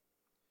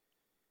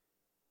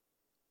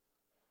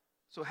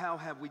 So how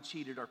have we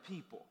cheated our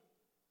people?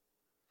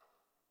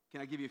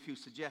 Can I give you a few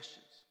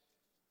suggestions?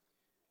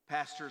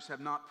 Pastors have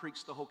not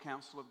preached the whole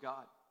counsel of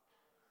God.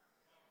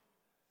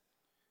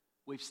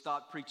 We've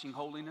stopped preaching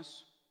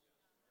holiness.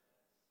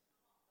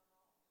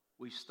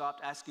 We've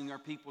stopped asking our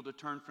people to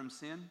turn from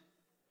sin.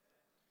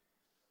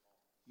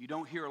 You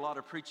don't hear a lot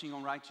of preaching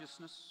on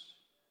righteousness.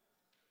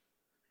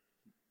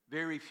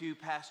 Very few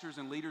pastors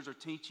and leaders are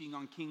teaching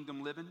on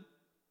kingdom living.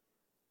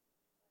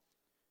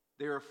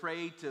 They're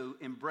afraid to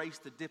embrace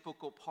the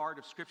difficult part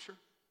of Scripture.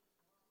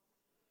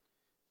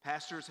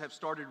 Pastors have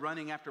started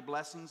running after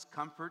blessings,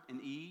 comfort,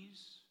 and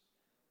ease,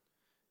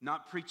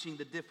 not preaching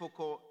the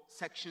difficult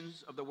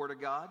sections of the Word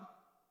of God.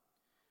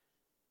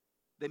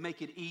 They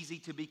make it easy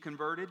to be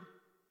converted.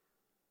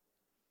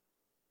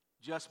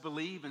 Just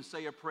believe and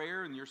say a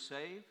prayer and you're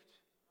saved.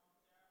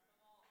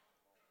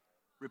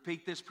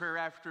 Repeat this prayer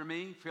after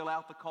me. Fill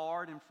out the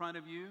card in front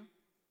of you.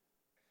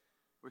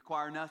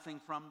 Require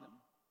nothing from them.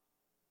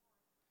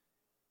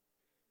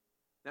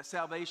 That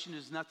salvation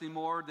is nothing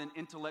more than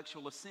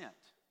intellectual assent.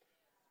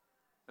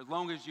 As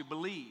long as you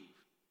believe,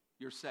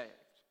 you're saved.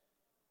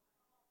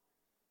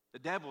 The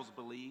devils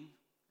believe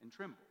and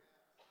tremble.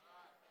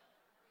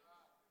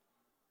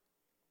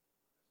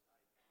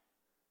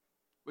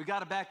 We got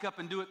to back up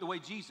and do it the way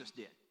Jesus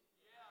did.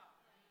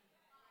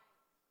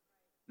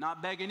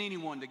 Not begging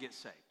anyone to get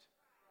saved.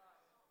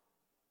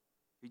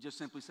 He just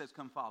simply says,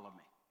 come follow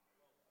me.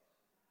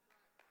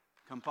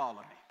 Come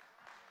follow me.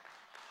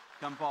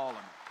 Come follow me.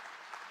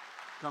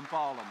 Come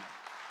follow me.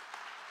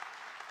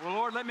 Well,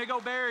 Lord, let me go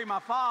bury my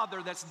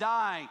father that's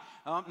dying.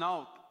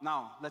 No,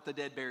 let the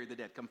dead bury the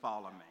dead. Come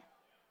follow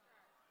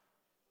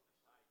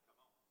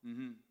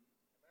me.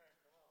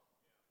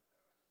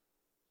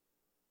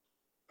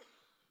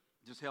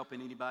 Just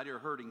helping anybody or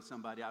hurting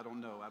somebody, I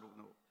don't know.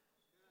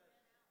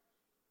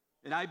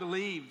 And I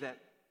believe that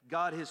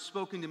God has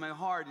spoken to my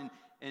heart,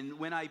 and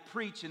when I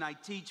preach and I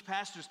teach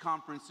pastors'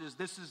 conferences,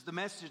 this is the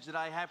message that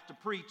I have to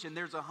preach, and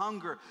there's a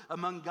hunger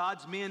among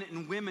God's men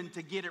and women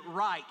to get it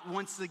right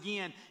once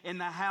again in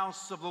the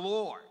house of the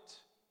Lord.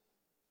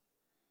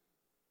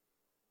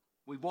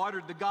 We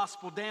watered the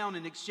gospel down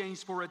in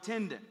exchange for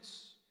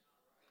attendance.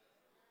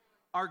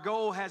 Our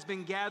goal has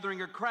been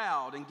gathering a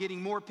crowd and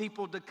getting more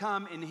people to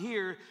come and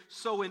hear,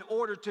 so in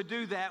order to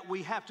do that,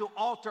 we have to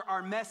alter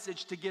our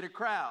message to get a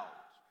crowd.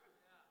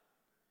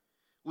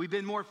 We've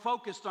been more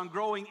focused on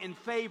growing in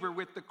favor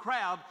with the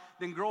crowd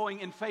than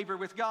growing in favor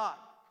with God.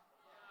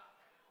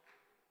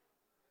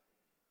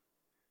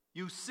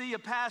 You see a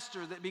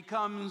pastor that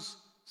becomes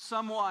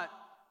somewhat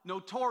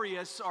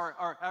notorious or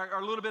a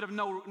little bit of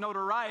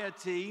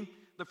notoriety,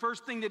 the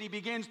first thing that he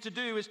begins to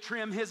do is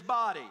trim his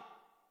body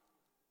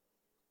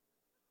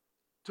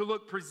to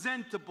look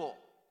presentable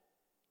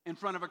in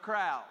front of a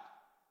crowd.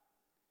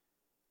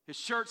 His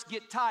shirts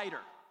get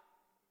tighter,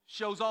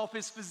 shows off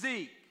his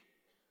physique.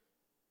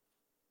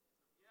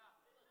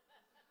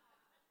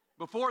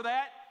 Before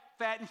that,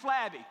 fat and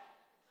flabby.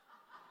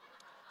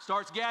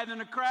 Starts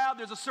gathering a crowd,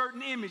 there's a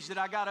certain image that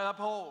I got to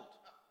uphold.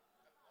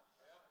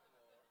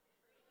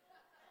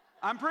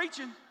 I'm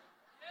preaching.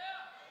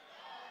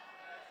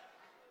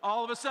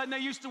 All of a sudden, they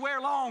used to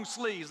wear long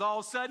sleeves. All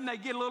of a sudden, they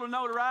get a little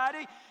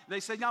notoriety. They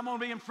say, I'm going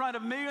to be in front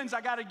of millions. I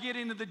got to get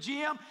into the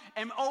gym.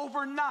 And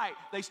overnight,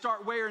 they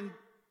start wearing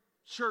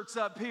shirts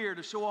up here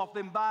to show off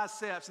them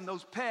biceps and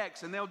those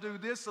pecs. And they'll do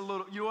this a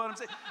little. You know what I'm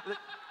saying?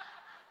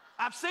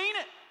 I've seen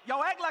it.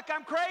 Y'all act like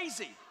I'm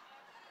crazy.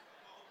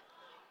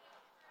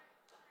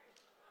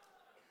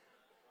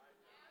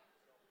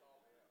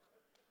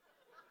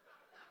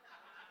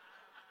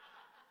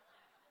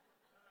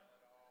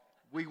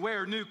 We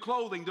wear new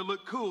clothing to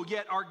look cool,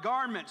 yet our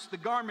garments, the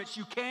garments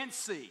you can't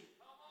see,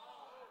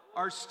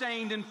 are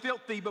stained and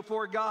filthy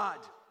before God.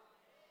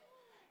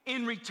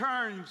 In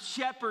return,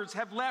 shepherds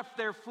have left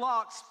their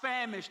flocks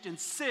famished and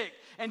sick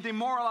and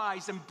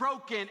demoralized and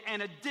broken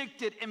and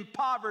addicted,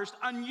 impoverished,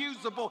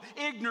 unusable,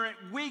 ignorant,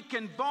 weak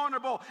and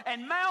vulnerable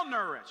and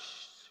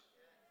malnourished.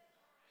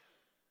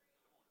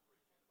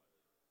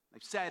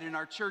 They've sat in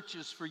our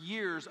churches for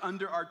years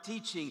under our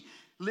teaching,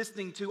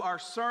 listening to our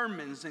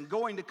sermons and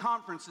going to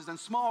conferences and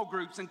small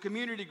groups and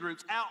community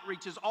groups,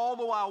 outreaches, all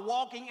the while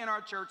walking in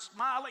our church,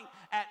 smiling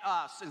at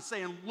us and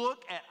saying,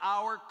 look at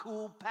our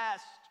cool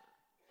pastor.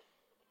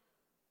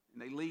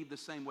 And they leave the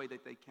same way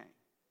that they came.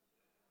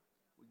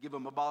 We give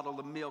them a bottle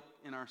of milk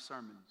in our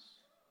sermons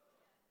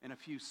and a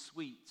few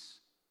sweets,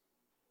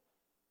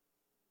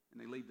 and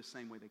they leave the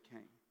same way they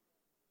came.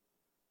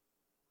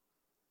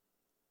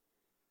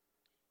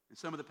 And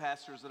some of the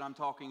pastors that I'm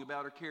talking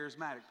about are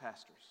charismatic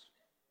pastors.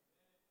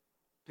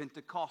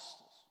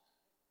 Pentecostals,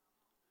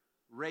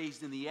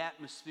 raised in the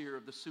atmosphere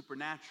of the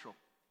supernatural.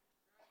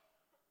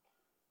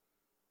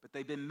 But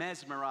they've been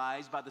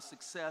mesmerized by the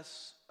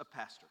success of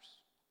pastors.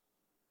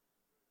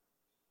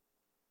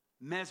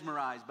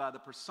 Mesmerized by the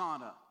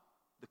persona,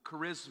 the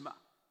charisma,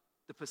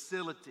 the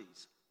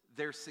facilities,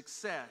 their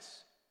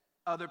success,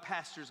 other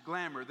pastors'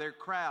 glamour, their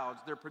crowds,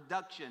 their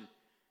production.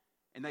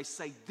 And they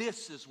say,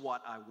 this is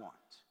what I want.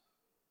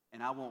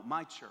 And I want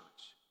my church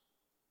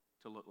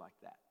to look like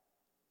that.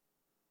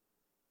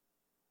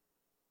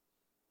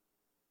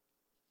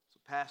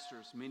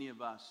 Pastors, many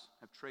of us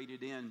have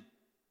traded in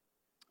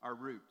our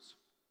roots,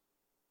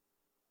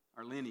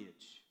 our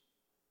lineage,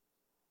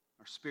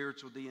 our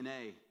spiritual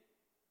DNA.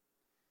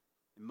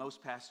 And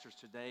most pastors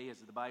today, as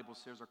the Bible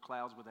says, are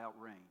clouds without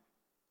rain.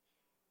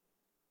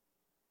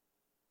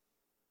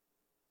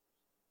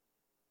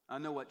 I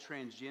know what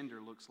transgender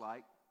looks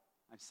like.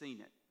 I've seen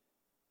it.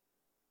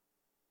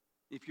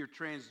 If you're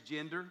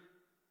transgender,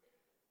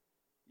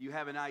 you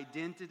have an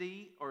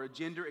identity or a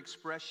gender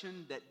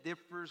expression that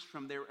differs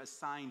from their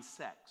assigned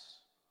sex.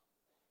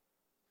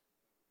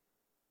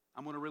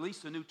 I'm going to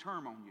release a new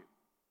term on you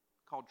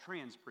called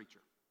trans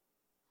preacher.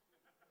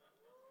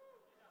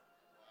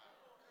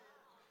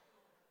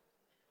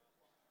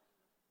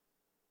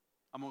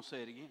 I'm going to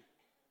say it again.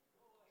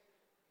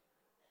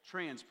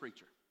 Trans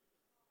preacher.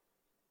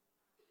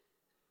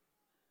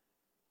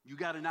 You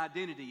got an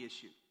identity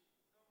issue.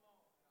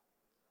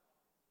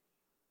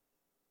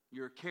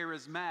 You're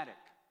charismatic,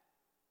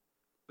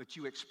 but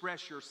you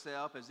express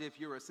yourself as if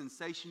you're a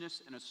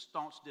cessationist and a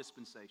staunch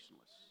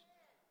dispensationalist.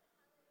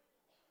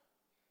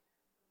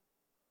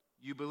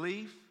 You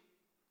believe,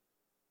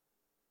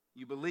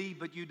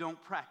 but you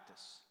don't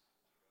practice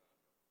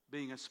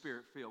being a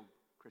spirit-filled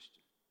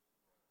Christian.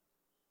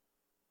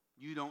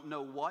 You don't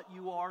know what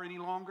you are any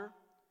longer.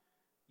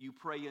 You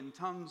pray in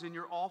tongues in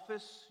your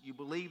office. You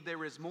believe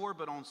there is more,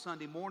 but on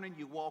Sunday morning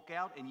you walk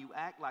out and you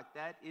act like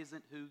that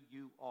isn't who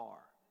you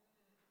are.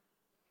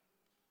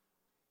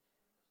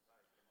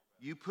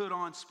 You put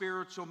on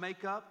spiritual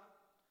makeup.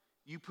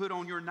 You put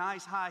on your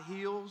nice high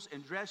heels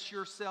and dress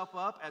yourself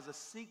up as a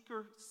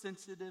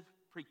seeker-sensitive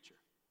preacher.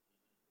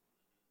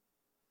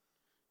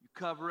 You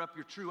cover up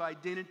your true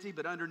identity,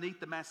 but underneath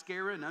the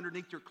mascara and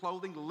underneath your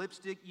clothing, the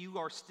lipstick, you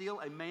are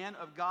still a man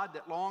of God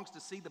that longs to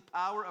see the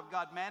power of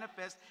God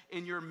manifest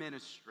in your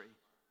ministry.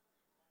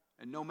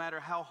 And no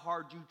matter how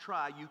hard you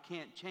try, you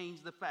can't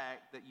change the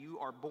fact that you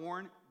are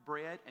born,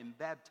 bred, and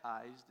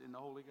baptized in the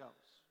Holy Ghost.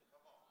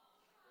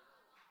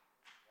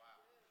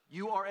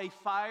 You are a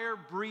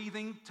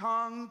fire-breathing,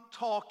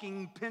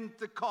 tongue-talking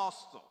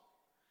Pentecostal.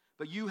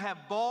 But you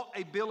have bought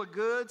a bill of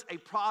goods, a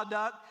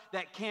product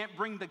that can't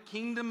bring the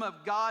kingdom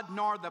of God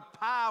nor the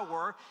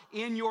power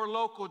in your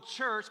local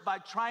church by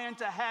trying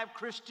to have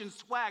Christian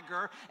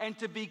swagger and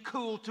to be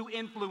cool to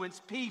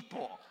influence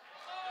people.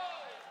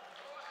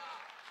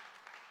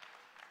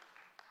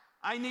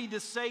 I need to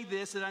say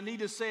this, and I need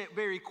to say it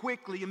very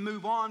quickly and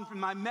move on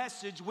from my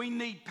message. We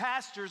need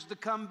pastors to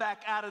come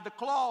back out of the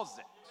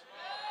closet.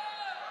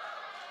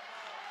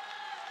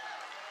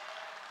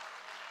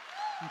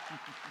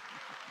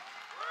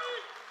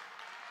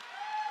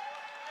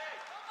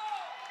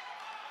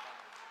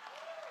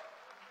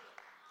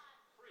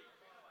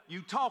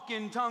 You talk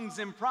in tongues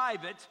in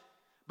private,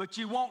 but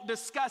you won't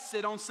discuss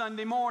it on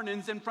Sunday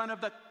mornings in front of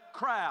the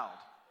crowd.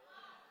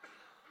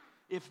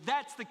 If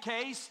that's the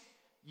case,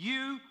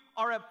 you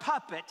are a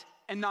puppet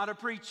and not a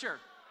preacher.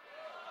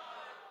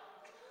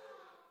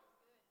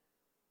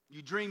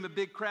 You dream of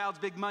big crowds,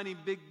 big money,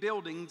 big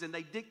buildings, and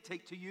they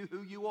dictate to you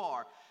who you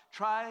are.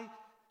 Try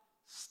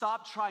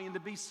Stop trying to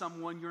be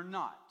someone you're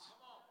not.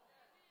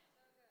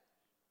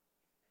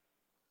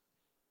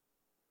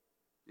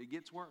 It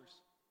gets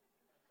worse.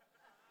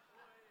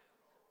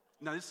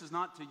 Now, this is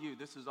not to you.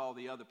 This is all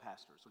the other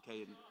pastors,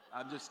 okay? And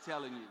I'm just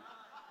telling you.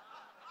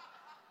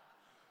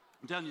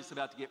 I'm telling you it's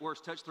about to get worse.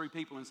 Touch 3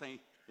 people and say,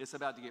 it's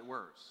about to get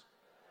worse.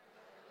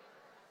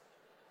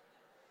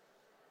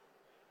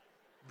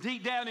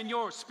 Deep down in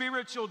your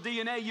spiritual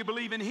DNA, you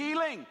believe in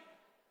healing.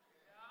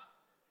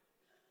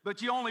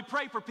 But you only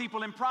pray for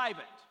people in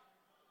private.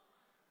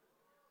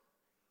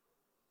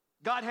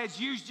 God has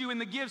used you in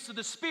the gifts of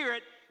the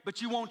Spirit,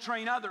 but you won't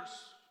train others.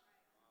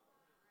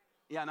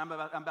 Yeah, and I'm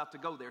about to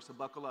go there, so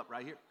buckle up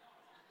right here.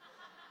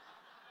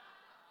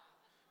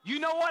 You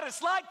know what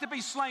it's like to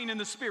be slain in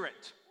the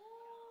Spirit.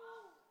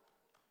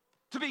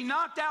 To be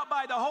knocked out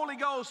by the Holy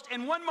Ghost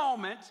in one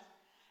moment,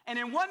 and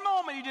in one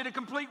moment He did a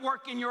complete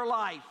work in your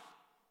life.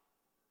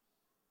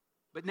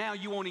 But now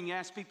you won't even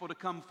ask people to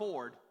come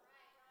forward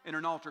in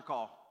an altar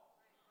call.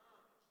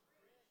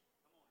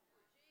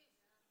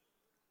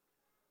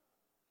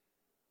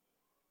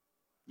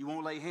 You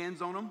won't lay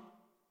hands on them,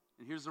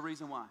 and here's the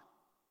reason why.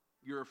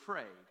 You're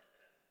afraid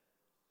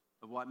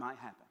of what might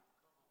happen.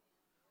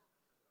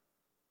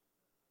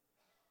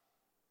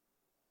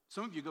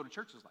 Some of you go to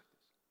churches like this.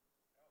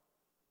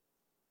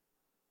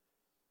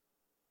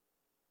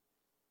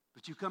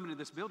 But you come into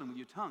this building with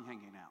your tongue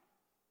hanging out.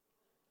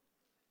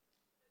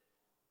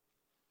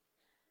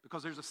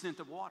 Because there's a scent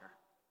of water.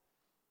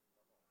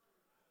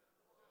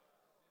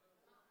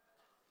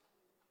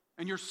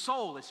 And your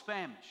soul is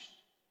famished.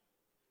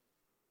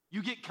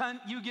 You get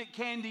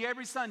candy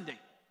every Sunday.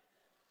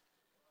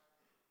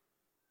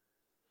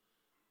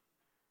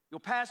 Your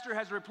pastor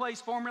has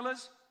replaced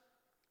formulas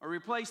or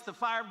replaced the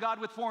fire of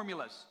God with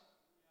formulas.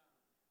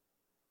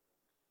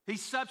 He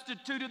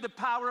substituted the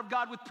power of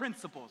God with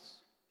principles.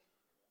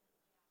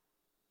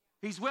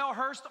 He's well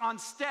rehearsed on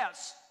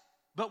steps,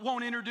 but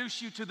won't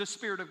introduce you to the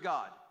Spirit of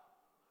God.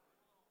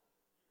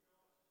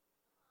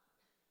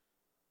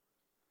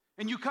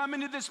 And you come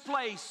into this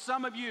place,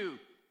 some of you,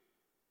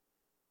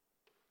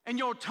 and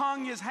your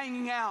tongue is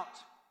hanging out.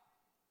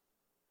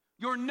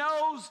 Your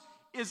nose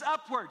is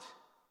upward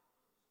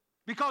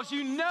because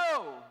you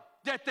know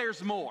that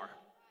there's more.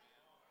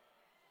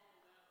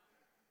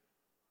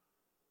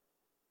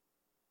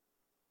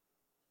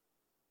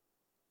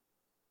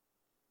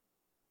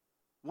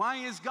 Why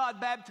is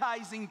God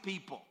baptizing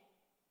people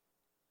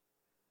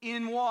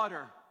in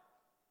water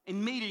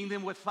and meeting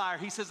them with fire?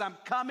 He says, I'm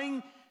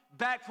coming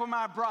back for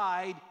my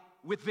bride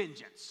with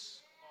vengeance.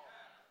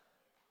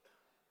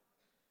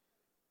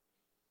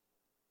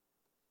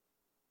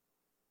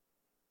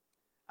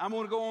 I'm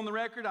going to go on the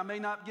record. I may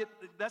not get,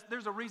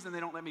 there's a reason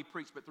they don't let me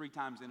preach but 3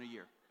 times in a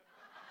year.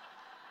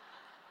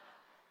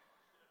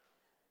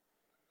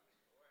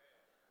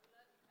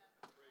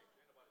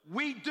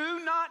 We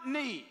do not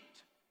need,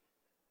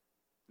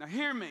 now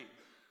hear me,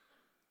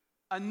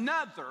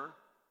 another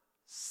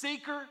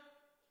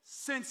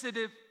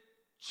seeker-sensitive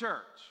church.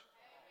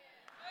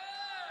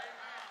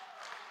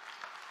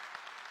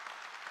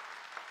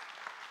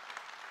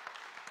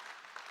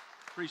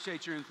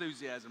 Appreciate your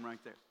enthusiasm right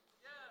there.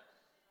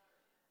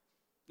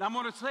 Now I'm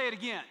going to say it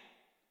again.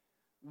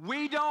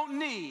 We don't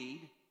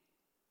need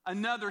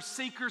another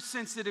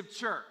seeker-sensitive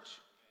church.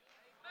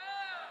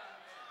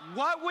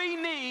 What we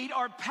need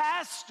are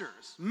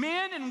pastors,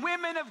 men and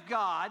women of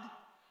God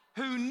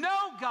who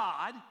know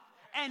God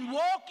and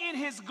walk in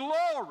His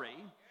glory.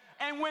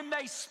 And when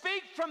they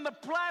speak from the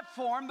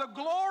platform, the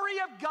glory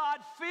of God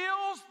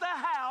fills the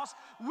house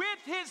with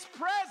His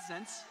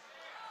presence.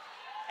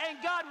 And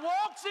God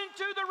walks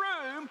into the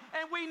room,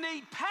 and we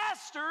need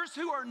pastors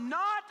who are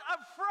not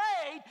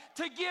afraid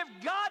to give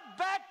God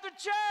back the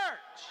church.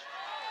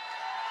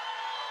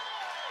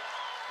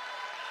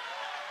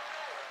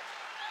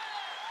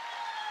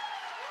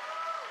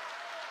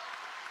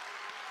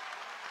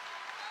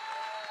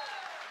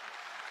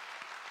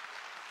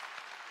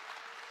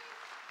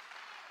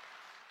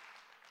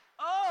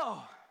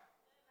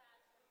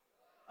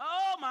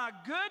 Oh my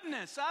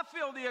goodness, I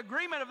feel the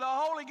agreement of the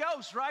Holy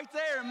Ghost right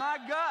there in my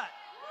gut.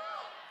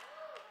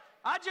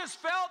 I just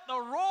felt the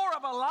roar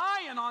of a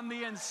lion on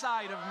the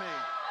inside of me.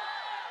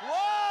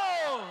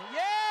 Whoa,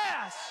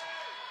 yes,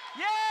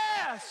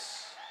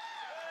 yes.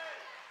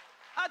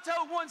 I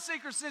told one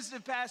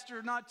seeker-sensitive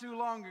pastor not too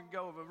long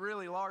ago of a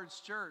really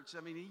large church.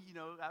 I mean,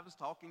 I was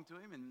talking to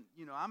him, and,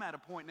 I'm at a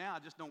point now I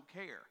just don't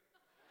care.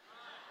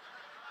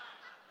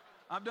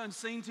 I've done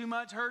seen too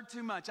much, heard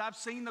too much. I've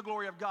seen the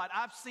glory of God.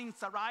 I've seen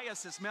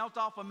psoriasis melt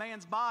off a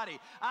man's body.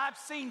 I've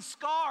seen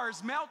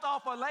scars melt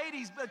off a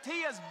lady's,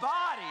 Tia's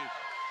body.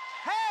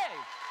 Hey!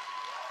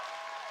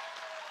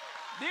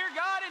 Dear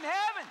God in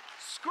heaven,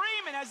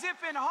 screaming as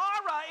if in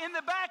horror in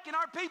the back, and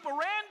our people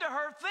ran to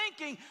her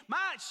thinking,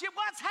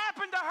 what's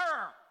happened to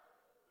her?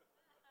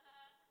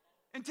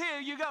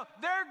 Until you go,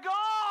 they're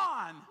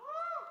gone.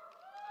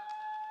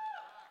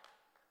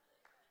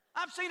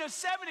 I've seen a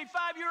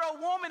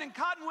 75-year-old woman in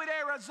Cottonwood,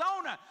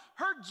 Arizona,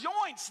 her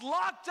joints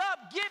locked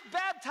up, get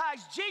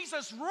baptized.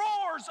 Jesus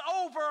roars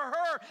over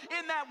her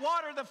in that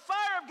water. The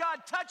fire of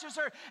God touches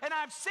her, and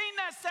I've seen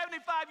that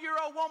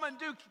 75-year-old woman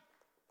do.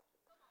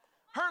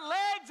 Her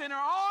legs and her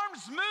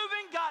arms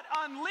moving, got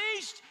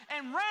unleashed,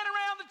 and ran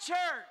around the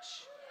church.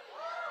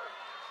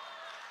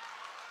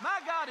 My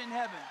God in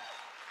heaven.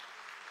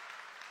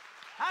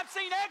 I've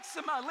seen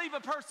eczema leave a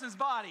person's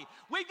body.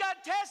 We've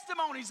got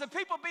testimonies of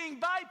people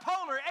being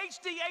bipolar,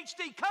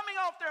 ADHD, coming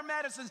off their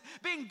medicines,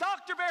 being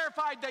doctor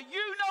verified that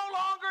you no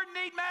longer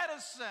need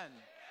medicine.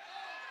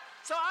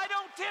 So I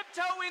don't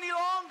tiptoe any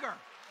longer.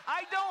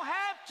 I don't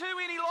have to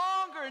any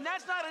longer. And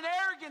that's not an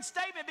arrogant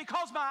statement,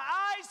 because my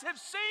eyes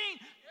have seen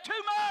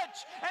too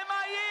much and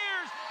my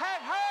ears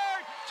have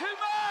heard too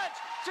much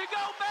to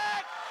go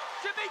back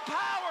to be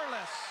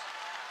powerless.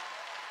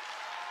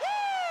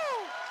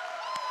 Woo!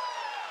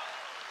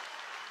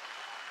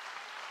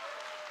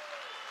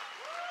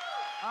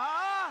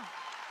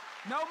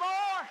 No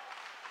more.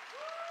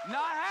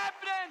 Not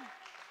happening.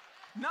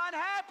 Not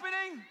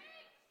happening.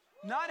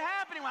 Not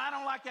happening. Well, I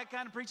don't like that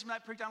kind of preaching. I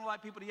don't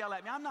like people to yell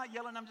at me. I'm not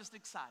yelling. I'm just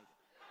excited.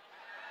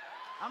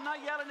 I'm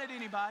not yelling at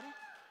anybody.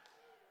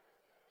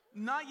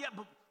 Not yet.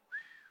 But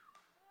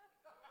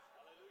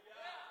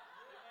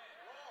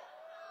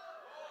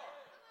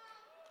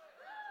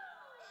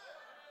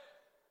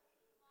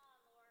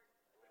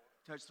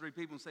touch 3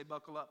 people and say,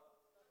 buckle up.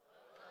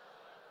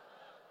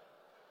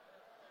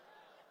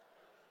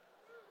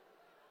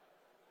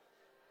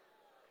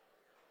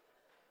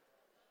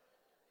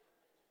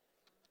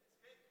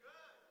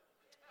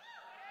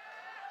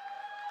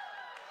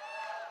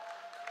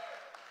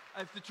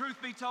 If the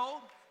truth be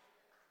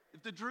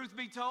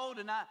told,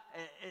 and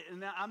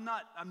I'm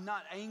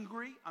not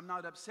angry, I'm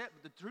not upset,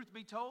 but the truth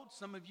be told,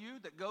 some of you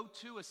that go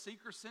to a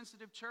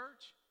seeker-sensitive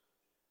church,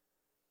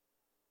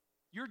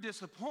 you're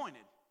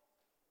disappointed.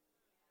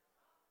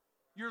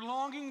 You're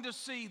longing to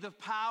see the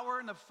power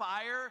and the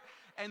fire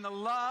and the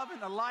love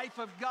and the life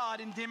of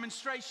God in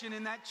demonstration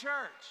in that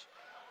church.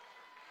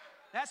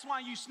 That's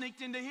why you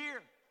sneaked into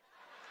here.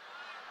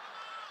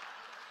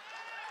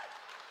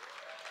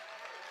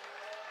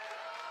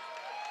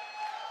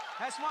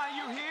 That's why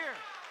you're here.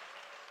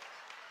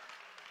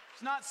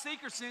 It's not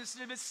seeker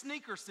sensitive, it's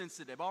sneaker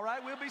sensitive, all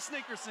right? We'll be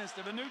sneaker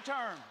sensitive, a new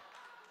term.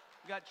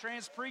 We got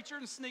trans preacher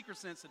and sneaker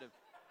sensitive.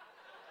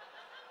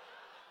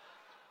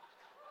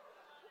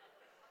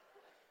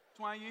 That's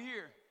why you're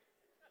here.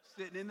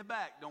 Sitting in the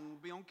back, don't want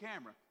to be on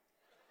camera.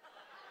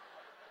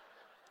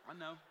 I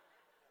know.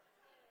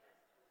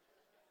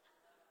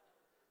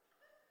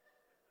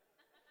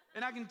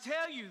 And I can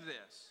tell you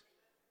this,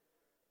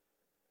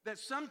 that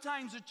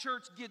sometimes a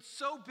church gets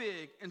so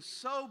big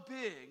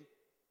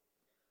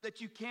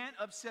that you can't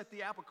upset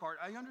the apple cart.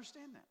 I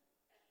understand that.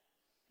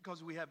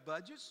 Because we have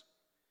budgets.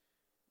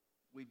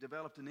 We've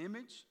developed an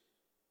image.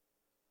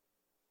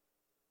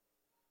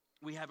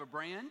 We have a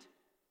brand.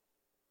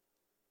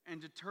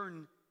 And to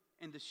turn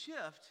and to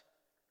shift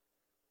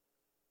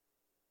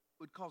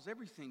would cause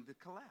everything to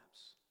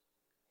collapse.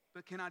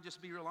 But can I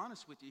just be real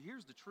honest with you?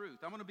 Here's the truth.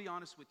 I'm going to be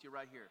honest with you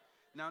right here.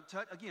 Now,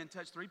 touch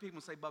 3 people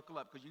and say, buckle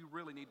up, because you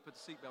really need to put the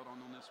seatbelt on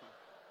this one.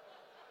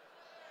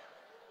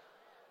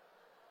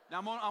 Now,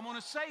 I'm going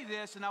to say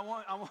this, and I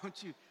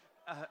want you,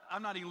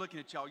 I'm not even looking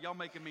at y'all. Y'all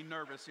making me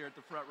nervous here at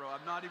the front row.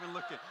 I'm not even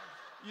looking.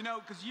 You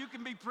know, because you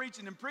can be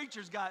preaching, and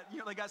preachers got,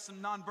 they got some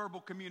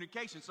nonverbal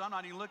communication, so I'm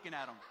not even looking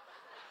at them.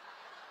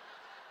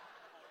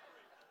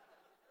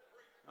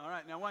 All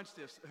right, now watch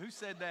this. Who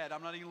said that?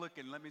 I'm not even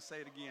looking. Let me say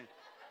it again.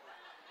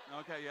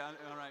 Okay, yeah,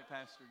 all right,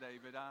 Pastor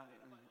David.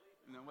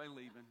 We're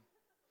leaving.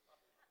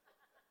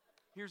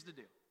 Here's the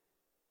deal.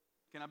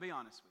 Can I be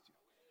honest with you?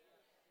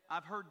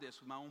 I've heard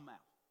this with my own mouth,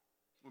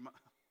 with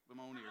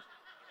my own ears.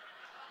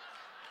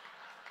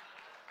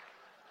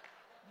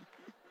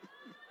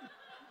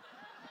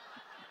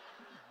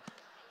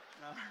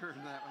 I've heard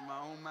that with my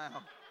own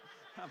mouth.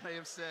 I may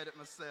have said it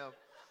myself.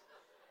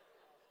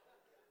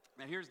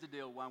 Now, here's the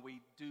deal why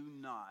we do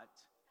not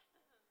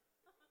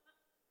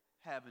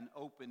have an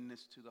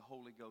openness to the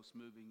Holy Ghost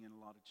moving in a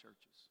lot of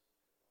churches.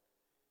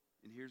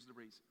 And here's the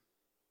reason.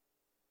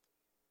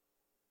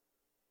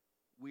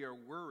 We are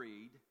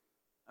worried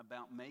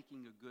about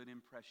making a good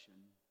impression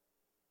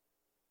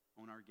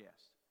on our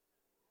guests.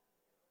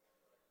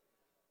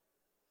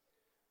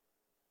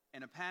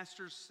 And a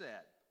pastor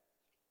said,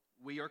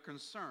 we are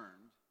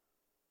concerned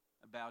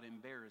about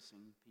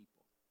embarrassing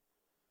people.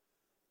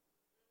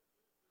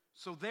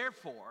 So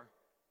therefore,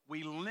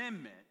 we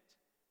limit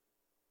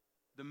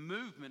the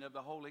movement of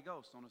the Holy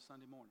Ghost on a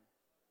Sunday morning.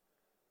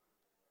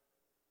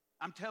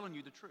 I'm telling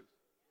you the truth.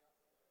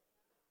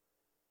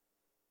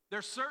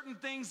 There's certain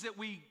things that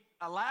we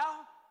allow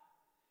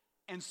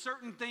and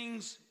certain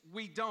things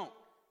we don't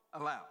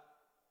allow.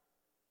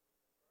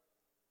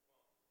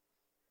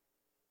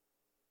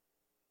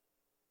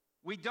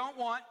 We don't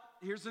want,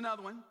 here's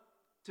another one,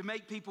 to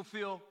make people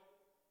feel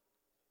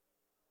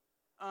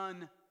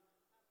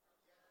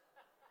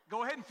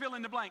go ahead and fill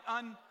in the blank.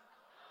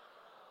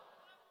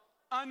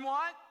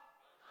 What?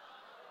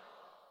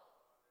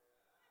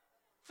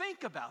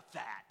 Think about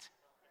that.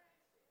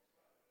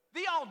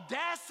 The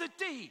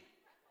audacity.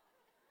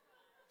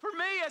 For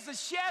me as a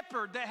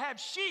shepherd that have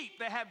sheep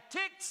that have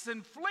ticks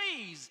and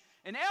fleas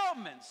and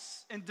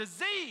ailments and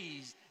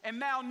disease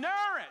and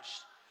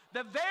malnourished,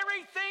 the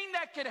very thing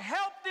that could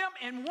help them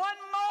in one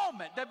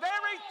moment, the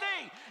very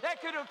thing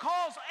that could have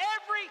caused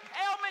every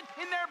ailment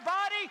in their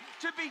body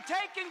to be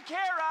taken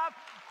care of,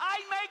 I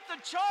make the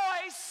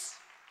choice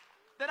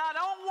that I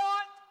don't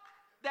want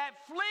that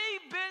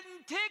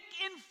flea-bitten,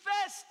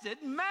 tick-infested,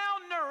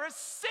 malnourished,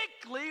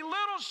 sickly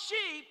little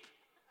sheep.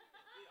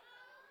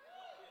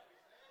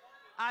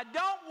 I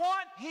don't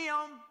want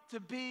him to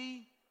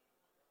be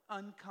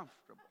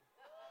uncomfortable.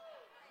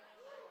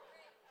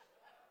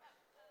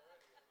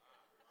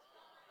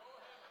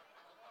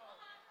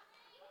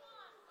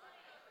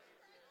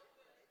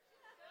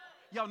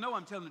 Y'all know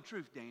I'm telling the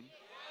truth, Danny.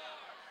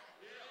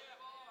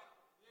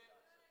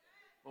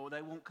 Or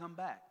they won't come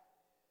back.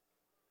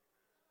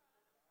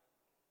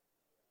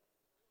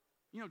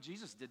 You know,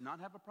 Jesus did not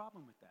have a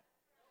problem with that.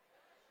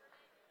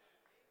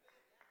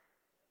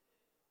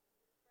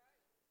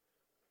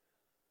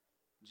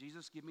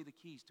 Jesus, give me the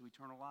keys to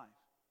eternal life.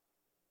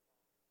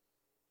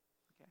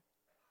 Okay.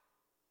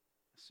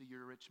 I see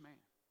you're a rich man.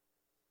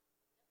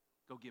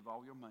 Go give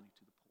all your money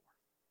to the poor.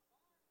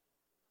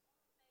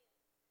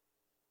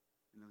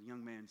 And the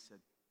young man said,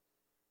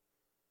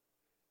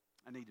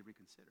 I need to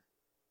reconsider.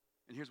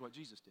 And here's what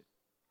Jesus did.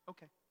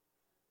 Okay.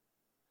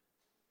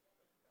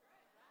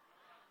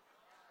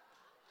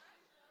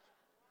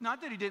 Not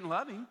that he didn't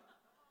love him.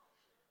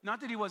 Not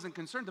that he wasn't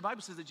concerned. The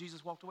Bible says that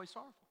Jesus walked away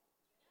sorrowful.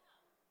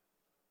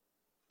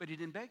 But he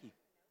didn't beg him.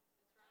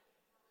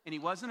 And he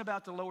wasn't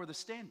about to lower the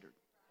standard.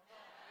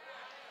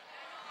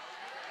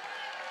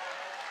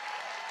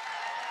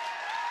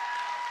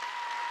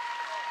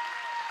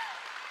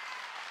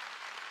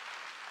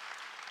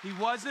 He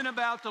wasn't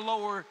about to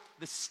lower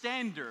the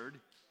standard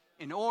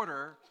in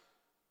order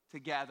to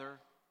gather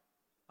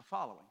a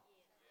following.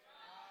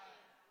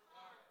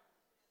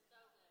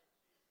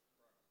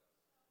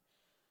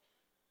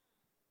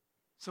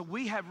 So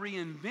we have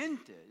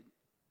reinvented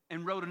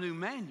and wrote a new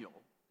manual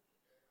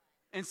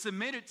and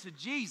submitted to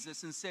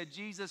Jesus and said,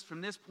 Jesus,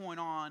 from this point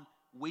on,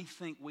 we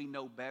think we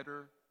know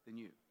better than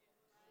you.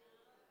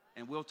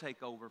 And we'll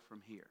take over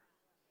from here.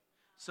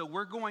 So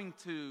we're going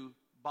to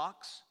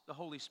box the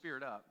Holy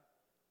Spirit up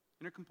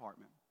in a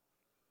compartment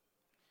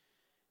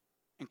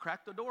and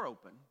crack the door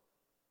open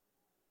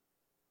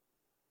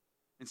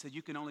and say,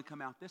 you can only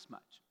come out this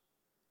much.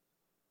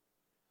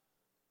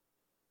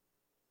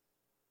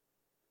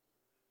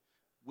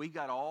 We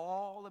got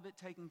all of it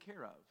taken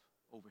care of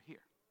over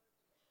here.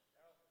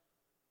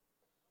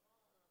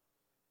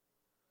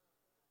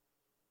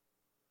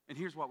 And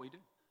here's what we do.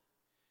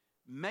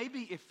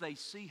 Maybe if they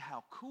see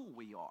how cool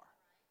we are,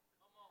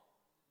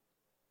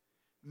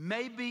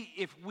 maybe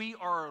if we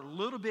are a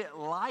little bit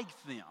like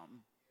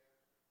them,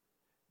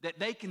 that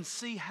they can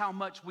see how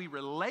much we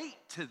relate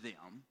to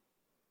them,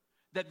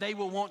 that they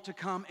will want to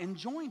come and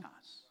join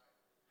us.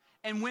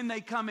 And when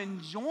they come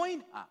and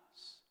join us,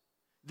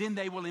 then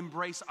they will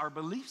embrace our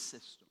belief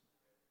system.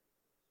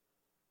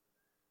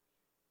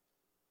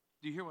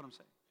 Do you hear what I'm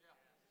saying?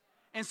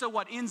 And so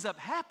what ends up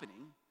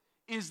happening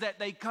is that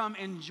they come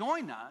and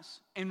join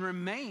us and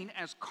remain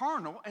as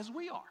carnal as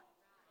we are.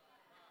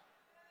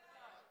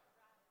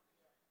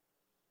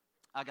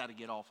 I got to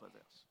get off of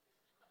this.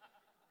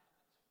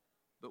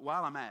 But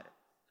while I'm at it,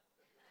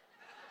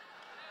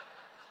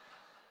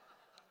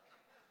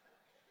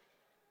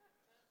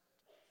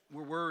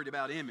 we're worried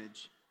about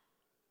image,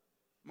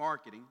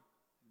 marketing,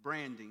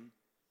 branding,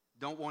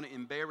 don't want to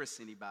embarrass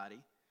anybody,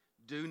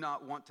 do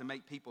not want to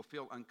make people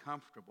feel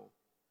uncomfortable.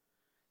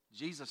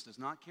 Jesus does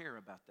not care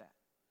about that.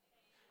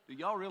 Do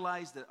y'all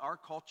realize that our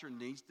culture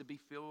needs to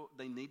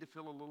they need to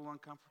feel a little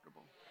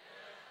uncomfortable?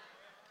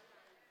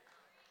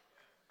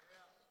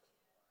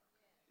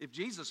 If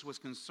Jesus was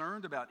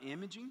concerned about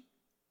imaging,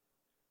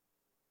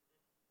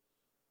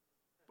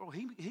 well,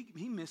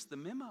 he missed the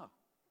memo.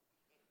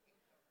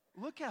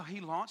 Look how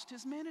he launched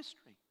his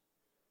ministry.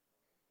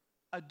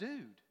 A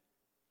dude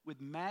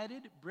with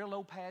matted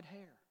Brillo pad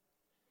hair.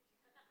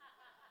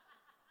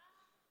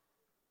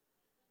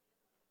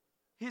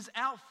 His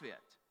outfit,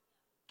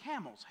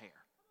 camel's hair,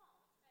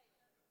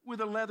 with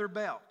a leather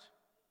belt,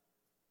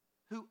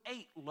 who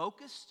ate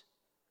locust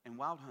and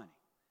wild honey.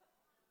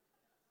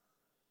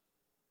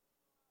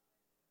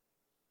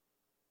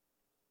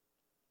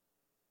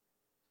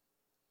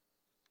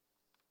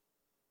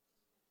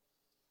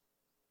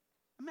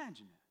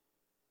 Imagine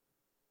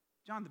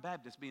that. John the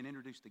Baptist being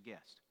introduced to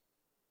guests.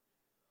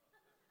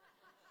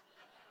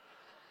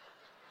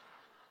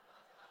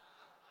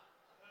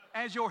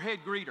 As your head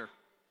greeter.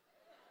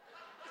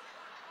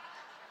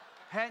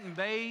 Hadn't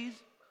bathed,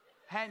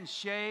 hadn't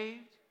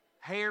shaved,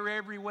 hair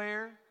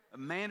everywhere, a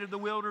man of the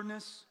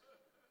wilderness,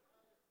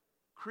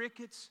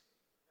 crickets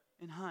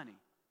and honey.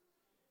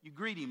 You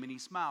greet him and he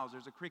smiles.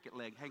 There's a cricket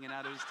leg hanging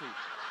out of his teeth.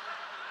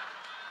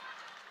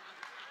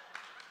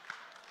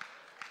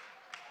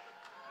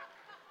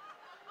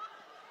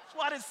 That's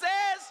what it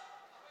says.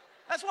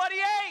 That's what he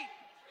ate.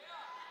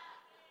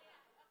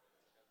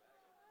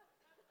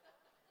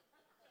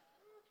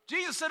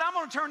 Jesus said, I'm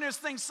going to turn this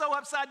thing so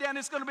upside down,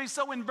 it's going to be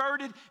so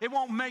inverted, it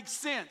won't make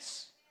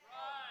sense.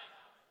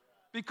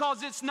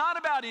 Because it's not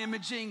about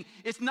imaging,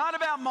 it's not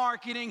about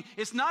marketing,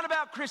 it's not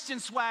about Christian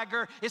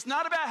swagger, it's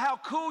not about how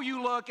cool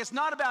you look, it's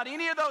not about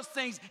any of those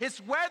things. It's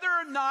whether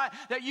or not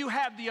that you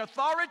have the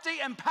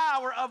authority and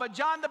power of a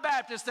John the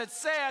Baptist that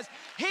says,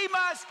 he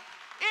must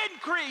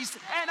increase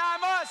and I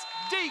must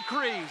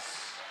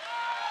decrease.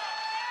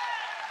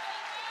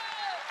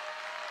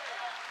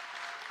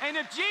 And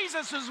if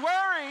Jesus was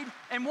worried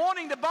and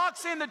wanting to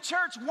box in the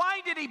church, why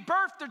did he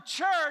birth the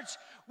church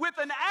with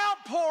an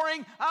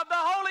outpouring of the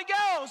Holy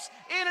Ghost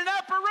in an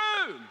upper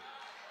room?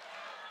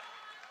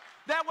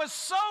 That was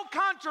so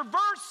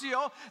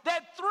controversial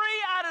that 3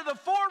 out of the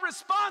 4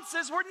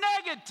 responses were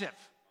negative.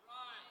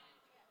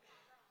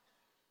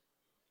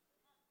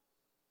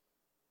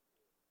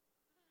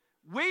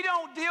 We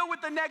don't deal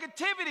with the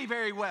negativity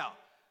very well,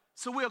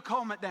 so we'll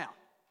calm it down.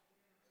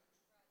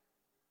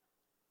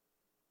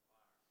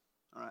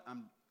 All right,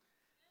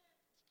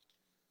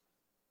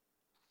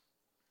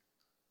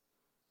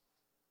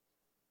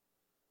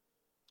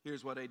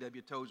 Here's what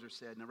A.W. Tozer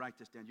said. Now write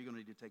this down. You're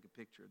going to need to take a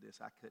picture of this.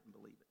 I couldn't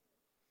believe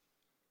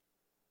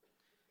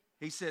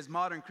it. He says,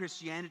 modern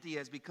Christianity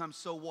has become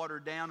so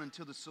watered down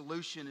until the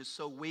solution is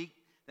so weak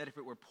that if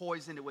it were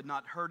poison, it would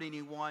not hurt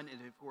anyone,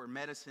 and if it were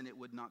medicine, it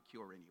would not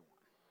cure anyone.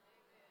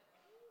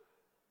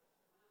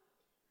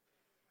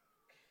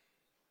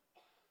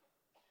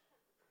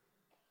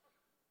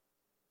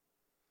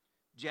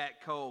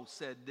 Jack Cole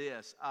said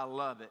this, I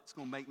love it. It's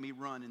going to make me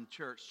run in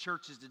church.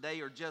 Churches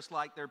today are just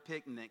like their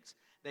picnics.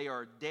 They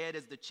are dead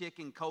as the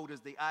chicken, cold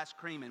as the ice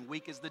cream, and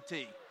weak as the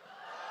tea.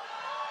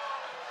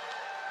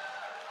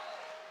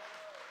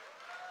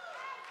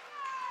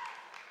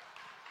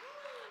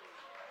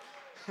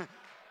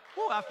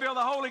 Ooh, I feel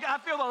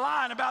the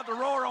lion about to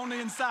roar on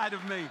the inside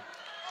of me.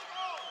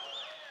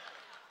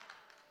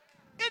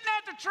 Isn't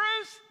that the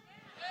truth?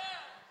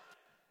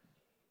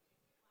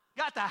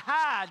 Got to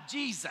hide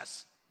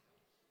Jesus.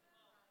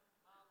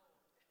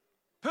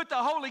 Put the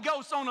Holy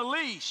Ghost on a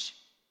leash.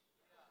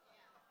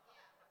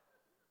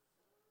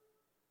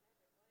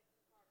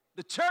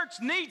 The church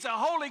needs a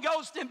Holy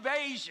Ghost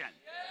invasion.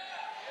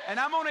 And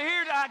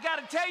I got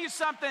to tell you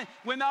something.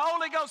 When the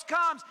Holy Ghost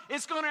comes,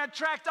 it's going to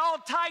attract all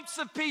types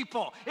of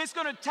people. It's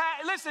going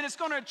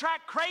to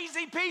attract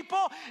crazy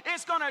people.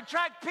 It's going to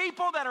attract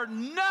people that are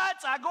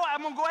nuts. I'm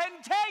going to go ahead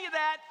and tell you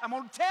that. I'm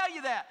going to tell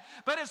you that.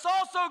 But it's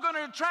also going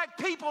to attract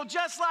people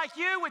just like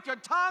you with your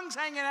tongues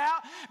hanging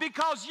out,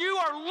 because you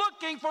are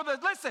looking for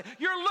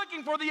you're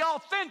looking for the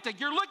authentic.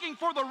 You're looking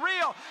for the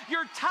real.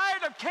 You're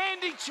tired of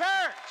candy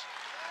church.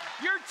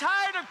 You're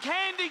tired of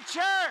candy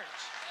church.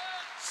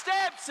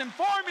 Steps and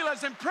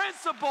formulas and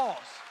principles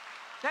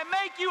that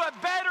make you a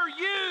better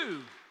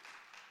you.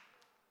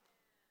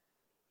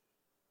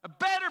 A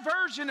better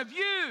version of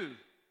you.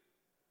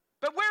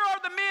 But where are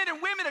the men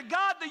and women of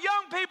God, the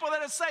young people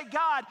that say,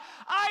 God,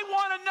 I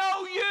want to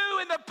know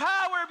you in the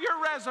power of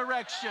your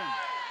resurrection.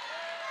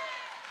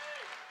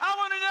 I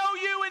want to know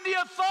you in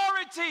the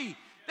authority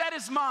that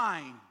is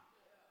mine.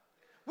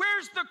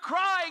 Where's the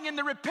crying and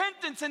the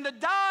repentance and the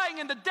dying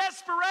and the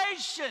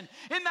desperation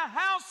in the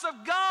house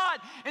of God,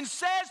 and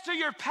says to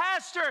your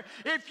pastor,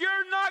 if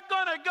you're not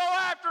going to go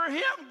after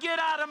him, get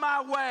out of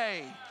my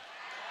way.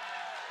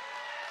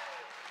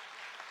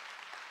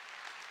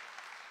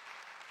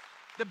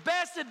 The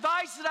best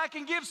advice that I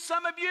can give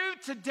some of you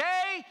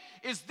today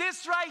is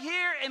this right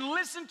here, and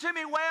listen to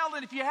me well,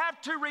 and if you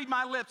have to, read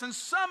my lips. And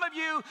some of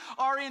you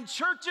are in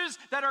churches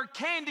that are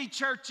candy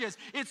churches.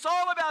 It's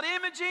all about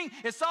imaging.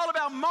 It's all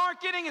about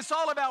marketing. It's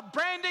all about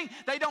branding.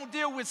 They don't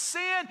deal with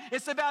sin.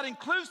 It's about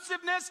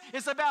inclusiveness.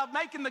 It's about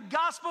making the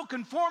gospel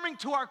conforming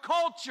to our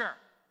culture.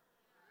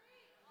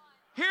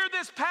 Hear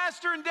this,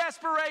 pastor, in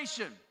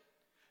desperation.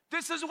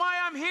 This is why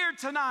I'm here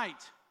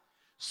tonight.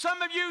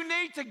 Some of you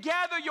need to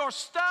gather your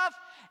stuff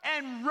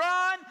and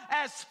run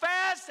as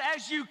fast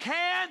as you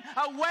can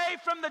away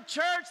from the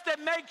church that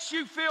makes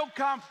you feel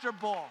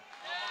comfortable.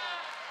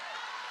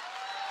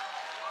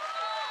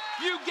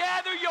 You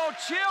gather your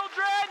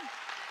children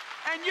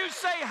and you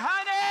say,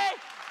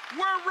 honey,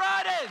 we're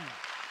running.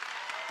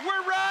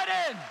 We're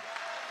running.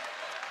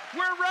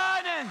 We're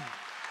running.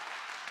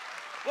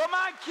 Well,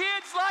 my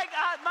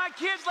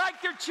kids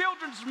like their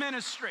children's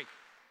ministry.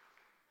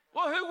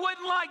 Well, who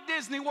wouldn't like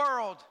Disney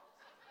World?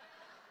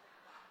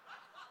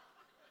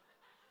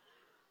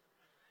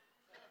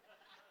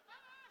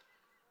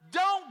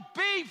 Don't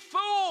be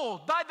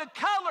fooled by the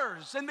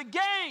colors and the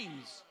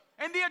games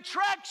and the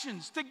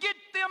attractions to get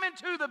them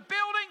into the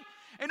building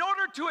in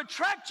order to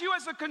attract you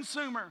as a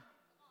consumer.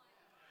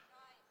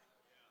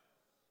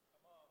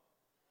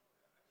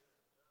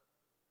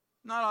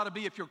 Not ought to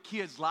be if your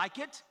kids like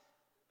it.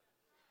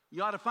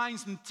 You ought to find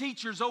some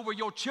teachers over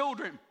your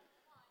children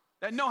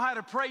that know how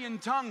to pray in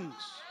tongues.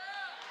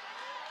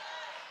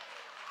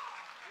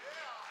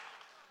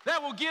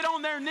 That will get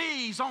on their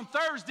knees on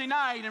Thursday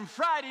night and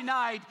Friday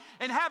night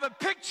and have a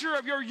picture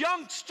of your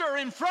youngster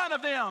in front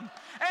of them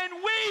and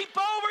weep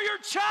over your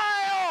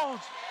child.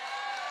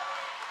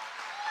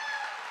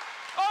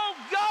 Oh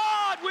God!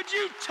 would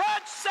you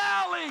touch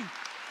Sally?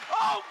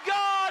 Oh,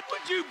 God,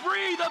 would you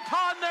breathe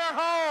upon their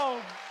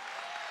home?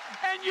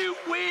 And you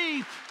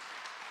weep,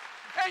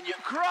 and you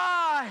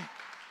cry,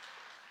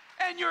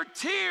 and your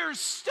tears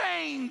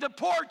stain the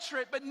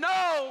portrait. But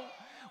no,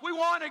 we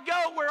want to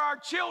go where our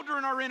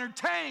children are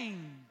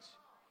entertained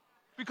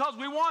because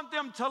we want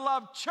them to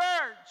love church.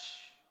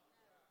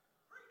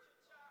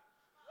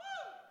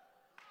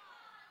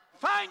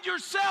 Find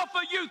yourself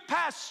a youth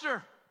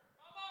pastor.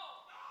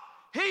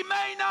 He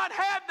may not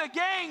have the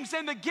games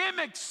and the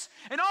gimmicks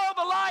and all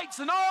the lights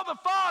and all the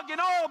fog and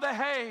all the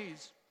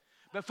haze,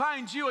 but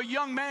find you a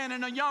young man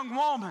and a young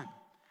woman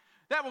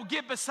that will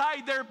get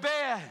beside their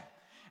bed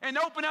and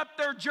open up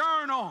their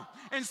journal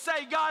and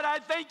say, God, I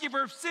thank you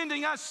for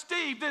sending us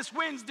Steve this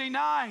Wednesday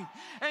night.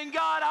 And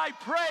God, I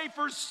pray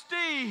for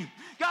Steve.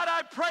 God,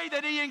 I pray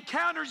that he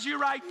encounters you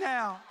right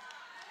now.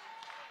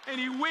 And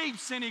he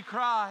weeps and he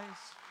cries.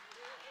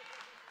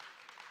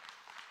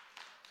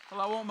 Well,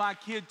 I want my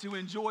kid to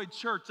enjoy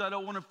church. I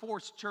don't want to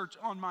force church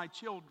on my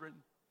children.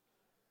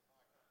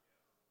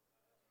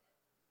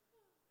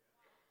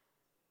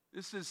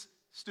 This is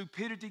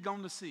stupidity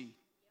gone to seed.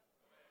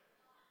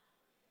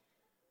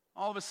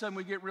 All of a sudden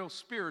we get real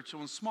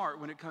spiritual and smart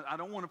when it comes. I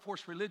don't want to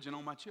force religion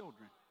on my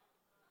children.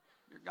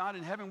 Dear God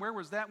in heaven, where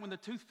was that when the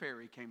tooth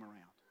fairy came around?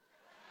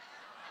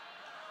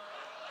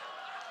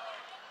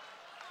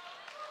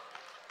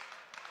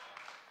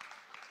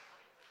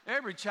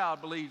 Every child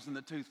believes in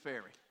the tooth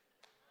fairy.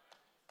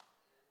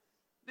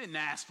 Didn't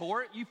ask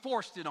for it. You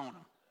forced it on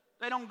them.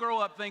 They don't grow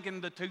up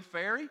thinking the tooth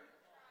fairy.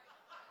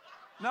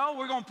 No,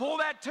 we're going to pull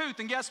that tooth,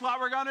 and guess what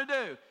we're going to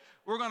do?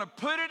 We're going to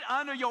put it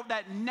under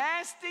that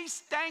nasty,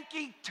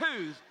 stanky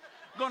tooth.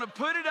 We're going to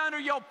put it under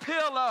your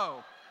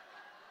pillow.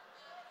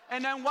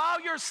 And then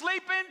while you're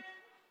sleeping,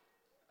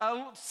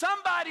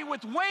 somebody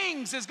with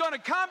wings is going to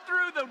come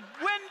through the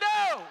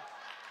window.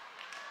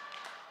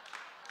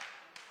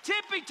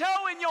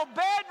 Tippy-toe in your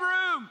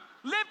bedroom,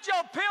 lift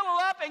your pillow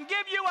up and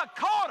give you a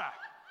quarter.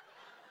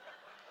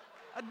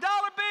 $1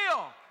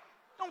 bill.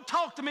 Don't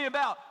talk to me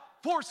about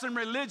forcing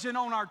religion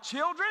on our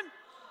children.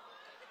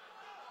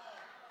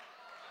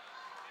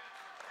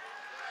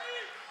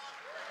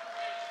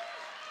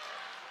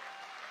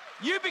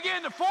 You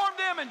begin to form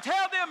them and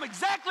tell them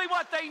exactly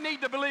what they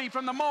need to believe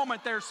from the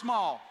moment they're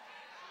small.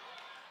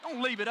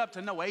 Don't leave it up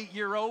to no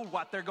 8-year-old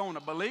what they're going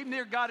to believe.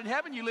 Dear God in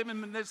heaven, you live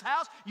in this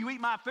house, you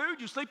eat my food,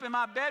 you sleep in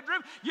my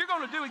bedroom, you're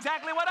going to do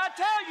exactly what I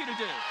tell you to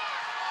do.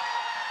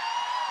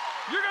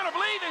 You're going to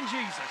believe in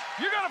Jesus.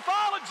 You're going to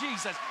follow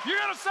Jesus. You're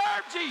going to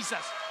serve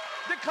Jesus.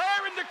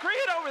 Declare and decree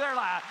it over their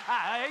life.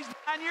 He's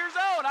 9 years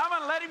old. I'm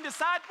going to let him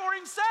decide for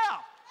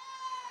himself.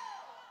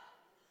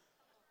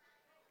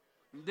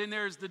 And then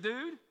there's the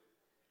dude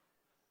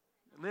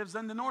that lives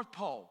on the North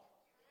Pole.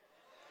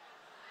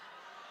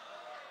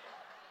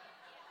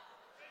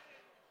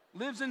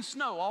 Lives in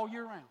snow all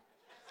year round.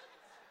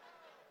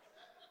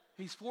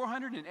 He's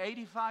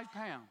 485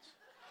 pounds.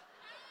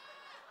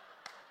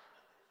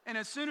 And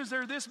as soon as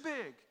they're this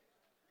big,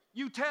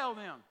 you tell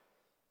them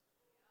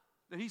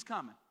that he's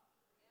coming.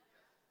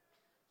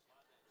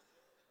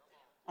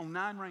 On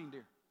 9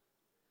 reindeer.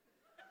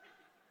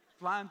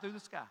 Flying through the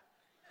sky.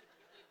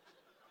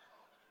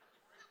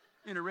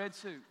 In a red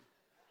suit.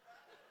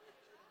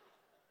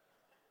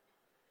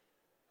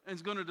 And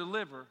is going to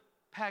deliver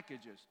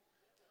packages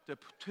to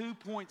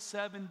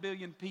 2.7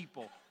 billion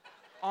people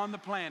on the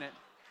planet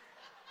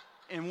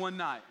in one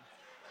night.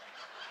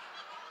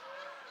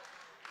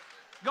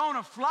 Going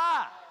to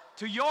fly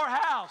to your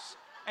house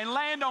and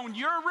land on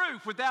your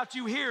roof without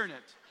you hearing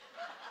it.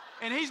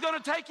 And he's going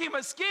to take him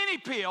a skinny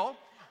pill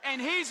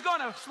and he's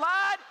going to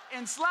slide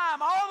and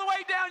slime all the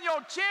way down your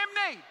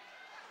chimney.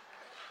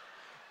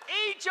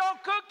 Eat your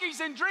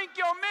cookies and drink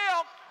your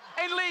milk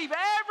and leave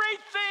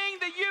everything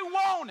that you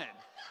wanted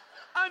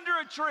under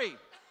a tree.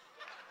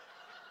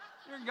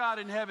 Dear God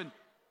in heaven,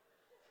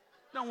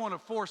 don't want to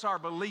force our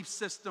belief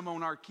system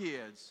on our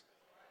kids.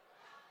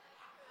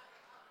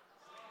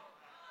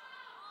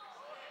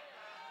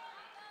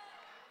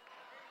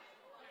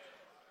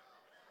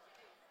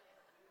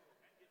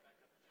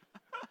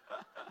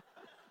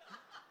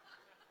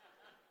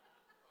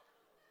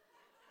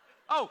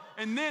 Oh,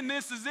 and then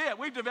this is it.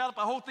 We've developed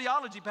a whole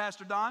theology,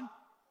 Pastor Don.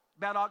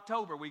 About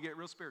October, we get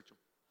real spiritual.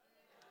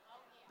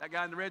 That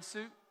guy in the red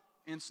suit,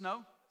 in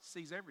snow,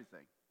 sees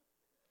everything.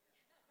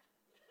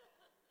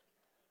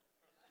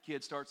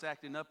 Kid starts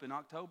acting up in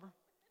October.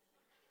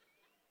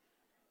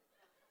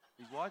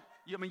 He's what?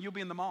 I mean, you'll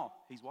be in the mall.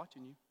 He's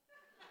watching you.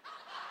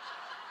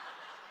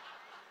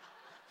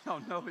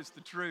 Oh, no, it's the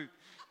truth.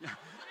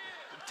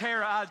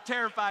 I was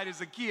terrified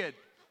as a kid.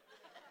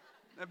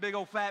 That big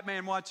old fat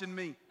man watching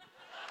me.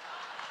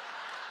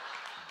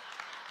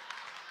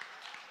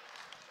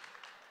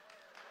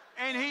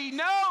 And he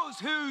knows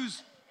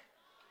who's.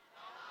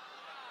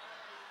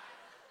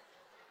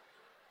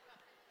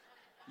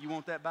 You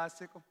want that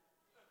bicycle?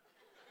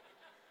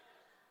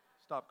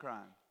 Stop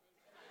crying.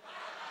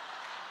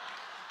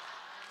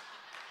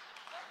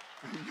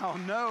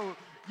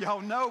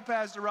 Y'all know,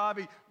 Pastor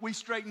Robbie, we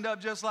straightened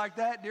up just like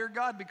that, dear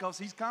God, because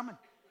he's coming.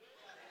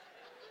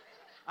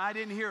 I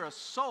didn't hear a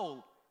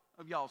soul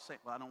of y'all say,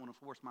 well, I don't want to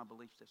force my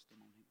belief system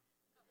on him.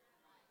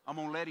 I'm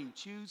going to let him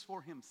choose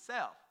for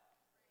himself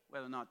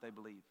whether or not they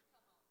believe.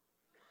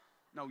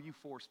 No, you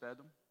force-fed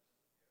them.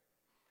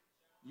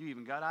 You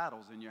even got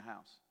idols in your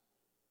house.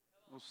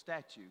 A little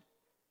statue.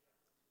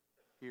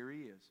 Here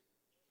he is,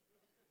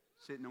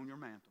 sitting on your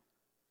mantle.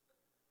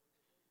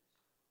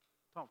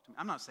 Talk to me.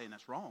 I'm not saying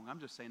that's wrong. I'm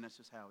just saying that's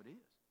just how it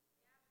is.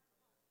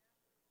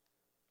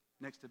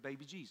 Next to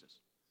baby Jesus.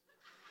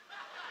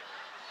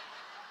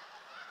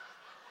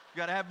 You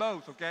got to have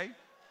both, okay?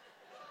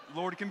 The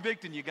Lord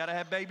convicting you. You got to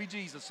have baby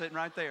Jesus sitting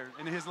right there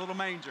in his little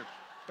manger.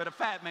 But a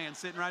fat man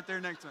sitting right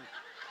there next to him.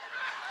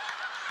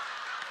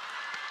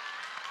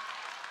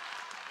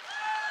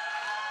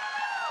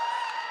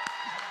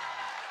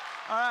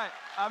 All right,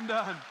 I'm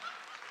done.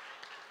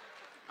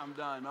 I'm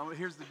done.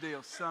 Here's the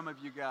deal. Some of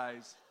you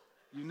guys,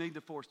 you need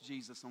to force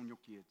Jesus on your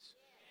kids.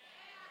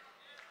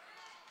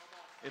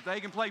 If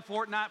they can play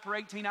Fortnite for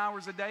 18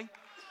 hours a day,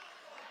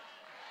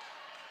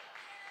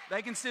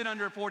 they can sit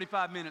under a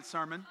 45-minute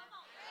sermon.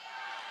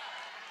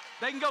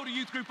 They can go to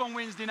youth group on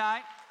Wednesday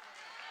night.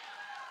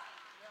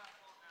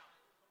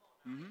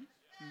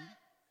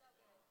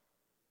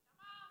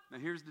 Now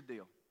here's the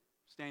deal.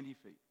 Stand to your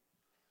feet.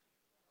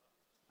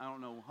 I don't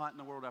know what in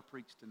the world I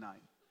preached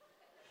tonight.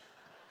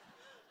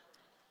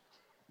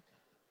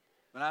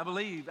 But I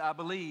believe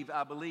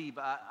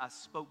I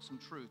spoke some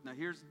truth. Now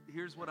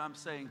here's what I'm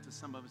saying to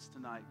some of us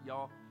tonight.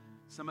 Y'all,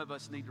 some of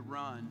us need to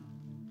run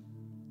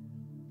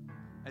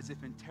as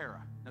if in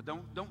terror. Now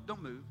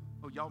don't move.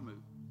 Oh, y'all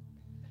move.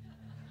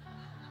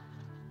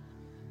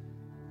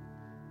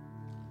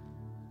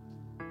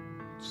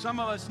 Some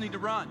of us need to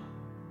run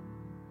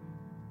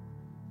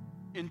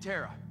in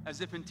terror,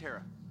 as if in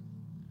terror,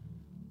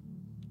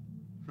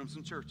 from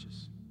some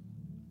churches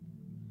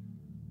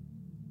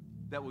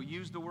that will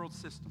use the world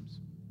systems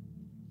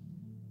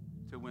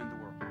to win the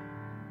world.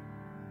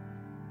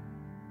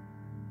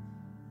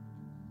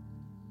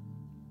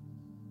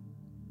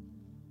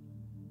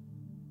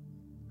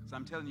 So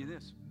I'm telling you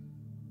this.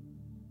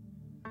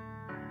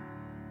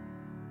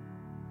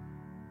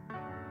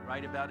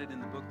 Write about it in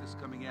the book that's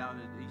coming out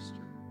at Easter.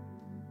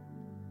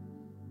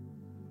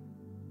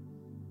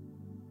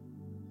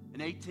 An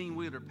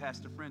 18-wheeler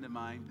passed a friend of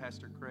mine,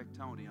 Pastor Craig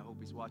Tony. I hope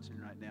he's watching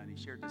right now, and he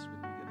shared this with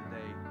me the other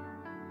day.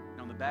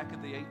 And on the back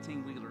of the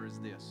 18-wheeler is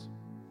this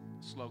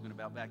slogan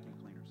about vacuum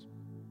cleaners.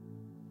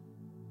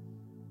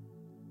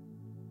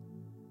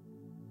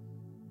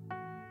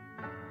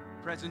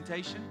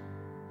 Presentation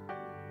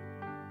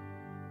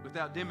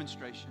without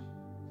demonstration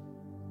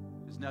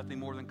is nothing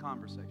more than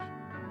conversation.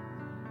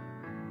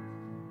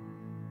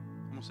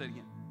 I'm going to say it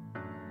again.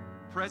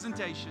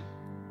 Presentation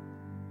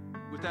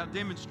without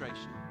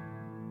demonstration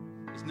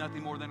is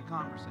nothing more than a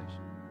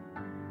conversation.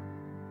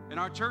 And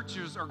our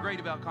churches are great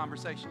about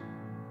conversation,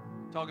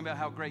 talking about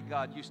how great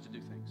God used to do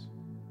things.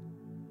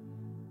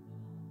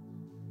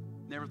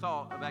 Never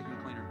thought a vacuum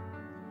cleaner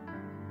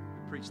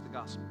would preach the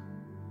gospel.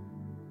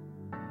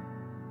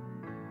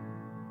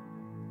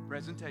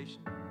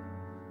 Presentation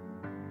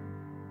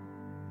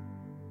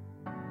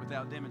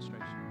without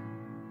demonstration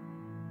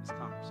is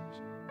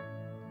conversation.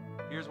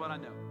 Here's what I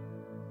know.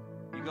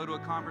 You go to a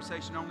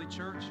conversation-only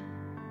church,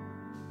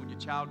 when your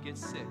child gets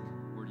sick,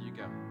 where do you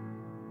go?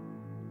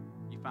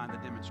 You find the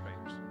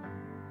demonstrators.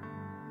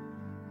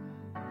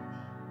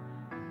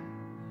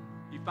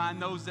 You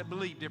find those that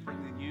believe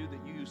differently than you that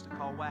you used to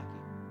call wacky.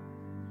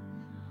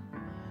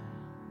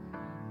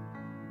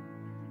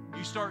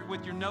 You start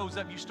with your nose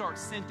up, you start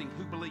scenting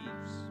who believes.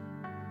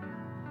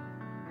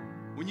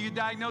 When you get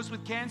diagnosed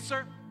with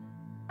cancer,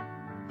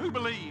 who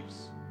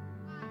believes?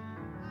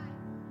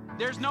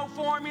 There's no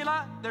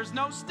formula, there's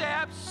no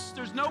steps,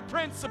 there's no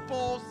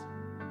principles.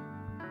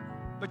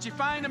 But you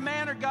find a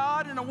man of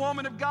God and a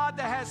woman of God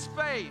that has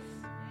faith.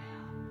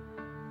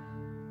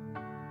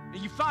 And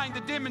you find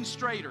the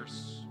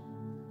demonstrators.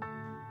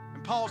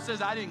 And Paul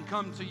says, I didn't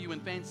come to you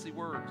in fancy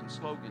words and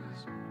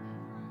slogans,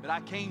 but I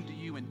came to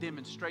you in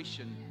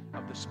demonstration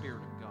of the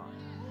Spirit of God.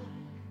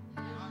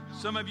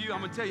 Some of you,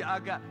 I'm going to tell you,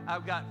 I've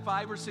got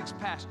 5 or 6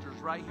 pastors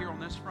right here on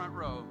this front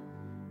row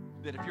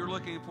that if you're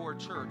looking for a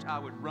church, I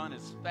would run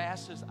as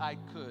fast as I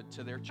could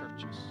to their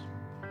churches.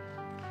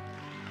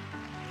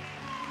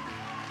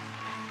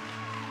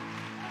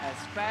 As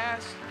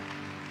fast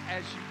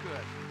as you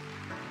could.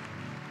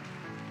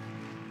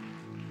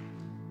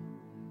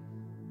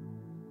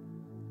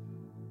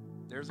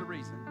 There's a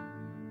reason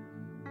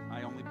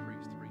I only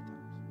preached 3 times.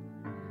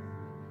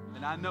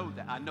 And I know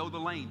that. I know the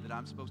lane that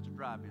I'm supposed to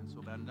drive in. So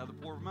about another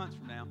 4 months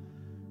from now,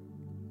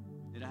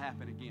 it'll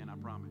happen again, I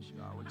promise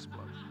you. I'll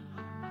explode.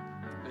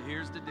 But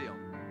here's the deal.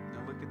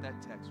 Now look at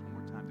that text one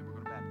more time, then we're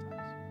going to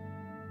baptize.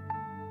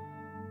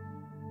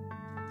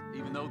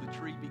 Even though the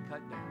tree be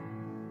cut down,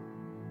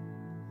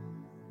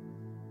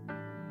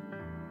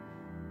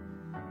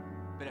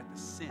 but at the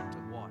scent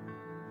of water,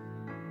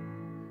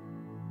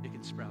 it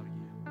can sprout again.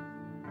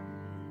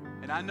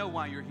 And I know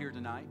why you're here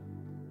tonight,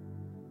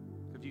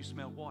 because you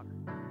smell water.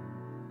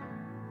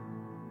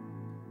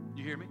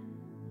 You hear me?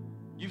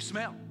 You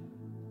smell.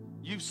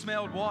 You've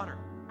smelled water.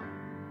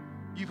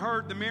 You've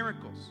heard the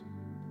miracles.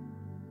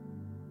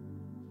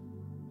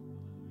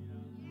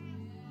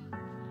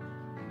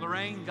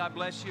 Lorraine, God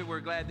bless you. We're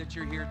glad that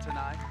you're here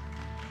tonight.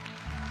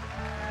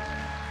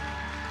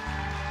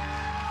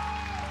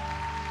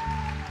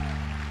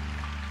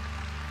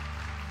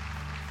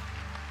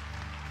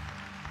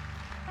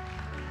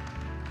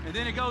 And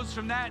then it goes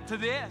from that to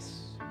this.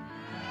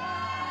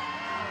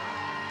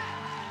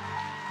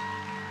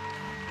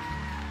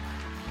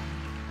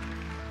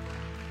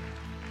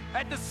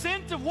 At the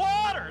scent of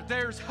water,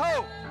 there's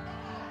hope.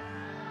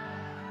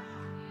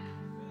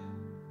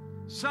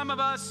 Some of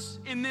us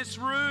in this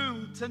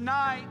room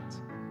tonight,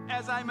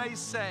 as I may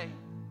say,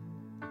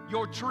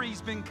 your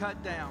tree's been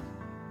cut down.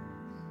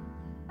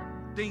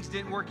 Things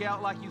didn't work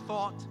out like you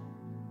thought.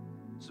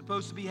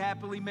 Supposed to be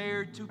happily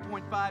married,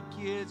 2.5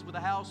 kids with a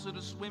house and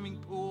a swimming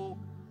pool,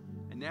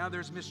 and now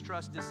there's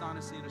mistrust,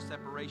 dishonesty, and a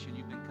separation.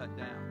 You've been cut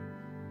down.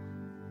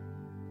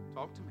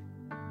 Talk to me.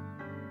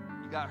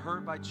 You got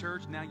hurt by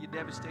church, now you're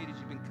devastated,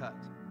 you've been cut.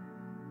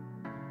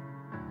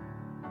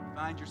 You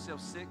find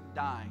yourself sick,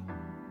 dying,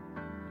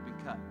 you've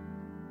been cut.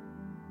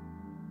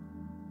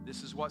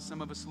 This is what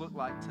some of us look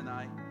like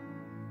tonight.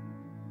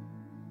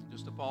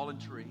 Just a fallen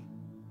tree.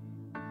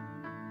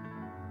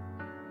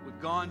 We've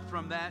gone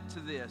from that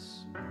to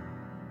this.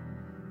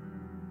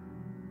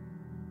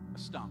 A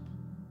stump.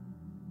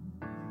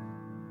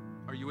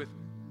 Are you with me?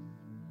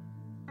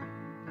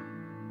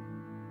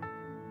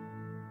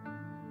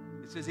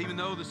 It says, even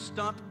though the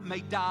stump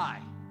may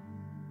die.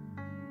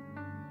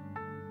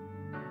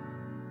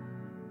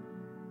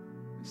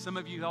 And some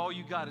of you, all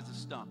you got is a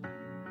stump.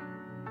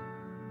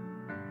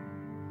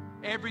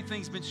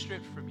 Everything's been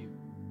stripped from you.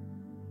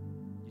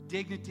 Your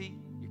dignity,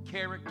 your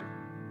character.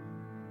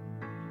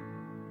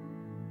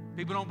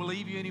 People don't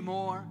believe you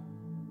anymore.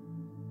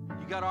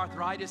 You got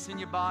arthritis in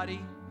your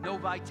body, no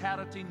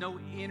vitality, no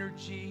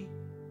energy.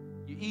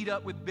 You eat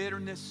up with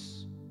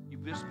bitterness.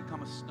 You've just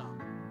become a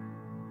stump.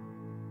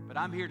 But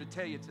I'm here to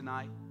tell you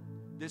tonight,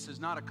 this is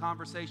not a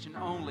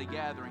conversation-only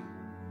gathering.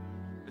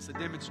 It's a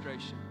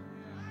demonstration.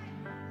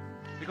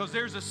 Because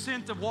there's a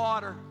scent of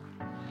water.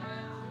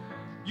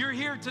 You're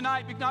here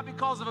tonight not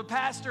because of a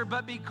pastor,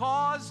 but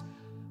because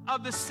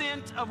of the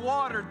scent of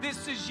water.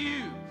 This is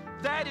you.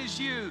 That is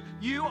you.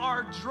 You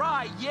are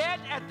dry, yet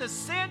at the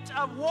scent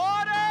of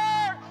water.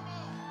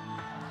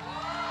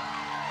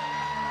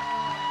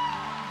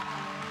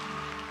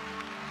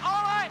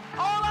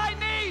 All I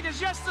need is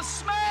just a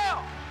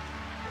smell,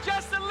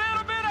 just a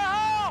little bit of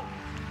hope.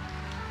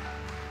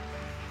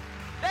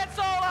 That's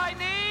all I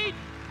need.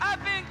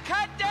 I've been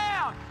cut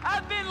down.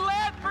 I've been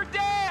left for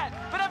dead.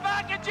 But if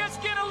I could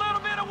just get a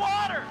little bit of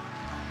water,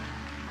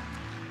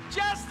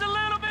 just a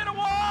little bit of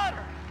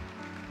water.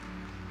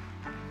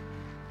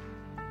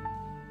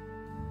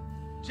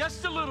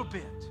 Just a little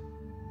bit.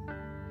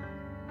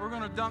 We're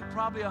going to dunk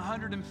probably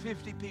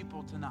 150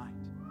 people tonight.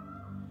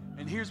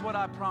 And here's what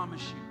I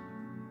promise you.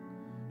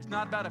 It's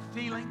not about a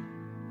feeling.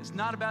 It's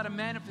not about a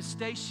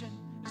manifestation.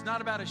 It's not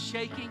about a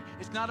shaking.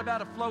 It's not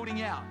about a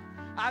floating out.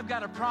 I've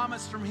got a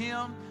promise from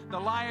Him. The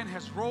lion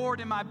has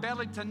roared in my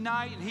belly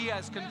tonight, and He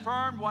has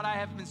confirmed what I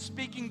have been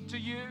speaking to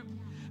you.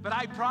 But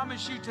I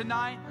promise you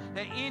tonight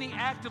that any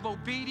act of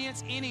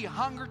obedience, any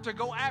hunger to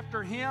go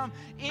after Him,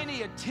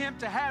 any attempt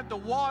to have the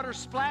water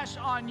splash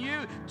on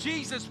you,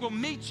 Jesus will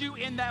meet you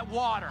in that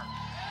water.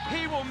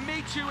 He will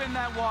meet you in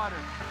that water.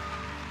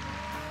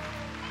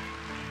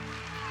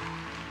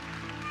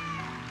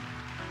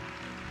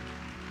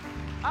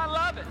 I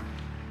love it.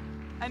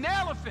 An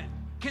elephant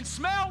can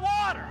smell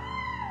water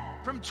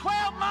from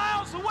 12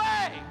 miles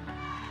away.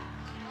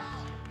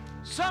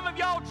 Some of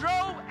y'all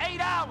drove 8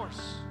 hours.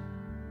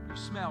 You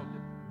smelled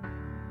it.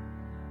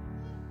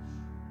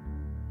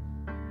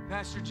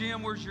 Pastor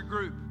Jim, where's your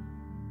group?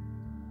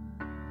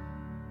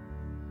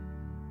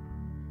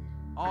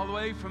 All the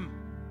way from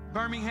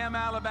Birmingham,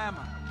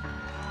 Alabama.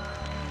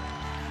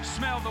 You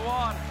smelled the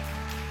water.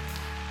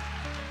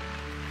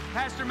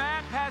 Pastor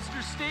Matt,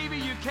 Pastor Stevie,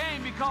 you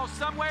came because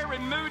somewhere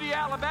in Moody,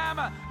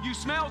 Alabama, you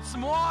smelled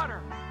some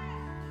water.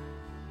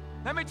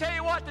 Let me tell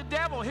you what the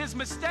devil, his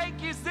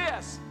mistake is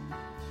this.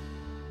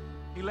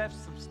 He left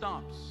some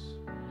stumps.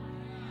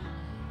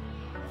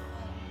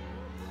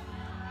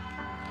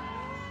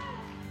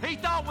 He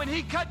thought when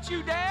he cut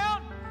you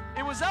down,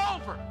 it was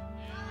over.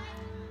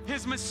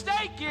 His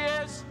mistake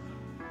is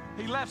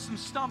he left some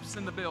stumps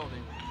in the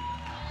building.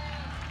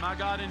 My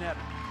God in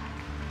heaven.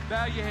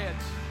 Bow your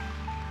heads.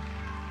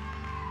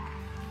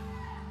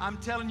 I'm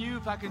telling you,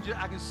 if I can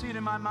see it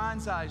in my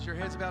mind's eye, your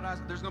head's about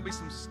eyes, there's going to be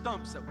some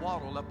stumps that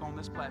waddle up on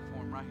this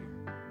platform right here.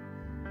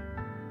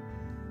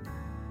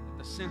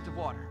 The scent of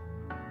water.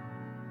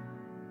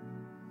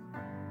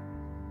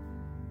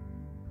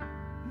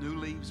 New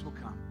leaves will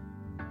come.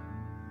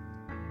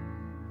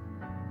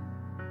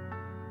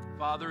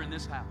 Father, in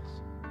this house,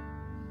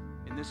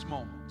 in this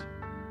moment,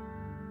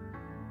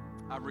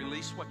 I've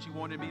released what you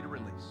wanted me to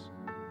release.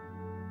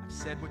 I've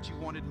said what you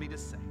wanted me to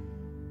say.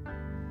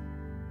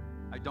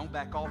 I don't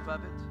back off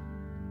of it.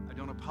 I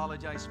don't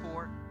apologize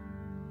for it.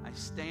 I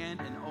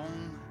stand and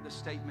own the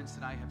statements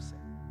that I have said.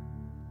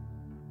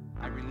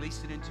 I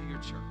release it into your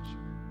church.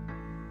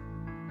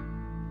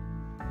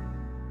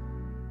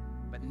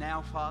 But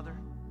now, Father,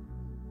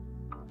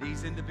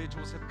 these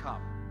individuals have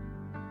come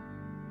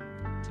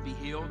to be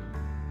healed,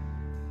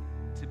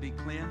 to be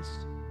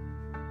cleansed,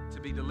 to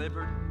be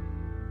delivered,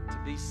 to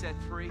be set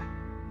free,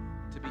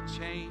 to be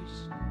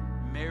changed,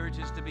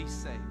 marriages to be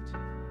saved.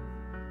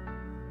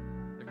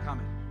 They're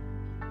coming.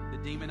 The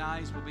demon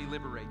eyes will be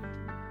liberated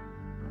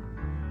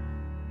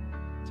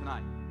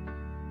tonight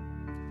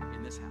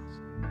in this house.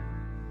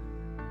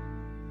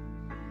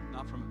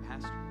 Not from a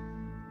pastor,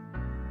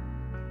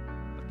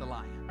 but the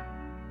Lion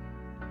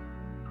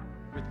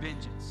with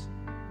vengeance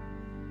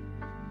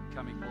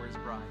coming for his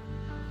bride.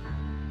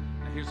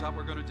 Now here's what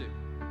we're going to do.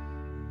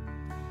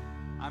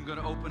 I'm going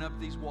to open up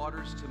these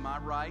waters to my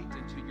right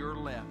and to your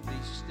left,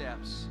 these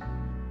steps.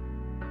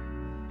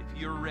 If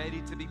you're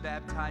ready to be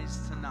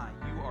baptized tonight,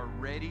 you are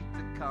ready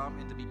to come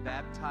and to be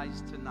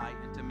baptized tonight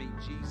and to meet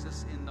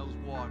Jesus in those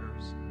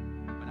waters.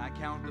 When I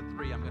count to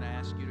 3, I'm going to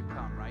ask you to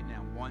come right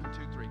now. 1, 2,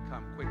 3.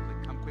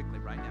 Come quickly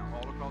right now.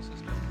 All across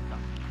this building.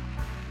 Come.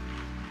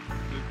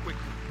 Move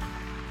quickly.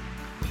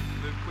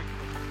 Move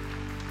quickly.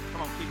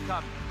 Come on, keep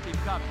coming. Keep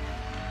coming.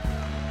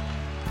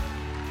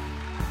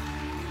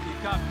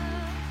 Keep coming.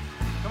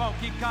 Come on,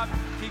 keep coming.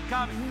 Keep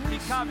coming.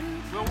 Keep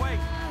coming. We'll wait.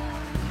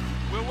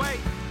 We'll wait.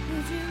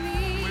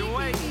 We'll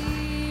wait.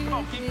 Come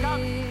on, keep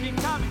coming. Keep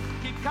coming.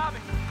 Keep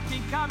coming.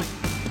 Keep coming.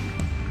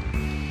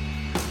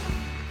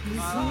 It's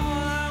all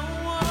I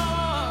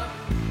want.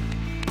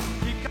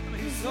 Keep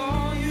coming. It's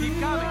all you keep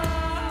coming.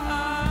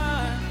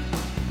 want.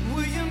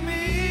 Will you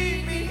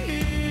meet me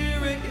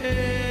here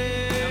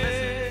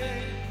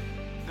again?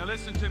 Now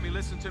listen to me.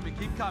 Listen to me.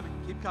 Keep coming.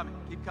 Keep coming.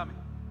 Keep coming.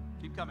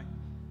 Keep coming.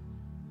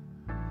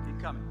 Keep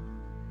coming.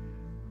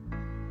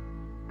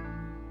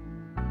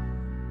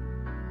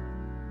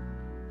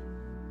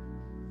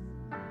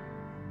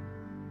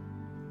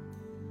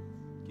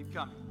 Keep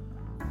coming.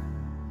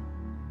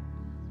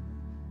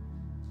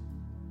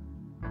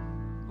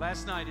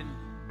 Last night in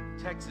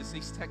Texas,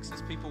 East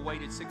Texas, people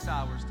waited 6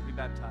 hours to be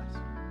baptized.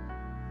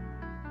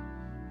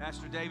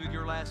 Pastor David,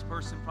 your last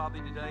person probably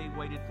today,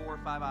 waited 4 or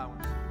 5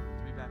 hours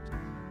to be baptized.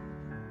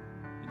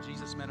 And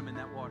Jesus met him in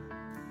that water.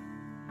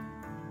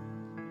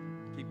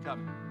 Keep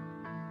coming.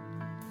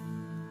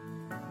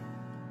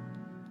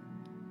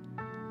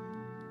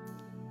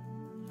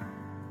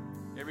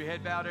 Every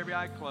head bowed, every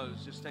eye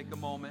closed. Just take a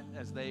moment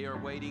as they are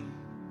waiting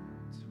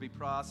to be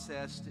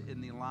processed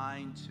in the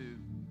line to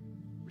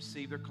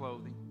receive their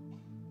clothing.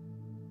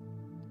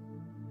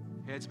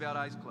 Heads bowed,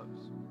 eyes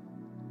closed.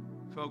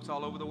 Folks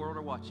all over the world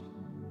are watching.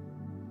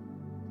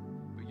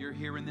 But you're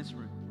here in this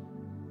room.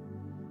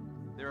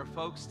 There are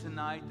folks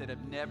tonight that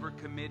have never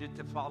committed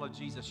to follow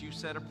Jesus. You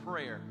said a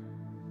prayer.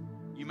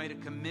 You made a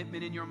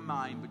commitment in your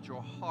mind, but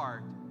your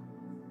heart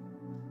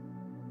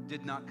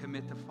did not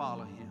commit to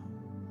follow Him.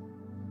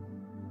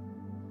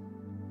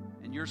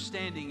 And you're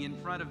standing in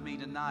front of me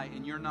tonight,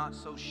 and you're not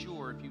so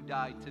sure if you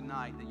died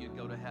tonight that you'd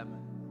go to heaven.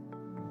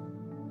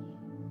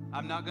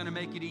 I'm not going to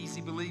make it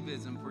easy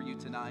believism for you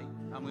tonight.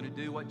 I'm going to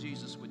do what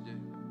Jesus would do.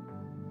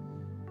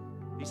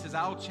 He says,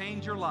 I will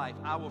change your life.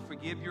 I will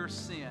forgive your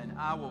sin.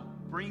 I will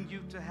bring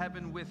you to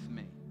heaven with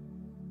me.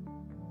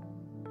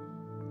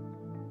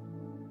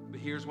 But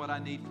here's what I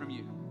need from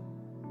you.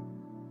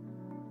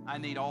 I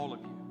need all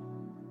of you.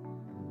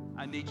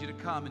 I need you to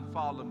come and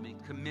follow me.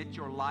 Commit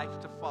your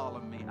life to follow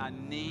me. I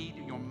need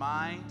your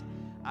mind.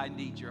 I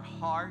need your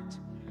heart.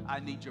 I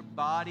need your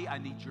body. I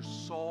need your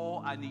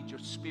soul. I need your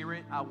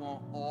spirit. I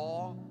want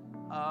all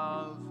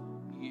of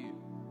you.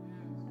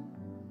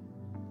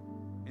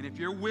 And if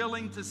you're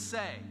willing to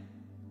say,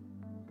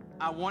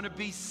 I want to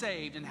be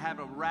saved and have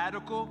a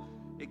radical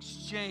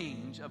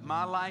exchange of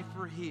my life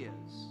for His,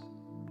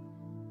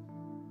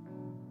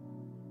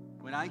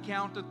 when I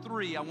count to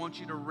 3, I want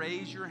you to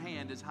raise your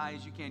hand as high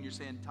as you can. You're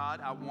saying,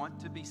 Todd, I want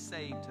to be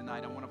saved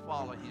tonight. I want to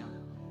follow Him.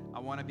 I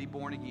want to be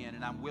born again,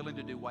 and I'm willing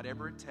to do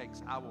whatever it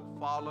takes. I will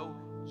follow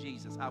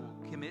Jesus. I will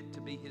commit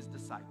to be His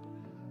disciple.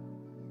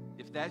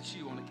 If that's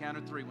you, on the count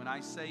of 3, when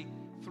I say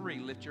 3,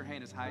 lift your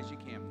hand as high as you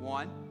can.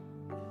 1,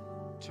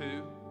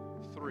 2,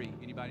 3.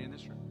 Anybody in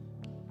this room?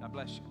 God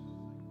bless you.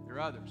 There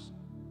are others.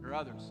 There are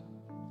others.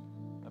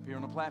 Up here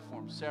on the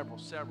platform,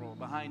 several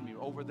behind me,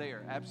 over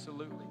there.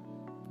 Absolutely.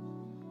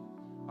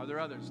 Are there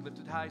others? Lift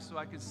it high so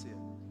I can see it.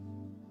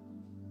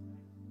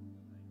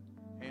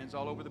 Hands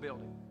all over the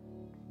building.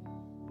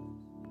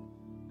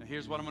 Now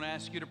here's what I'm going to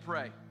ask you to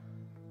pray.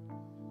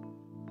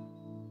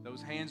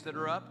 Those hands that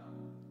are up,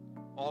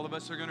 all of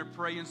us are going to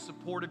pray in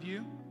support of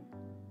you,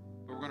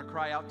 but we're going to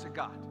cry out to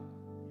God.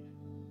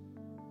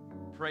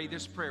 Pray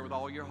this prayer with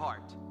all your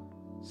heart.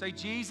 Say,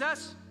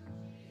 Jesus,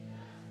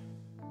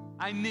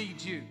 I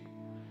need you.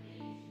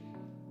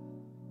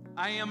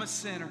 I am a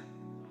sinner.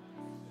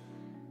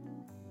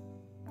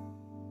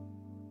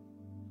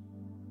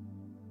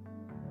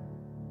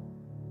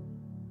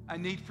 I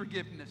need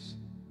forgiveness.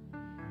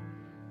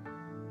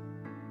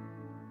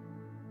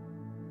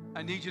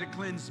 I need you to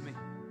cleanse me.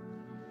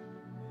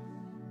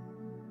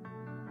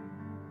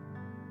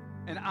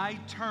 and I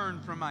turn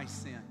from my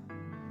sin.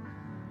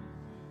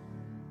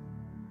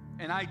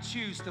 And I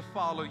choose to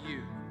follow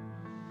you.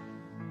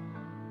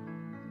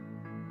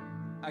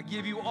 I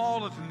give you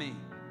all of me.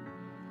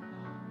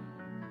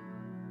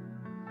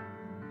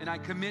 And I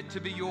commit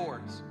to be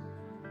yours.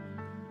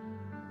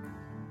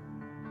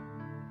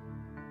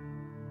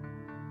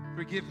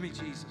 Forgive me,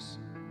 Jesus.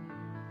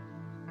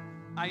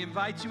 I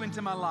invite you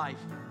into my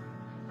life.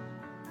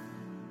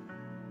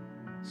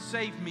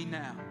 Save me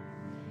now.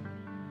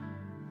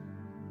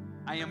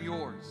 I am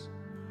yours.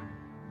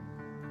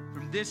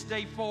 From this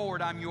day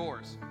forward, I'm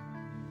yours.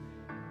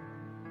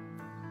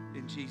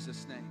 In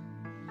Jesus' name.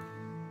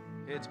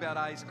 Heads bowed,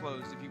 eyes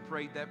closed. If you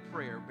prayed that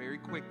prayer very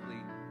quickly,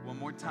 one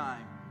more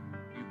time,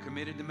 you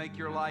committed to make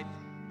your life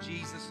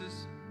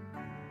Jesus's.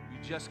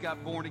 You just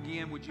got born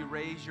again. Would you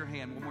raise your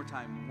hand one more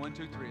time? 1,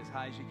 2, 3, as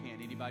high as you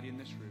can. Anybody in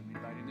this room?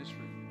 Anybody in this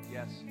room?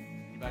 Yes.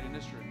 Anybody in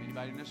this room?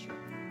 Anybody in this room?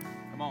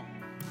 Come on.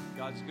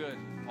 God's good.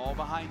 All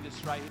behind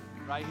us, right here,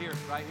 right here,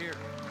 right here.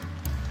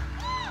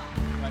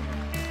 Right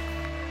here.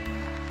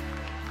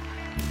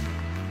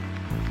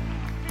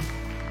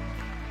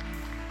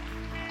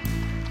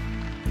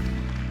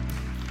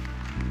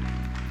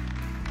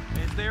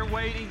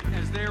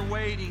 As they're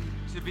waiting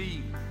to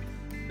be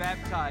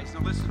baptized.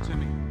 Now listen to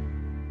me.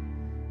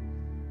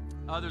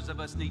 Others of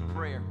us need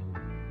prayer.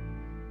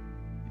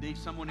 You need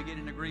someone to get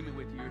in agreement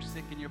with you. You're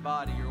sick in your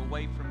body. You're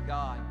away from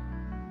God.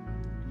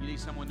 And you need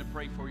someone to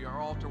pray for you. Our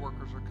altar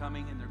workers are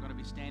coming, and they're going to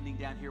be standing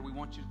down here. We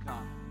want you to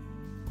come.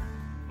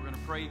 We're going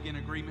to pray, get in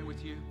agreement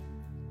with you.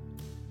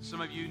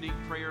 Some of you need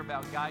prayer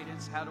about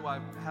guidance. How do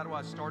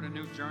I start a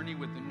new journey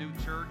with the new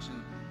church?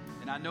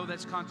 And I know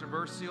that's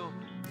controversial,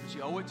 but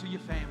you owe it to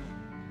your family.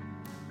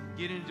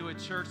 Get into a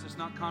church that's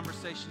not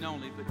conversation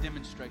only, but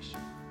demonstration.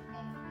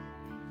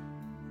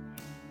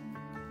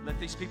 Let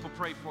these people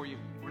pray for you.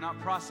 We're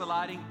not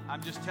proselyting.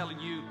 I'm just telling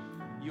you,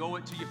 you owe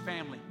it to your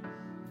family.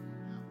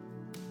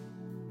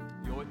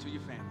 You owe it to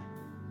your family.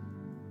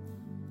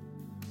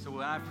 So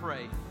when I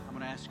pray, I'm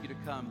going to ask you to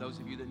come. Those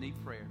of you that need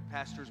prayer.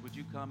 Pastors, would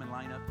you come and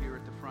line up here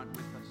at the front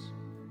with us?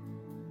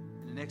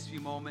 In the next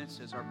few moments,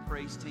 as our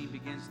praise team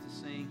begins to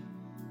sing,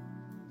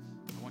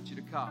 I want you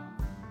to come.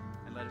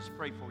 And let us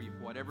pray for you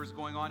for whatever's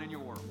going on in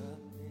your world.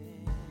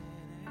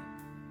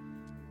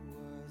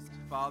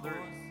 Father,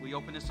 we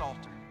open this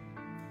altar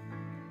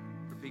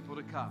for people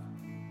to come.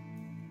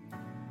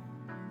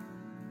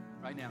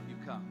 Right now, you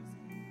come.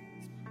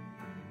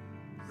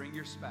 Bring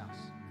your spouse.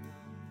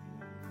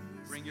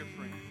 Bring your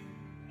friend.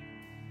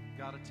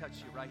 God will touch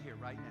you right here,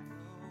 right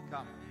now.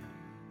 Come.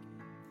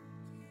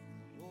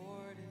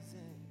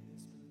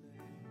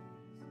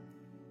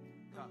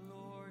 Come.